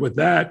 I'm good with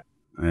that.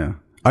 Yeah. All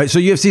right. So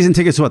you have season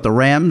tickets to what? The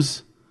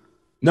Rams?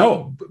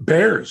 No,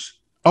 Bears.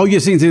 Oh, you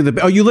have season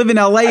tickets. Oh, you live in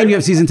LA and you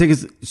have season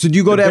tickets. So do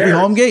you go to every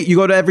home game? You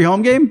go to every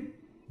home game?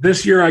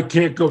 This year, I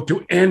can't go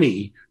to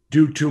any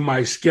due to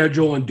my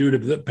schedule and due to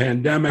the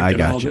pandemic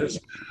and all this.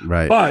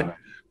 Right. But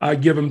I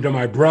give them to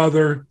my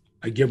brother.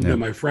 I give them to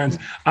my friends.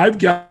 I've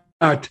got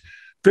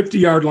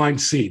 50-yard line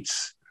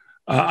seats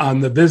on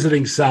the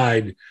visiting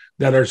side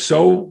that are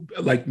so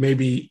like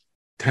maybe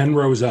 10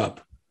 rows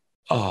up.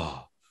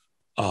 I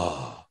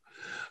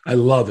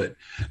love it.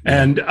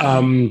 And I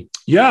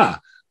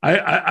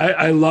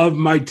love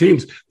my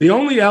teams. The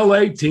only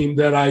LA team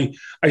that I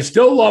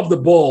still love the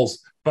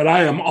Bulls, but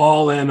I am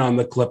all in on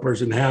the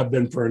Clippers and have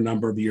been for a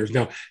number of years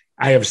now.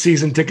 I have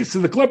season tickets to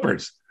the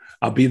Clippers.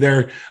 I'll be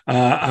there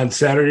on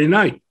Saturday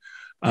night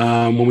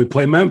when we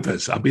play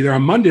Memphis. I'll be there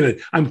on Monday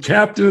night. I'm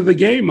captain of the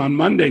game on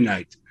Monday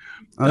night.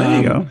 Oh,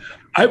 there you go.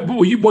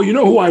 Well, you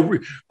know who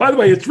by the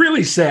way, it's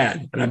really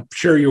sad, and I'm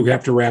sure you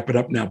have to wrap it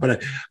up now,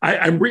 but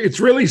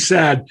it's really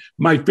sad.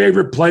 My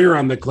favorite player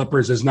on the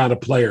Clippers is not a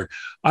player.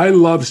 I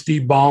love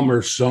Steve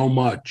Ballmer so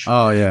much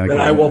that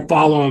I will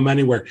follow him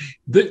anywhere.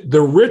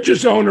 The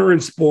richest owner in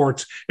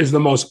sports is the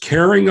most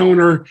caring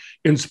owner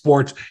in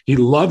sports. He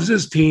loves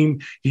his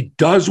team. He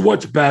does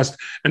what's best.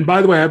 And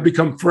by the way, I've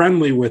become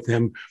friendly with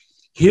him.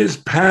 His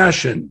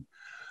passion.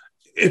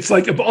 It's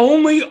like if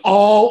only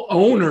all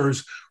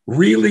owners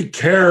really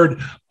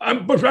cared.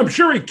 I'm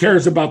sure he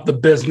cares about the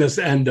business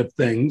end of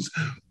things,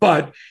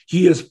 but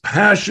he is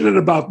passionate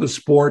about the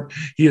sport.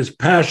 He is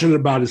passionate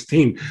about his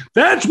team.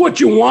 That's what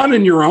you want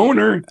in your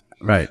owner.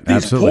 Right.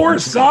 These Absolutely. poor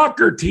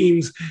soccer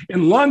teams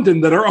in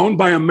London that are owned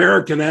by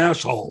American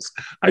assholes.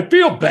 I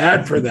feel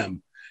bad for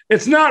them.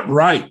 It's not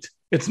right.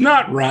 It's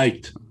not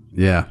right.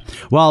 Yeah.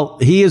 Well,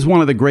 he is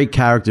one of the great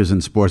characters in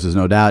sports, there's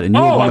no doubt. And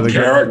a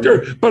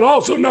character, but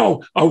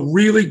also a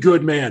really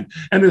good man.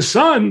 And his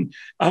son,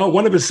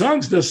 one of his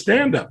sons does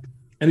stand-up,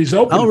 and he's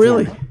open. Oh,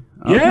 really?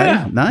 Okay.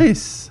 Yeah.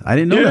 Nice. I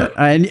didn't know that.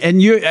 And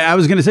I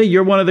was going to say,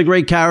 you're one of the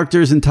great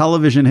characters in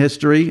television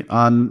history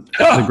on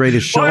the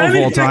greatest show of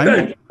all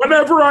time.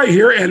 Whenever I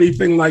hear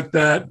anything like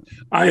that,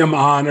 I am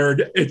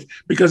honored. It's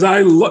because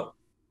I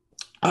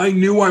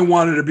knew I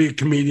wanted to be a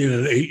comedian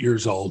at 8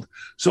 years old.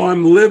 So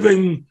I'm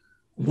living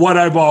what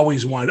I've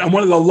always wanted. I'm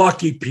one of the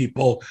lucky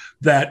people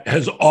that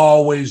has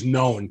always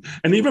known.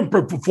 And even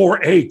before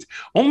 8,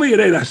 only at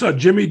 8, I saw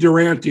Jimmy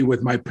Durante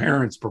with my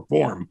parents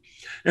perform.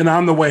 And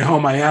on the way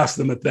home, I asked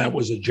them if that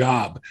was a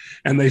job.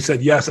 And they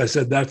said, yes. I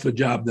said, that's the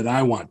job that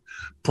I want.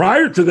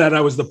 Prior to that,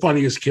 I was the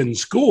funniest kid in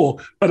school,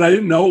 but I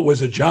didn't know it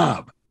was a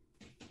job.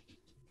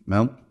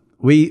 Well,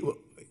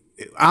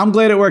 I'm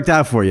glad it worked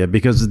out for you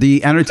because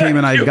the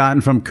entertainment I've gotten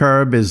from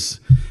Curb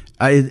is...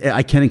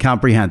 I can't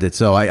comprehend it.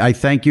 So I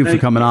thank you for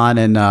coming on.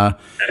 And the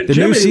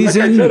Jimmy, new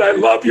season. Like I said, I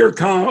love your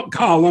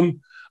column.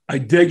 I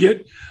dig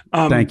it.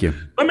 Thank you.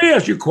 Let me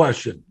ask you a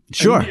question.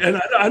 Sure.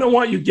 And I don't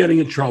want you getting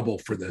in trouble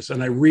for this.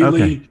 And I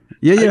really, okay.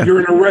 Yeah.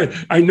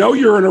 I know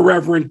you're an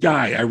irreverent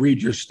guy. I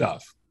read your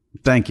stuff.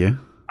 Thank you.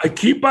 I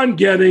keep on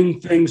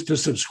getting things to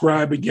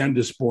subscribe again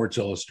to Sports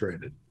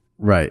Illustrated.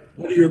 Right.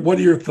 What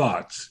are your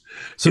thoughts?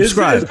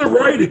 Subscribe.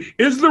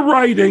 Is the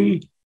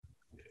writing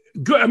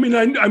good? I mean,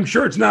 I'm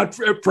sure it's not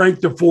Frank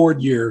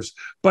DeFord years,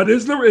 but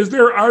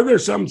are there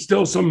some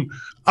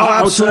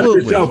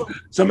absolutely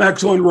some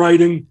excellent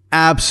writing?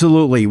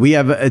 Absolutely. We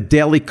have a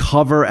daily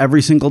cover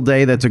every single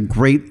day. That's a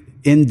great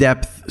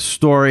in-depth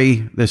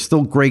story. There's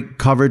still great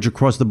coverage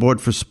across the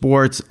board for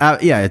sports.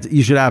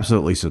 You should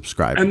absolutely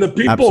subscribe. And the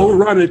people who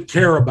run it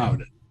care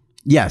about it.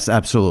 Yes,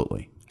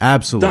 absolutely.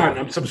 Absolutely. Done.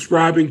 I'm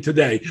subscribing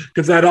today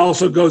because that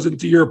also goes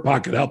into your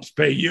pocket, helps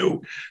pay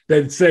you.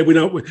 They say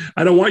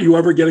I don't want you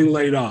ever getting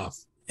laid off.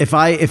 If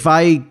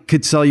I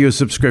could sell you a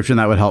subscription,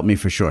 that would help me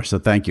for sure. So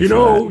thank you. You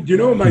know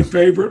who my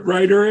favorite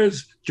writer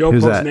is? Joe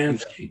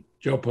Posnanski.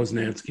 Joe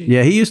Posnanski.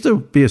 Yeah, he used to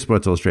be a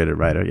Sports Illustrated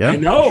writer. Yeah, I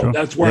know. Sure.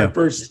 That's where I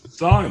first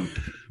saw him.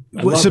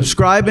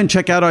 Subscribe and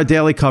check out our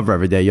daily cover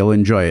every day. You'll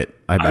enjoy it.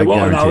 I will,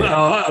 guarantee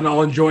it. and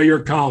I'll enjoy your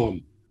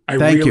column.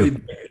 Thank you.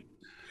 Did.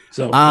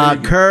 So,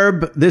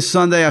 Curb this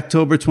Sunday,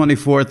 October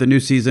 24th, the new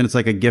season. It's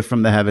like a gift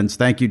from the heavens.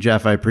 Thank you,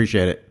 Jeff. I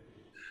appreciate it.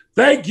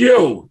 Thank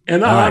you.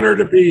 An honor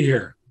to be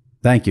here.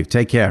 Thank you.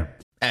 Take care.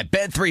 At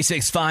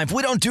Bet365,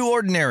 we don't do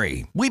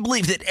ordinary. We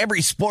believe that every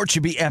sport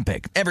should be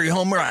epic. Every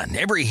home run,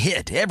 every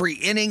hit, every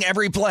inning,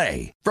 every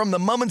play. From the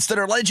moments that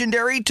are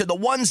legendary to the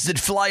ones that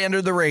fly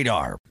under the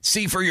radar.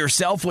 See for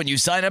yourself when you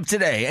sign up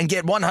today and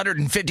get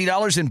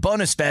 $150 in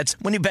bonus bets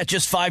when you bet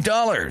just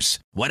 $5.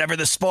 Whatever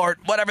the sport,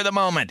 whatever the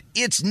moment,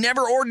 it's never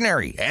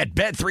ordinary at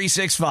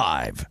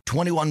Bet365.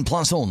 21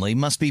 plus only.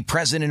 Must be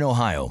present in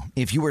Ohio.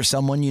 If you or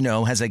someone you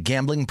know has a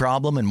gambling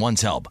problem and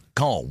wants help,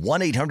 call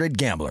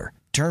 1-800-GAMBLER.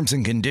 Terms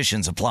and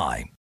conditions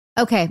apply.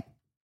 Okay.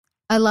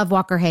 I love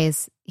Walker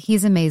Hayes.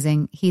 He's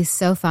amazing. He's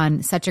so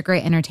fun, such a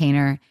great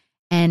entertainer.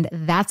 And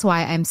that's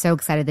why I'm so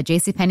excited that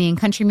JCPenney and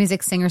country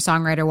music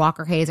singer-songwriter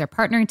Walker Hayes are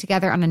partnering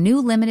together on a new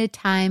limited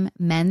time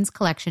men's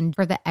collection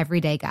for the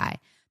everyday guy.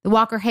 The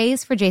Walker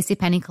Hayes for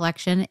JCPenney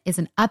collection is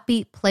an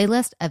upbeat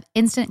playlist of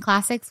instant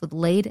classics with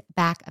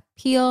laid-back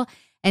appeal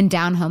and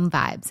down-home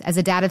vibes. As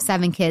a dad of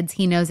 7 kids,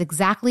 he knows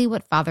exactly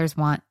what fathers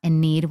want and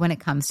need when it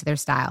comes to their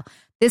style.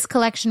 This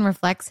collection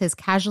reflects his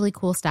casually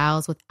cool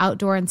styles with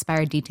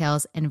outdoor-inspired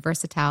details and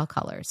versatile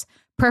colors.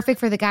 Perfect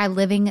for the guy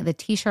living the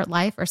t-shirt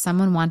life or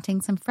someone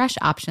wanting some fresh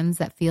options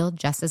that feel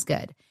just as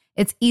good.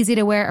 It's easy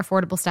to wear,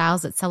 affordable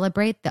styles that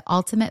celebrate the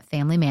ultimate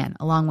family man,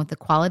 along with the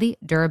quality,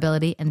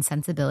 durability, and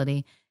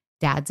sensibility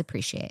dads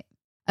appreciate.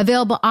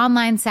 Available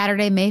online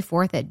Saturday, May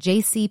 4th at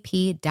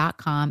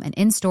jcp.com and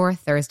in-store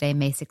Thursday,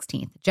 May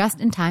 16th,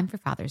 just in time for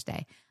Father's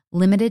Day.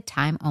 Limited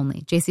time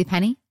only.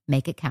 JCPenney,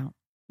 make it count.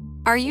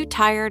 Are you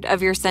tired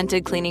of your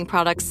scented cleaning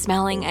products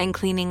smelling and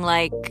cleaning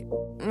like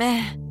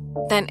meh?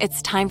 Then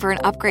it's time for an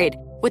upgrade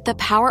with the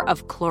power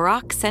of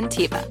Clorox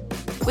Scentiva.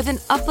 With an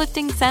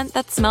uplifting scent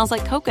that smells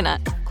like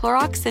coconut,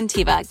 Clorox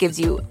Scentiva gives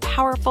you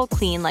powerful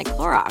clean like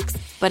Clorox,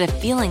 but a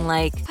feeling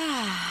like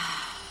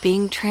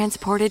being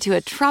transported to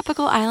a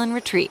tropical island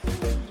retreat.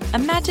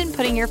 Imagine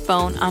putting your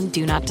phone on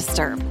Do Not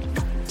Disturb,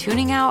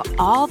 tuning out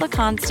all the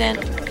constant,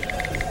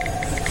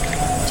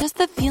 just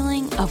the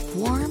feeling of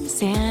warm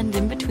sand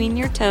in between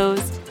your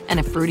toes and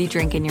a fruity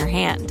drink in your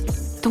hand.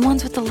 The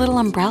ones with the little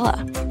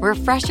umbrella.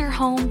 Refresh your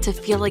home to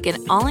feel like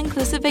an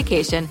all-inclusive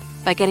vacation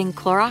by getting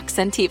Clorox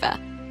Scentiva.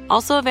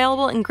 Also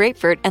available in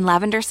grapefruit and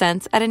lavender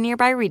scents at a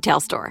nearby retail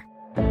store.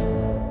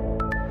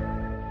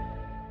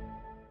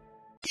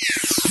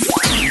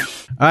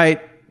 All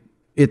right.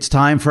 It's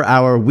time for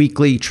our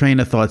weekly Train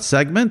of Thought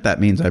segment. That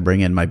means I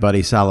bring in my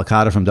buddy Sal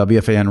Licata from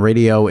WFAN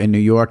Radio in New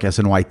York,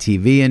 SNY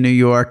TV in New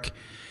York.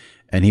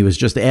 And he was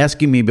just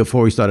asking me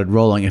before we started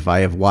rolling if I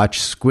have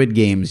watched Squid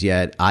Games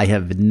yet. I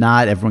have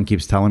not. Everyone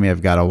keeps telling me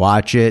I've got to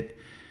watch it.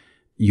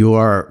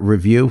 Your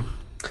review?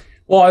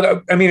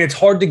 Well, I mean, it's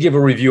hard to give a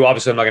review.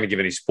 Obviously, I'm not going to give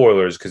any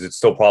spoilers because it's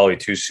still probably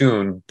too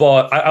soon.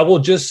 But I will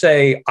just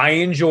say I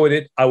enjoyed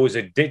it. I was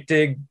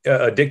addicted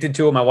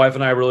to it. My wife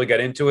and I really got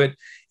into it.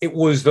 It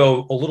was,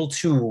 though, a little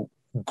too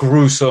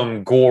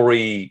gruesome,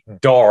 gory,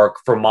 dark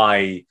for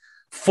my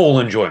full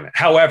enjoyment.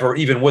 However,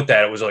 even with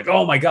that, it was like,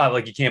 oh my God,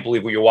 like you can't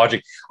believe what you're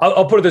watching.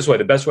 I'll put it this way.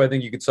 The best way I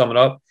think you could sum it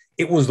up,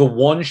 it was the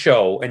one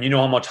show, and you know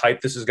how much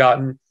hype this has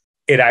gotten,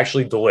 it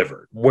actually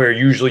delivered, where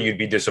usually you'd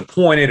be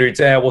disappointed or you'd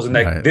say, it wasn't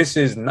that. Right.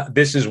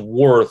 This is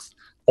worth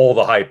all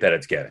the hype that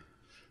it's getting.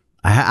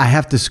 I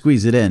have to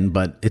squeeze it in,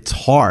 but it's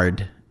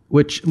hard,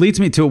 which leads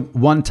me to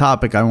one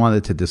topic I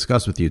wanted to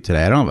discuss with you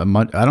today. I don't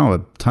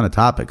have a ton of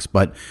topics,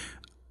 but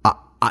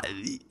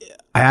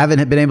I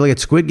haven't been able to get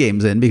Squid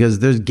Games in because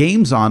there's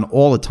games on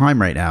all the time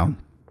right now.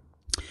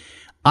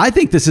 I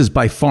think this is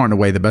by far and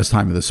away the best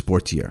time of the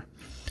sports year.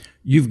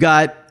 You've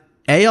got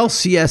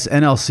ALCS,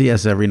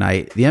 NLCS every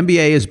night. The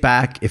NBA is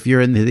back. If you're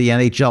in the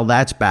NHL,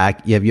 that's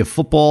back. You have your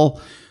football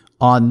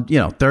on,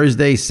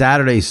 Thursday,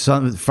 Saturday,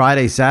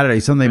 Friday, Saturday,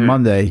 Sunday,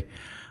 Monday.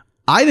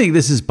 I think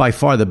this is by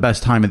far the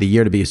best time of the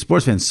year to be a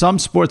sports fan. Some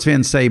sports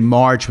fans say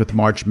March with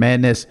March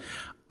Madness.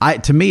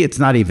 To me, it's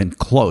not even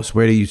close.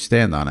 Where do you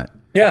stand on it?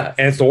 Yeah,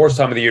 and it's the worst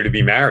time of the year to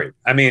be married.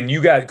 I mean,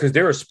 because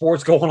there are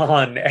sports going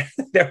on.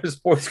 There are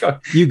sports going.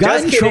 You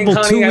got in trouble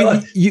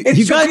too.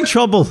 You got in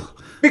trouble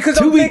because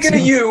I'm thinking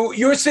of you.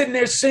 You're sitting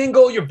there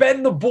single. You're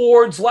betting the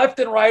boards left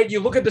and right. You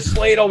look at the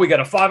slate. Oh, we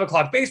got a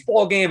 5:00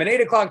 baseball game, an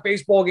 8:00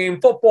 baseball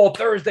game, football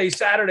Thursday,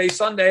 Saturday,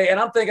 Sunday, and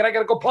I'm thinking I got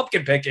to go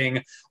pumpkin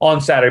picking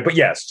on Saturday. But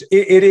yes,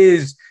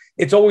 it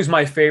It's always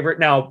my favorite.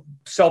 Now,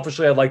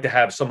 selfishly, I'd like to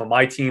have some of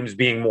my teams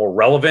being more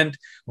relevant.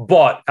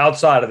 But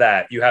outside of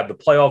that, you have the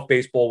playoff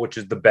baseball, which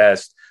is the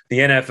best. The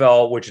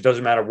NFL, which it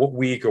doesn't matter what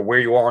week or where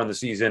you are in the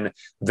season,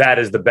 that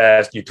is the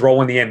best. You throw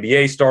in the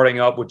NBA starting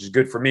up, which is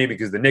good for me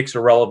because the Knicks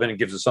are relevant. It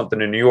gives us something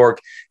in New York,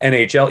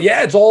 NHL.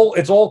 Yeah, it's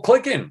all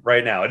clicking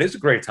right now. It is a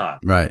great time.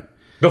 Right.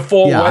 The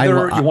fall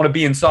weather, you want to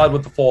be inside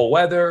with the fall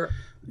weather.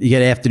 You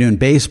get afternoon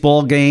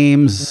baseball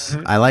games.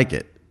 I like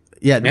it.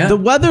 Yeah, the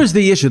weather is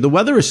the issue. The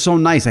weather is so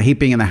nice. I hate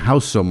being in the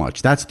house so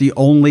much. That's the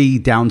only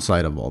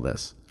downside of all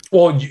this.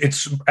 Well,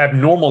 it's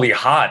abnormally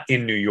hot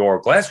in New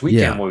York. Last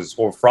weekend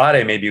or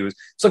Friday, maybe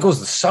it's like it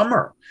was the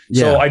summer.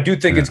 So I do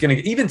think it's going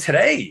to, even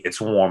today it's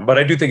warm, but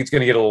I do think it's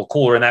going to get a little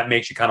cooler, and that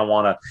makes you kind of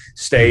want to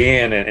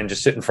stay in and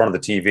just sit in front of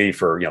the TV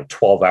for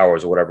 12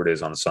 hours or whatever it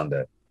is on a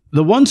Sunday.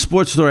 The one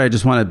sports story I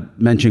just want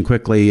to mention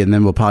quickly, and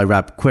then we'll probably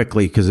wrap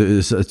quickly because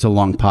it's a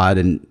long pod,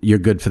 and you're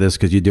good for this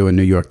because you do in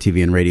New York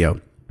TV and radio.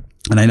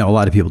 And I know a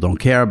lot of people don't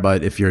care,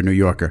 but if you're a New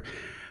Yorker,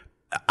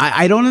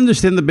 I don't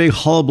understand the big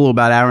hullabaloo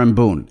about Aaron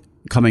Boone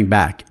coming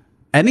back.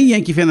 Any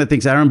Yankee fan that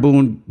thinks Aaron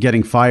Boone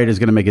getting fired is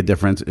going to make a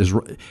difference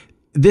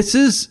this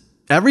is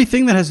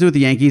everything that has to do with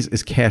the Yankees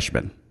is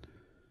Cashman.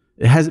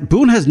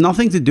 Boone has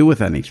nothing to do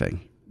with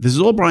anything. This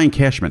is all Brian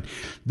Cashman.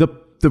 The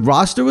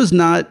roster was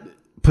not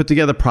put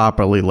together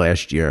properly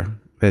last year.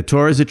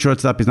 Torres at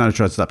shortstop. He's not a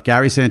shortstop.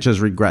 Gary Sanchez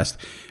regressed.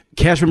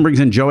 Cashman brings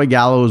in Joey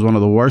Gallo, who's one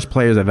of the worst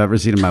players I've ever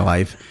seen in my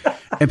life.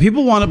 And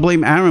people want to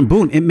blame Aaron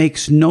Boone. It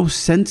makes no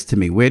sense to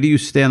me. Where do you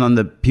stand on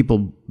the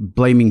people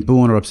blaming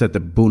Boone or upset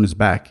that Boone is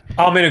back?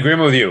 I'm in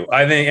agreement with you.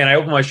 I think, and I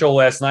opened my show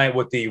last night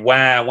with the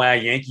wah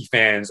Yankee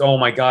fans. Oh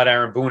my God,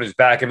 Aaron Boone is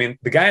back. I mean,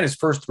 the guy in his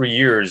first 3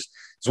 years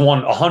has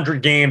won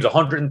 100 games,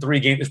 103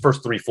 games, his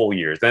first 3 full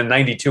years, then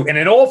 92. And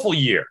an awful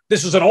year.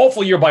 This was an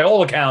awful year by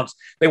all accounts.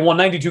 They won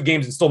 92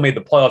 games and still made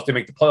the playoffs. They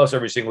make the playoffs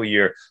every single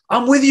year.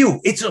 I'm with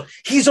you.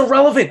 He's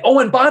irrelevant. Oh,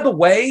 and by the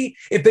way,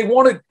 if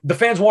the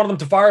fans wanted them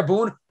to fire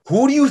Boone,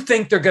 who do you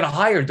think they're going to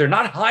hire? They're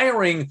not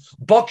hiring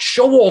Buck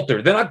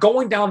Showalter. They're not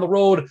going down the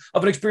road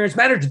of an experienced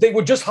manager. They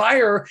would just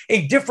hire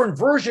a different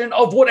version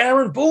of what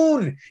Aaron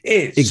Boone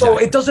is. Exactly. So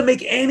it doesn't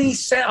make any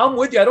sense. I'm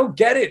with you. I don't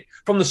get it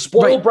from the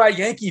spoiled brat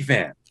Yankee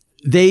fan.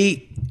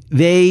 They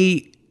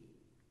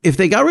if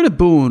they got rid of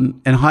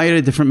Boone and hired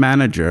a different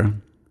manager,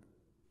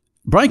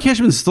 Brian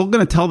Cashman's still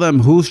going to tell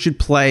them who should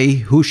play,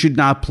 who should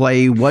not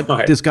play,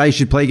 this guy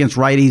should play against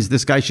righties,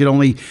 this guy should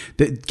only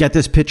get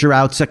this pitcher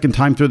out second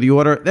time through the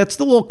order. That's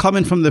still all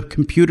coming from the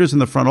computers in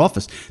the front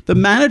office. The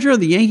manager of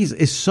the Yankees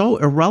is so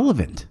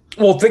irrelevant.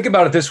 Well, think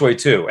about it this way,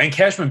 too. And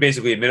Cashman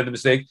basically admitted the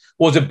mistake.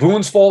 Was it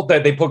Boone's fault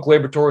that they put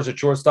Gleyber Torres at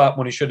shortstop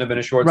when he shouldn't have been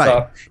a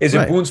shortstop? Right. Is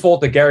it Boone's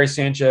fault that Gary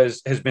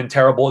Sanchez has been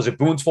terrible? Is it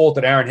Boone's fault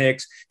that Aaron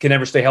Hicks can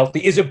never stay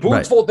healthy? Is it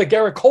Boone's fault that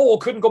Garrett Cole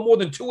couldn't go more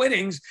than 2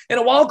 innings in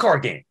a wild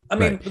card game? I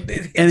mean,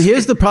 and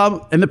here's the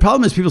problem. And the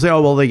problem is people say,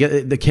 oh, well,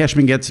 the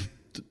Cashman gets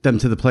them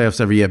to the playoffs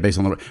every year based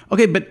on the...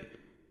 Okay, but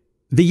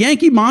the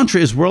Yankee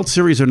mantra is World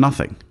Series or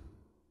nothing.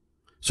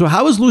 So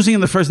how is losing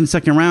in the first and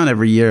second round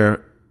every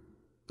year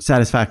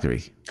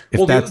satisfactory?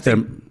 The other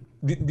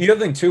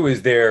thing too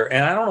is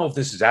and I don't know if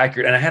this is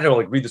accurate, and I had to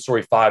read the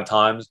story 5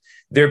 times.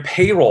 Their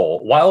payroll,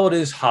 while it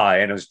is high,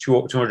 and it was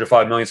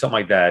 $205 million, something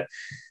like that,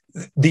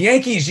 the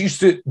Yankees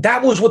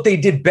that was what they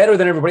did better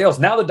than everybody else.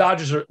 Now the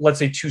Dodgers are, let's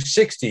say,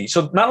 260.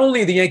 So not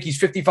only are the Yankees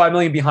 $55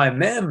 million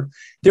behind them,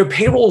 their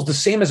payroll is the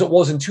same as it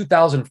was in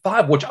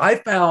 2005, which I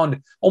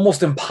found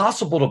almost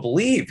impossible to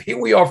believe. Here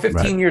we are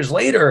 15 years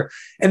later,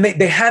 and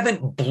they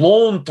haven't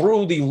blown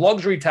through the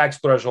luxury tax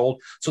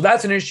threshold. So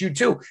that's an issue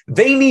too.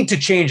 They need to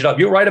change it up.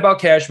 You're right about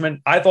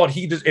Cashman. I thought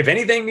if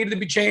anything needed to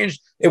be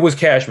changed, it was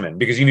Cashman,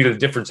 because you needed a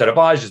different set of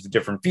eyes, just a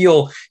different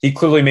feel. He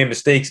clearly made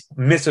mistakes,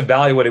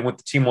 misevaluated what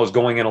the team was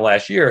going in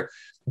last year.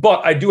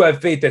 But I do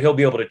have faith that he'll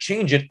be able to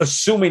change it,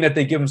 assuming that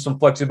they give him some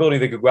flexibility.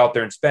 They could go out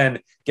there and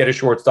get a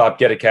shortstop,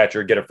 get a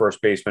catcher, get a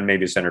first baseman,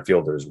 maybe a center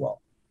fielder as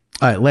well.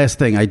 All right, last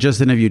thing. I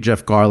just interviewed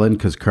Jeff Garland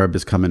because Curb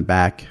is coming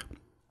back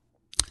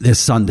this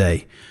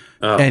Sunday.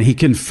 And he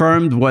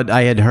confirmed what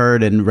I had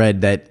heard and read,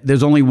 that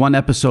there's only one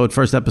episode.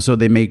 First episode,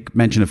 they make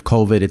mention of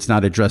COVID. It's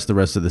not addressed the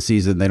rest of the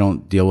season. They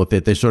don't deal with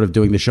it. They're sort of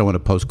doing the show in a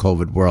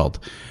post-COVID world.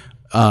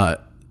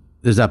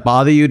 Does that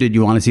bother you? Did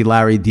you want to see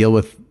Larry deal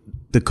with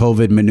the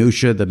COVID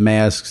minutia, the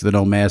masks, the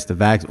no mask, the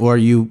vax, or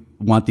you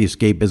want the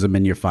escapism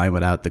and you're fine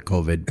without the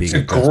COVID being?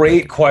 It's a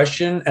great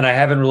question, and I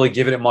haven't really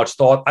given it much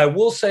thought. I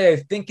will say I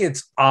think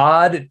it's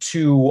odd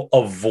to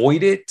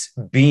avoid it,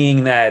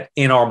 being that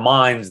in our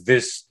minds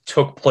this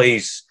took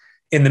place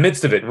in the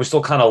midst of it, and we're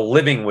still kind of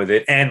living with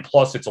it. And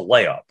plus, it's a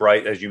layup,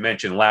 right? As you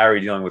mentioned,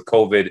 Larry dealing with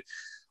COVID.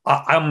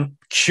 I'm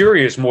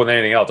curious more than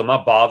anything else. I'm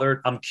not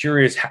bothered. I'm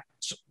curious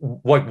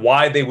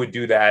why they would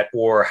do that,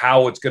 or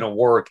how it's going to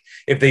work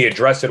if they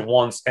address it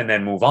once and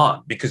then move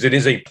on, because it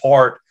is a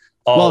part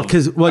of... Well,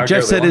 because what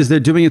Jeff said is they're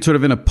doing it sort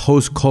of in a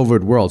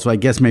post-COVID world. So I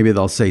guess maybe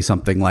they'll say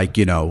something like,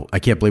 I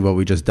can't believe what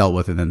we just dealt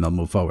with, and then they'll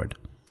move forward.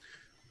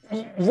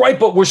 Right,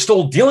 but we're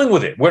still dealing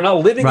with it. We're not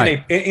living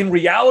in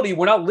reality,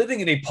 we're not living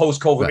in a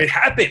post-COVID. It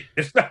happened.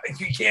 It's not,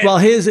 you can't. Well,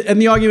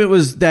 the argument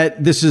was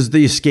that this is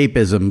the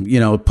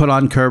escapism, put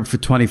on Curb for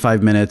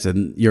 25 minutes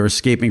and you're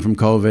escaping from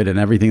COVID and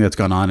everything that's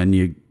gone on, and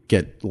you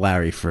get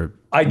Larry for...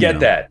 I get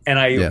that, and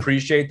I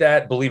appreciate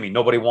that. Believe me,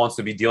 nobody wants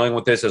to be dealing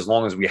with this as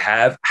long as we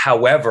have.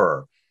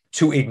 However,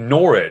 to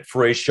ignore it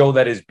for a show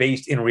that is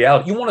based in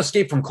reality, you want to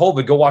escape from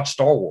COVID, go watch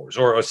Star Wars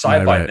or a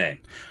sci-fi thing.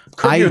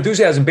 Curb Your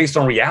Enthusiasm based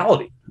on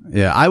reality.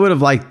 Yeah, I would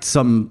have liked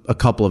a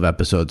couple of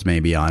episodes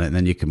maybe on it, and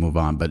then you can move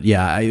on. But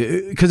yeah,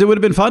 because it would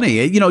have been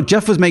funny.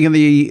 Jeff was making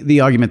the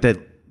argument that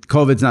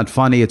COVID's not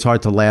funny. It's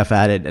hard to laugh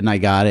at it, and I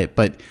got it.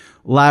 But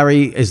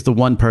Larry is the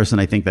one person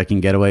I think that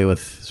can get away with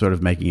sort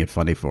of making it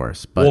funny for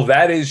us. But, well,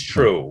 that is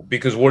true,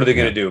 because what are they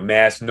going to do?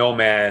 Mask, no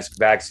mask,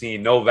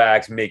 vaccine, no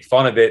vax, make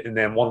fun of it, and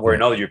then one way or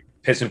another, you're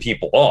pissing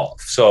people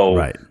off. So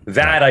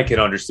I can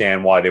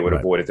understand why they would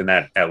avoid it, and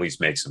that at least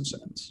makes some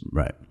sense.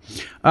 Right.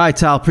 All right,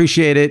 Tal,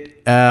 appreciate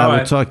it.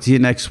 We'll talk to you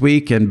next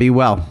week, and be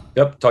well.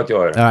 Yep, talk to you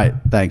later. All right,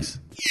 thanks.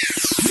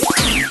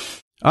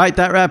 All right,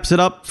 that wraps it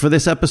up for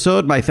this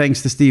episode. My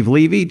thanks to Steve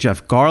Levy,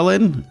 Jeff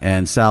Garlin,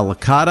 and Sal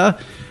Licata.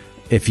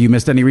 If you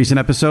missed any recent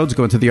episodes,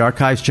 go into the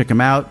archives, check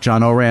them out.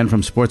 John Oran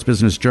from Sports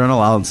Business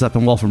Journal, Alan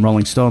Sepinwall from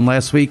Rolling Stone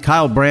last week,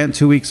 Kyle Brandt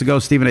 2 weeks ago,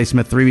 Stephen A.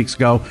 Smith 3 weeks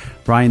ago,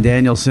 Brian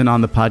Danielson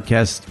on the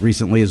podcast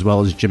recently, as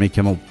well as Jimmy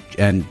Kimmel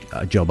and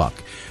Joe Buck.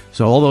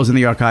 So all those in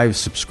the archives,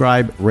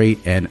 subscribe, rate,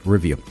 and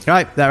review. All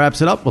right, that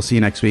wraps it up. We'll see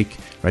you next week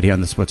right here on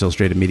the Sports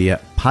Illustrated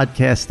Media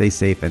podcast. Stay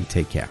safe and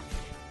take care.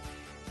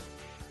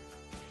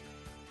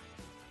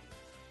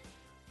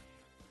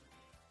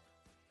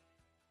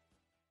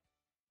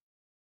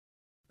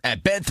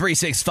 At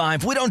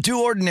Bet365, we don't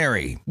do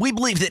ordinary. We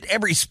believe that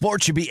every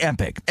sport should be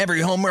epic.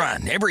 Every home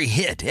run, every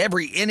hit,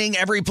 every inning,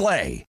 every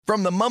play.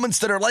 From the moments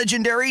that are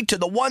legendary to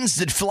the ones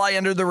that fly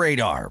under the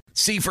radar.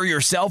 See for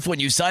yourself when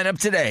you sign up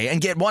today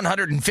and get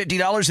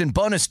 $150 in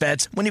bonus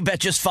bets when you bet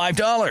just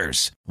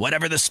 $5.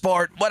 Whatever the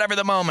sport, whatever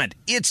the moment,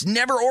 it's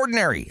never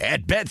ordinary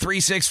at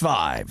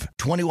Bet365.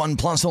 21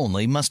 plus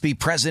only. Must be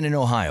present in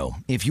Ohio.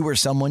 If you or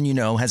someone you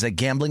know has a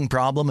gambling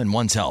problem and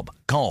wants help,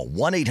 call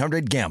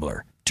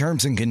 1-800-GAMBLER.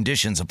 Terms and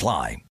conditions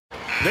apply.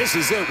 This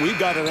is it. We've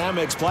got an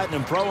Amex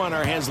Platinum Pro on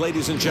our hands,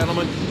 ladies and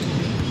gentlemen.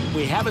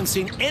 We haven't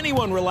seen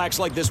anyone relax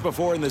like this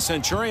before in the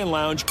Centurion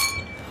Lounge.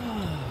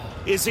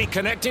 Is he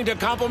connecting to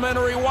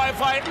complimentary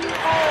Wi-Fi? Oh,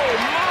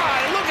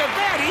 my. Look at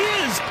that. He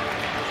is.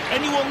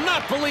 And you will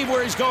not believe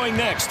where he's going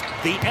next.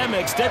 The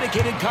Amex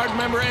dedicated card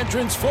member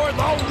entrance for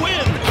the win.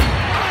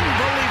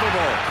 Unbelievable.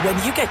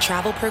 When you get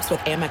travel perks with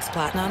Amex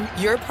Platinum,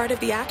 you're part of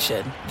the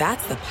action.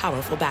 That's the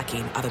powerful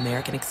backing of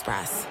American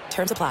Express.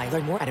 Terms apply.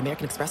 Learn more at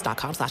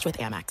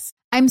americanexpress.com/withAmex.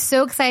 I'm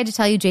so excited to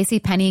tell you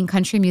JCPenney and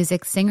country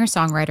music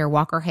singer-songwriter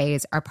Walker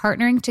Hayes are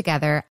partnering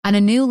together on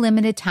a new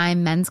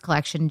limited-time men's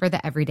collection for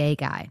the everyday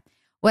guy.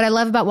 What I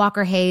love about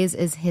Walker Hayes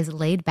is his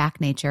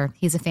laid-back nature.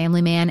 He's a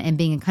family man, and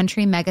being a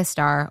country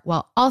megastar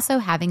while also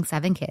having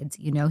 7 kids,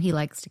 you know he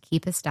likes to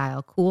keep his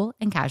style cool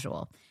and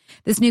casual.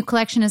 This new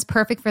collection is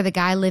perfect for the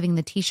guy living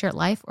the t-shirt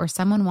life or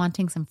someone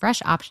wanting some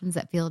fresh options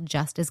that feel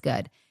just as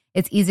good.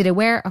 It's easy to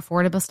wear,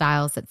 affordable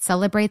styles that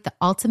celebrate the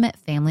ultimate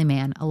family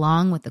man,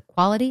 along with the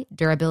quality,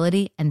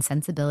 durability, and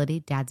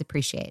sensibility dads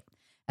appreciate.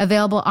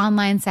 Available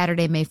online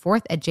Saturday, May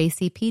 4th at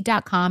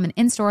jcp.com and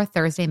in-store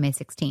Thursday, May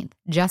 16th.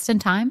 Just in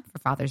time for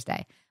Father's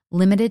Day.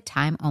 Limited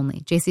time only.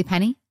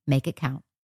 JCPenney, make it count.